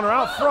the corner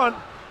out front.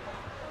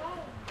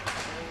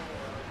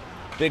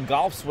 Big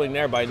golf swing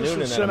there by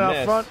Noonan and a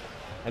miss. Front.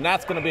 And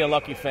that's going to be a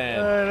lucky fan.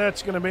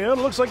 That's going to be, it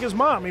looks like his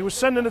mom. He was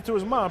sending it to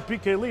his mom.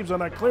 PK Leaves on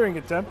that clearing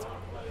attempt.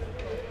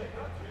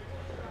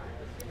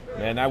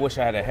 Man, I wish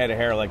I had a head of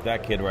hair like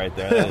that kid right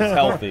there. That is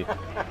healthy.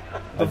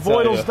 The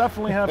Voidals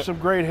definitely have some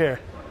great hair.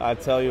 I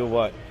tell you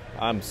what,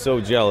 I'm so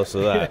jealous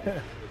of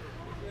that.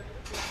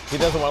 He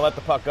doesn't want to let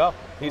the puck up.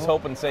 He's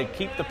hoping to say,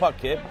 keep the puck,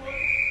 kid.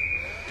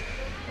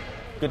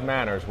 Good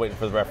manners, waiting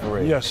for the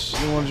referee.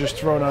 Yes, you want to just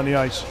throw it on the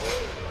ice.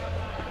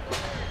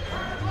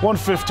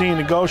 1:15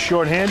 to go,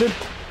 short-handed.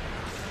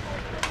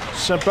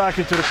 Sent back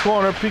into the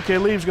corner.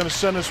 PK Leaves going to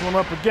send this one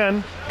up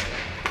again.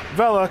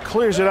 Vela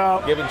clears it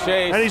out. Giving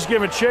chase. And he's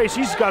giving chase.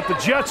 He's got the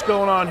Jets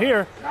going on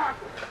here.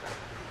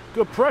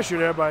 Good pressure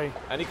there by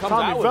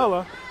Tommy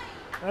Vela.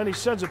 And he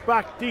sends it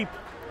back deep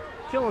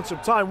killing some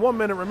time. 1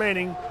 minute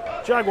remaining.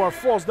 Jaguar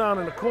falls down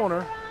in the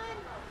corner.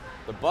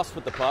 The bus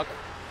with the puck.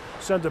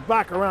 Sends it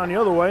back around the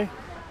other way.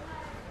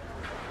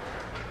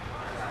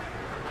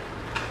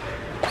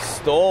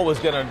 Stoll was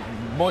going to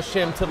mush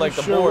him to like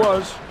the sure board.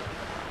 Was.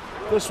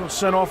 This one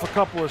sent off a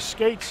couple of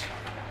skates.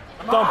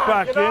 Dump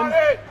back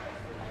in.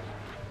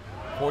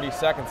 40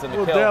 seconds in the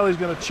kill. Daly's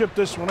going to chip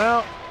this one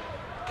out.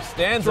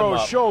 Stands Throw him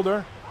his up.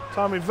 shoulder.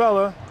 Tommy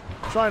Vella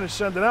trying to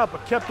send it out,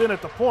 but kept in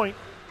at the point.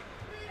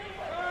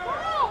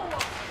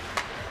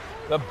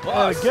 The And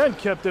bus. again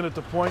kept in at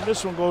the point.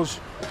 This one goes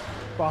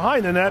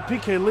behind the net.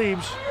 PK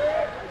Leibs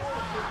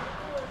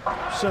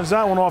sends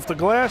that one off the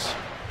glass.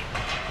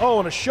 Oh,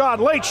 and a shot,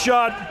 late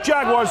shot.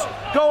 Jaguars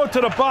going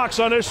to the box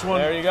on this one.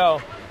 There you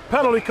go.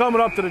 Penalty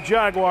coming up to the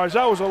Jaguars.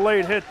 That was a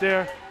late hit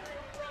there.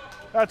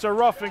 That's a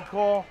roughing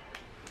call.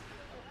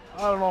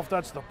 I don't know if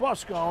that's the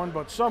bus going,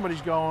 but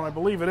somebody's going. I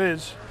believe it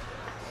is.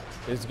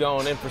 Is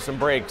going in for some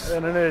breaks.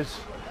 And it is.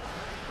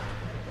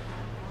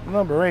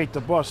 Number 8,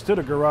 the bus to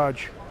the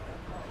garage.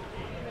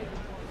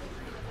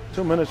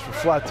 2 minutes for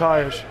flat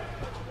tires.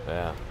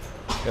 Yeah.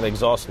 An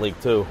exhaust leak,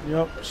 too.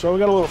 Yep. So we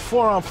got a little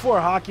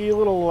 4-on-4 hockey, a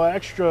little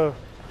extra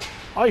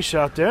ice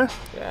out there.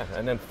 Yeah,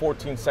 and then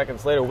 14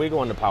 seconds later, we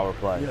go into power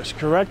play. Yes,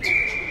 correct.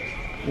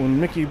 When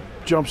Mickey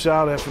jumps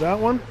out after that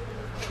one,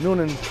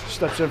 Noonan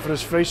steps in for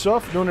this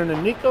face-off. Noonan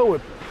and Nico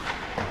with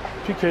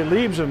PK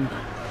Leibs and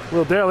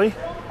Will Daly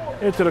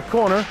into the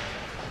corner.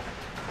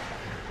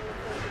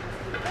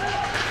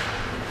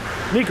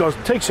 Nico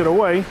takes it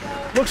away,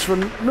 looks for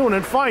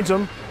Noonan, finds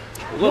him.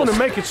 Noonan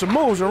making some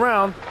moves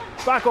around.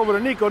 Back over to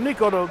Nico.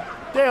 Nico to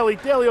Daly.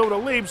 Daly over to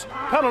Leibs.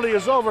 Penalty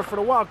is over for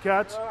the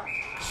Wildcats.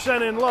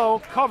 Sent in low,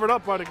 covered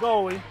up by the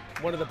goalie.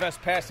 One of the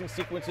best passing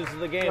sequences of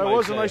the game. That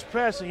was a nice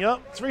passing.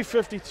 Yep.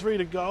 3:53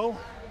 to go.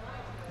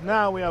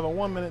 Now we have a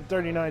 1 minute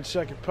 39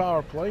 second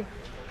power play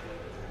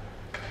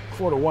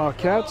for the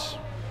Wildcats.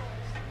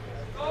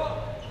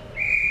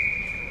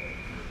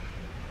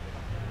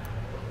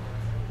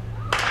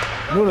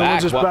 Noonan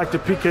wins this back to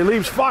PK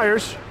Leibs,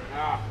 fires,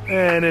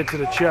 and into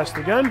the chest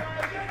again.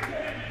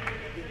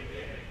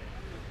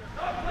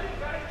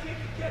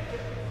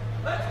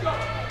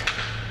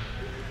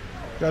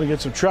 Got to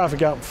get some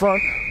traffic out in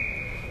front.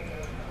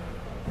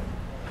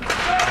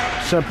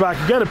 Sent back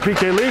again to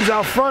PK Leibs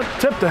out front,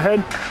 tipped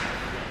ahead.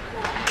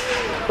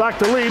 Back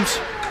to Leibs.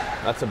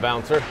 That's a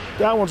bouncer.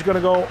 That one's going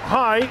to go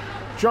high,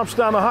 jumps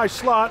down the high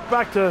slot,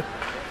 back to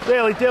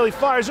Daly. Daly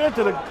fires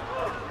into the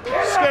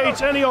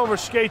skates, and he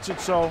overskates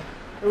it, so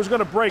it was going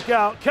to break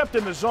out. Kept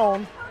in the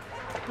zone.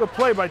 Good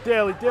play by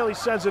Daly. Daly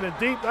sends it in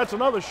deep. That's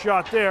another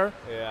shot there.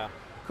 Yeah.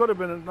 Could have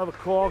been another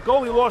call.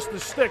 Goalie lost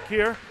his stick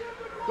here.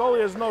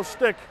 Goalie has no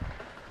stick.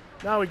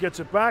 Now he gets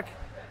it back.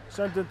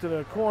 Sent it to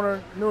the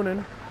corner.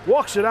 Noonan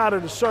walks it out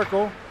of the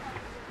circle.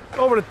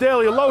 Over to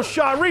Daly, a low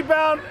shot,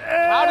 rebound.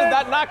 How did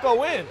that not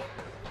go in?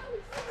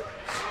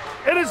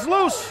 It is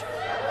loose.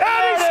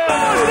 And he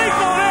scores!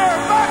 Nico there,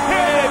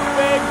 backhand.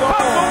 Big goal.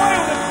 Comes away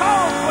with a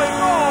power play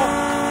goal.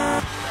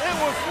 It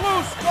was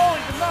loose.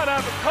 Goalie did not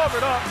have it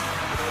covered up.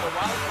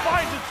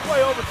 Finds its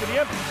way over to the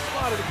empty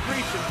spot of the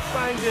crease and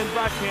banged in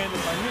backhanded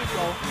by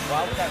Nico.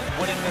 Wildcats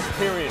winning this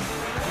period.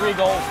 3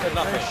 goals to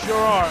nothing. They sure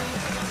are.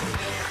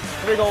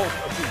 3 goals,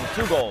 excuse me,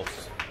 2 goals.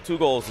 2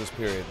 goals this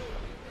period.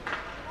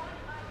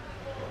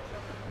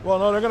 Well,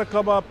 no, they're going to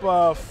come up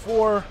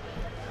 4-2.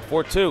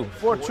 4-2.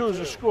 4-2 is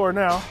the score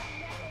now.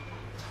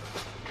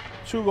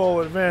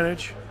 2-goal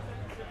advantage.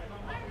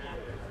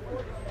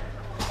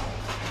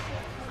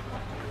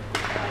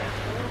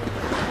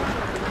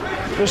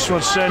 This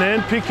one's sent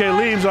in. PK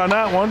Leibs on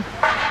that one.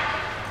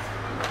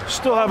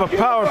 Still have a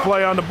power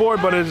play on the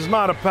board, but it is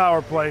not a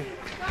power play.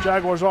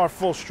 Jaguars are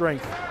full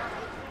strength.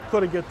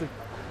 Couldn't get the...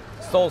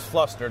 Stoll's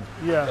flustered.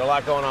 Yeah. There's a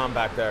lot going on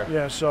back there.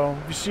 Yeah, so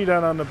you see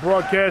that on the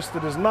broadcast.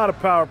 It is not a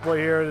power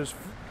play here. It is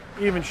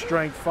even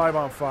strength,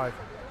 5-on-5.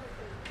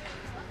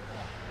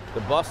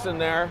 The bus in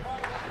there.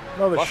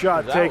 Another Bus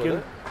shot comes out with taken.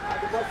 it.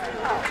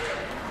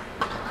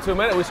 2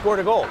 minutes, we scored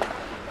a goal.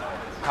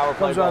 Power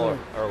play Comes out goal, of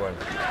Irwin.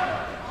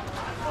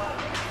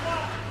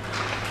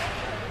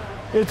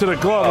 Into the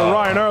glove of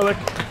Ryan Ehrlich.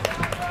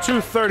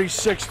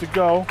 2:36 to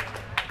go.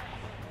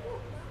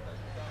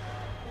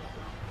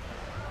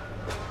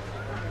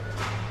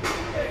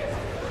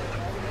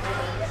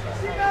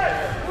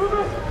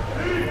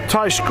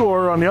 Tie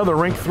score on the other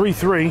rink,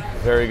 3-3.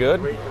 Very good.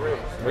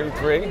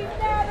 3-3.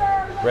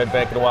 Red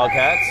Bank and the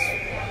Wildcats.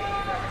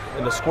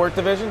 In the squirt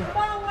division?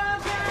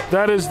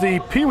 That is the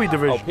Pee Wee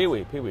division. Oh, Pee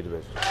Wee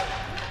division.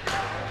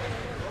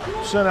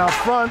 Sent out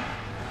front.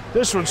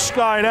 This one's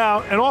skied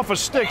out and off a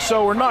stick,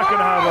 so we're not going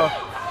to have a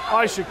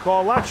icing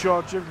call.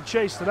 Latshaw giving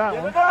chase to that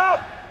one.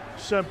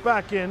 Sent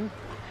back in.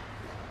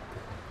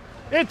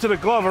 Into the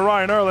glove of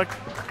Ryan Ehrlich.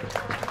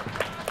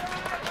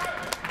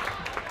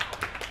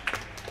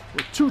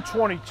 With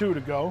 2:22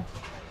 to go.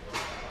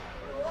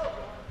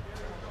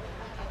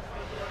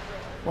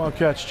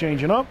 Wildcats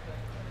changing up.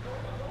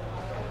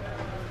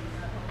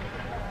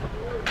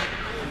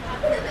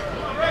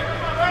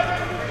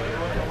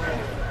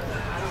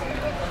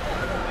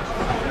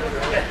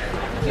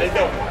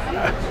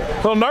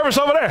 little nervous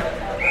over there.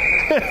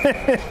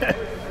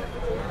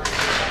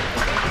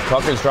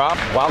 Puckers drop.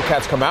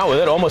 Wildcats come out with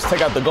it. Almost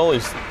take out the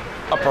goalie's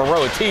upper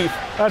row of teeth.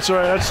 That's all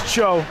right. That's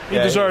Cho. He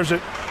deserves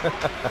it.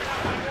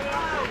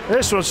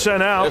 This one's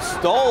sent out.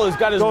 Stoll has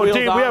got his Go wheels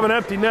deep. on. We have an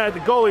empty net.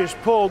 The goalie is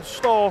pulled.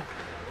 Stoll.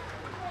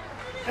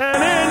 And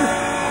in.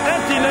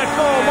 Empty net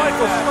goal.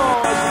 Michael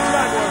Stoll as the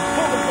Jaguars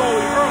pull the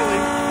goalie early.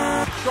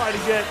 Try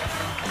to get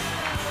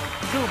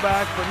 2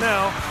 back, but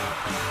now.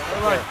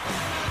 All right.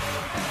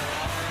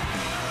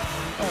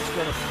 That's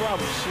going to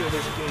probably seal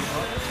this game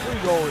up.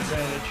 3-goal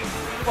advantage.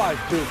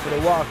 5-2 for the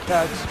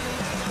Wildcats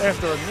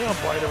after a nail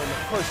biter in the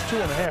first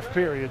 2.5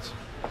 periods.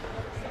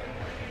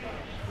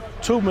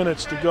 2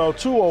 minutes to go,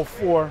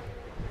 2:04.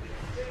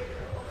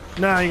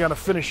 Now you got to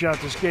finish out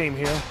this game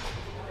here.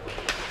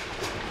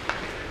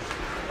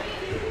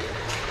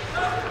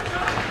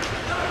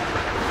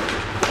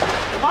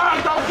 Come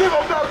on, don't give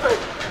him nothing.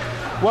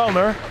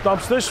 Wellner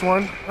dumps this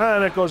one,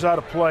 and it goes out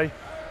of play.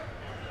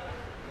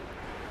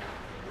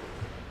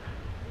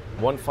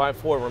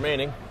 1:54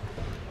 remaining.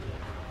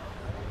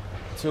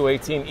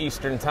 2:18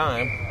 Eastern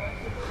Time.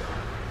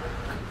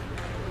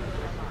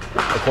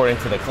 According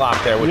to the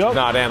clock there, which is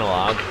not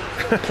analog.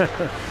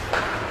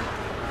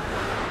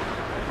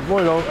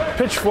 Boyle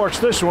pitchforks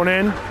this one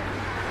in.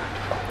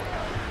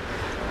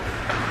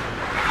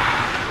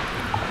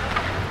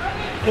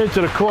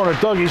 Into the corner.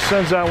 Dougie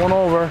sends that one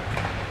over.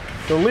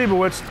 So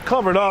Leibowitz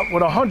covered up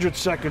with 100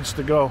 seconds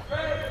to go.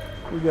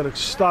 We got a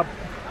stop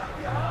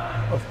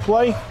of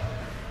play.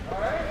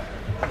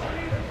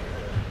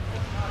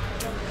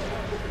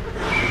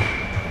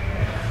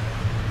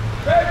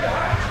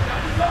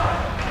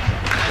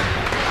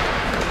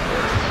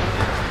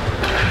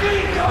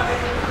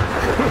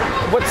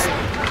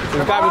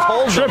 The guy was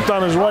holding. Tripped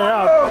on his way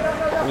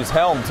out. He was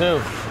helmed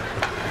too.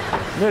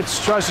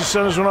 Mitz tries to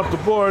send this one up the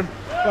board.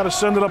 Got to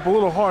send it up a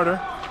little harder.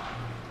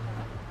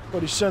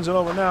 But he sends it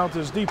over now to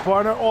his deep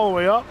partner, all the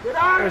way up.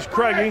 There's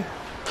Craigie.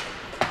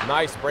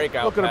 Nice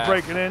breakout. Looking to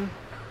break it in.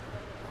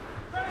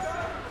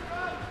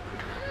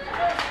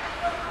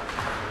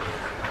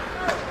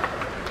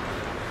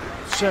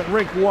 Sent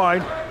rink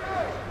wide.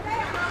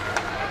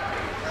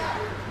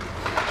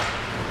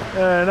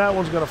 And that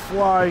one's going to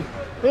fly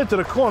into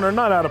the corner,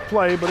 not out of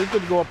play, but it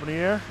did go up in the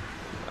air.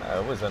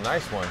 It was a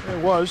nice one.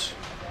 It was.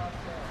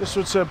 This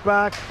one sent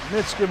back.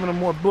 Mitz giving him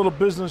more little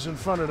business in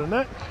front of the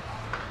net.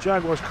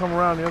 Jaguars come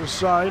around the other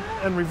side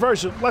and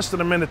reverse it. Less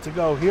than a minute to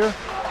go here.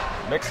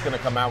 Mick's going to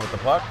come out with the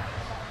puck.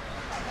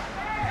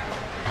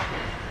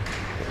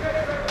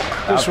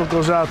 This one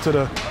goes out to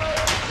the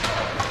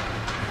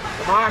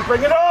Come on,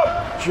 bring it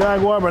up.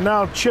 Jaguar, but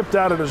now chipped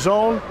out of the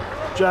zone.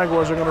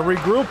 Jaguars are going to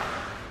regroup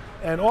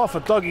and off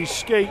of Dougie's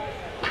skate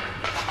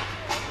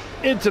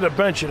into the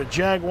bench of the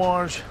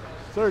Jaguars.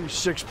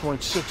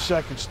 36.6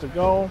 seconds to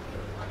go.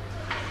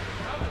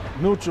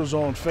 Neutral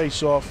zone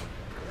face-off.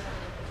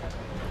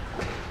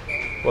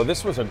 Well,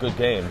 this was a good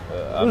game.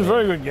 It was a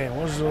very good game.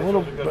 It was a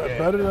little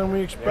better than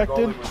we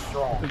expected.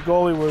 The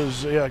goalie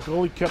was,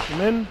 goalie kept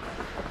him in.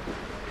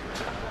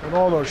 And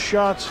all those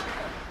shots.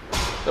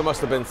 There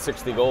must have been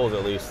 60 goals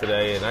at least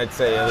today, and I'd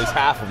say at least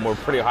half of them were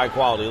pretty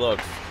high-quality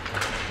looks.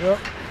 Yep.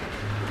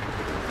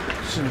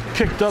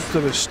 Kicked up to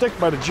the stick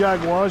by the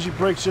Jaguars. He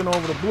breaks in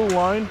over the blue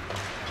line.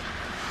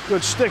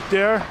 Good stick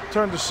there.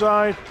 Turned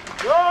aside.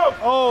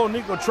 Oh,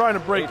 Nico trying to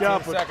break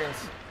out, but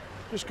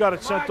just got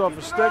it sent off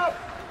a stick.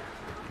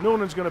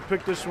 Noonan's going to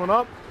pick this one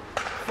up.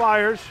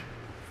 Fires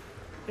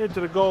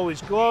into the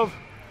goalie's glove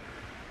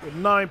with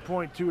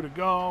 9.2 to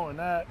go, and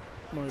that,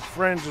 my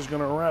friends, is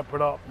going to wrap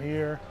it up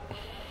here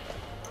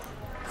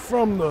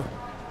from the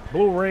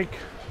blue rink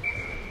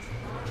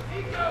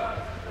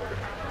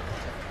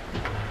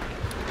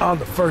on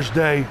the first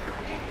day,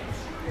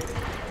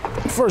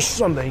 first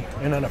Sunday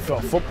in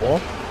NFL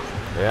football.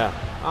 Yeah.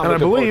 And I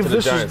believe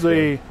this is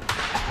the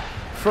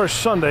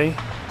first Sunday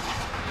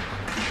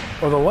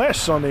or the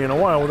last Sunday in a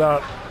while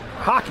without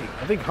hockey.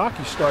 I think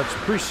hockey starts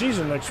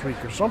preseason next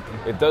week or something.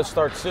 It does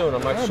start soon.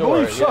 I'm not I sure.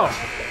 believe so.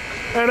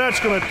 And that's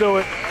going to do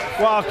it.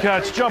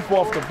 Wildcats jump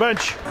off the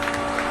bench.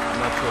 I'm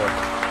not sure.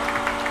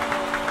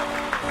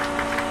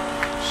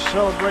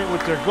 Celebrate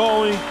with their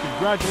goalie.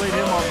 Congratulate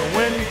him on the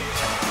win.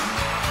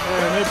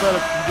 And they better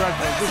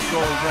congratulate this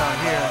goalie down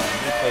here.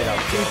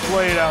 He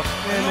played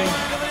outstanding.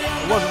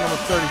 It wasn't number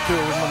 32,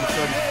 it was number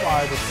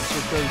 35, as we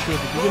said 32 at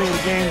the beginning of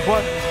the game,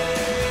 but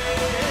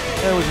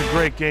it was a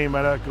great game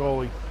by that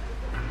goalie.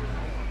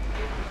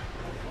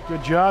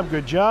 Good job,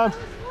 good job.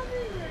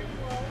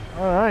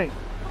 All right,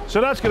 so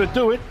that's going to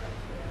do it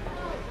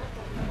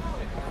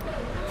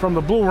from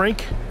the Blue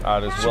Rink.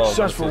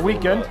 Successful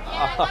weekend.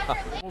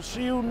 We'll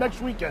see you next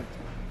weekend.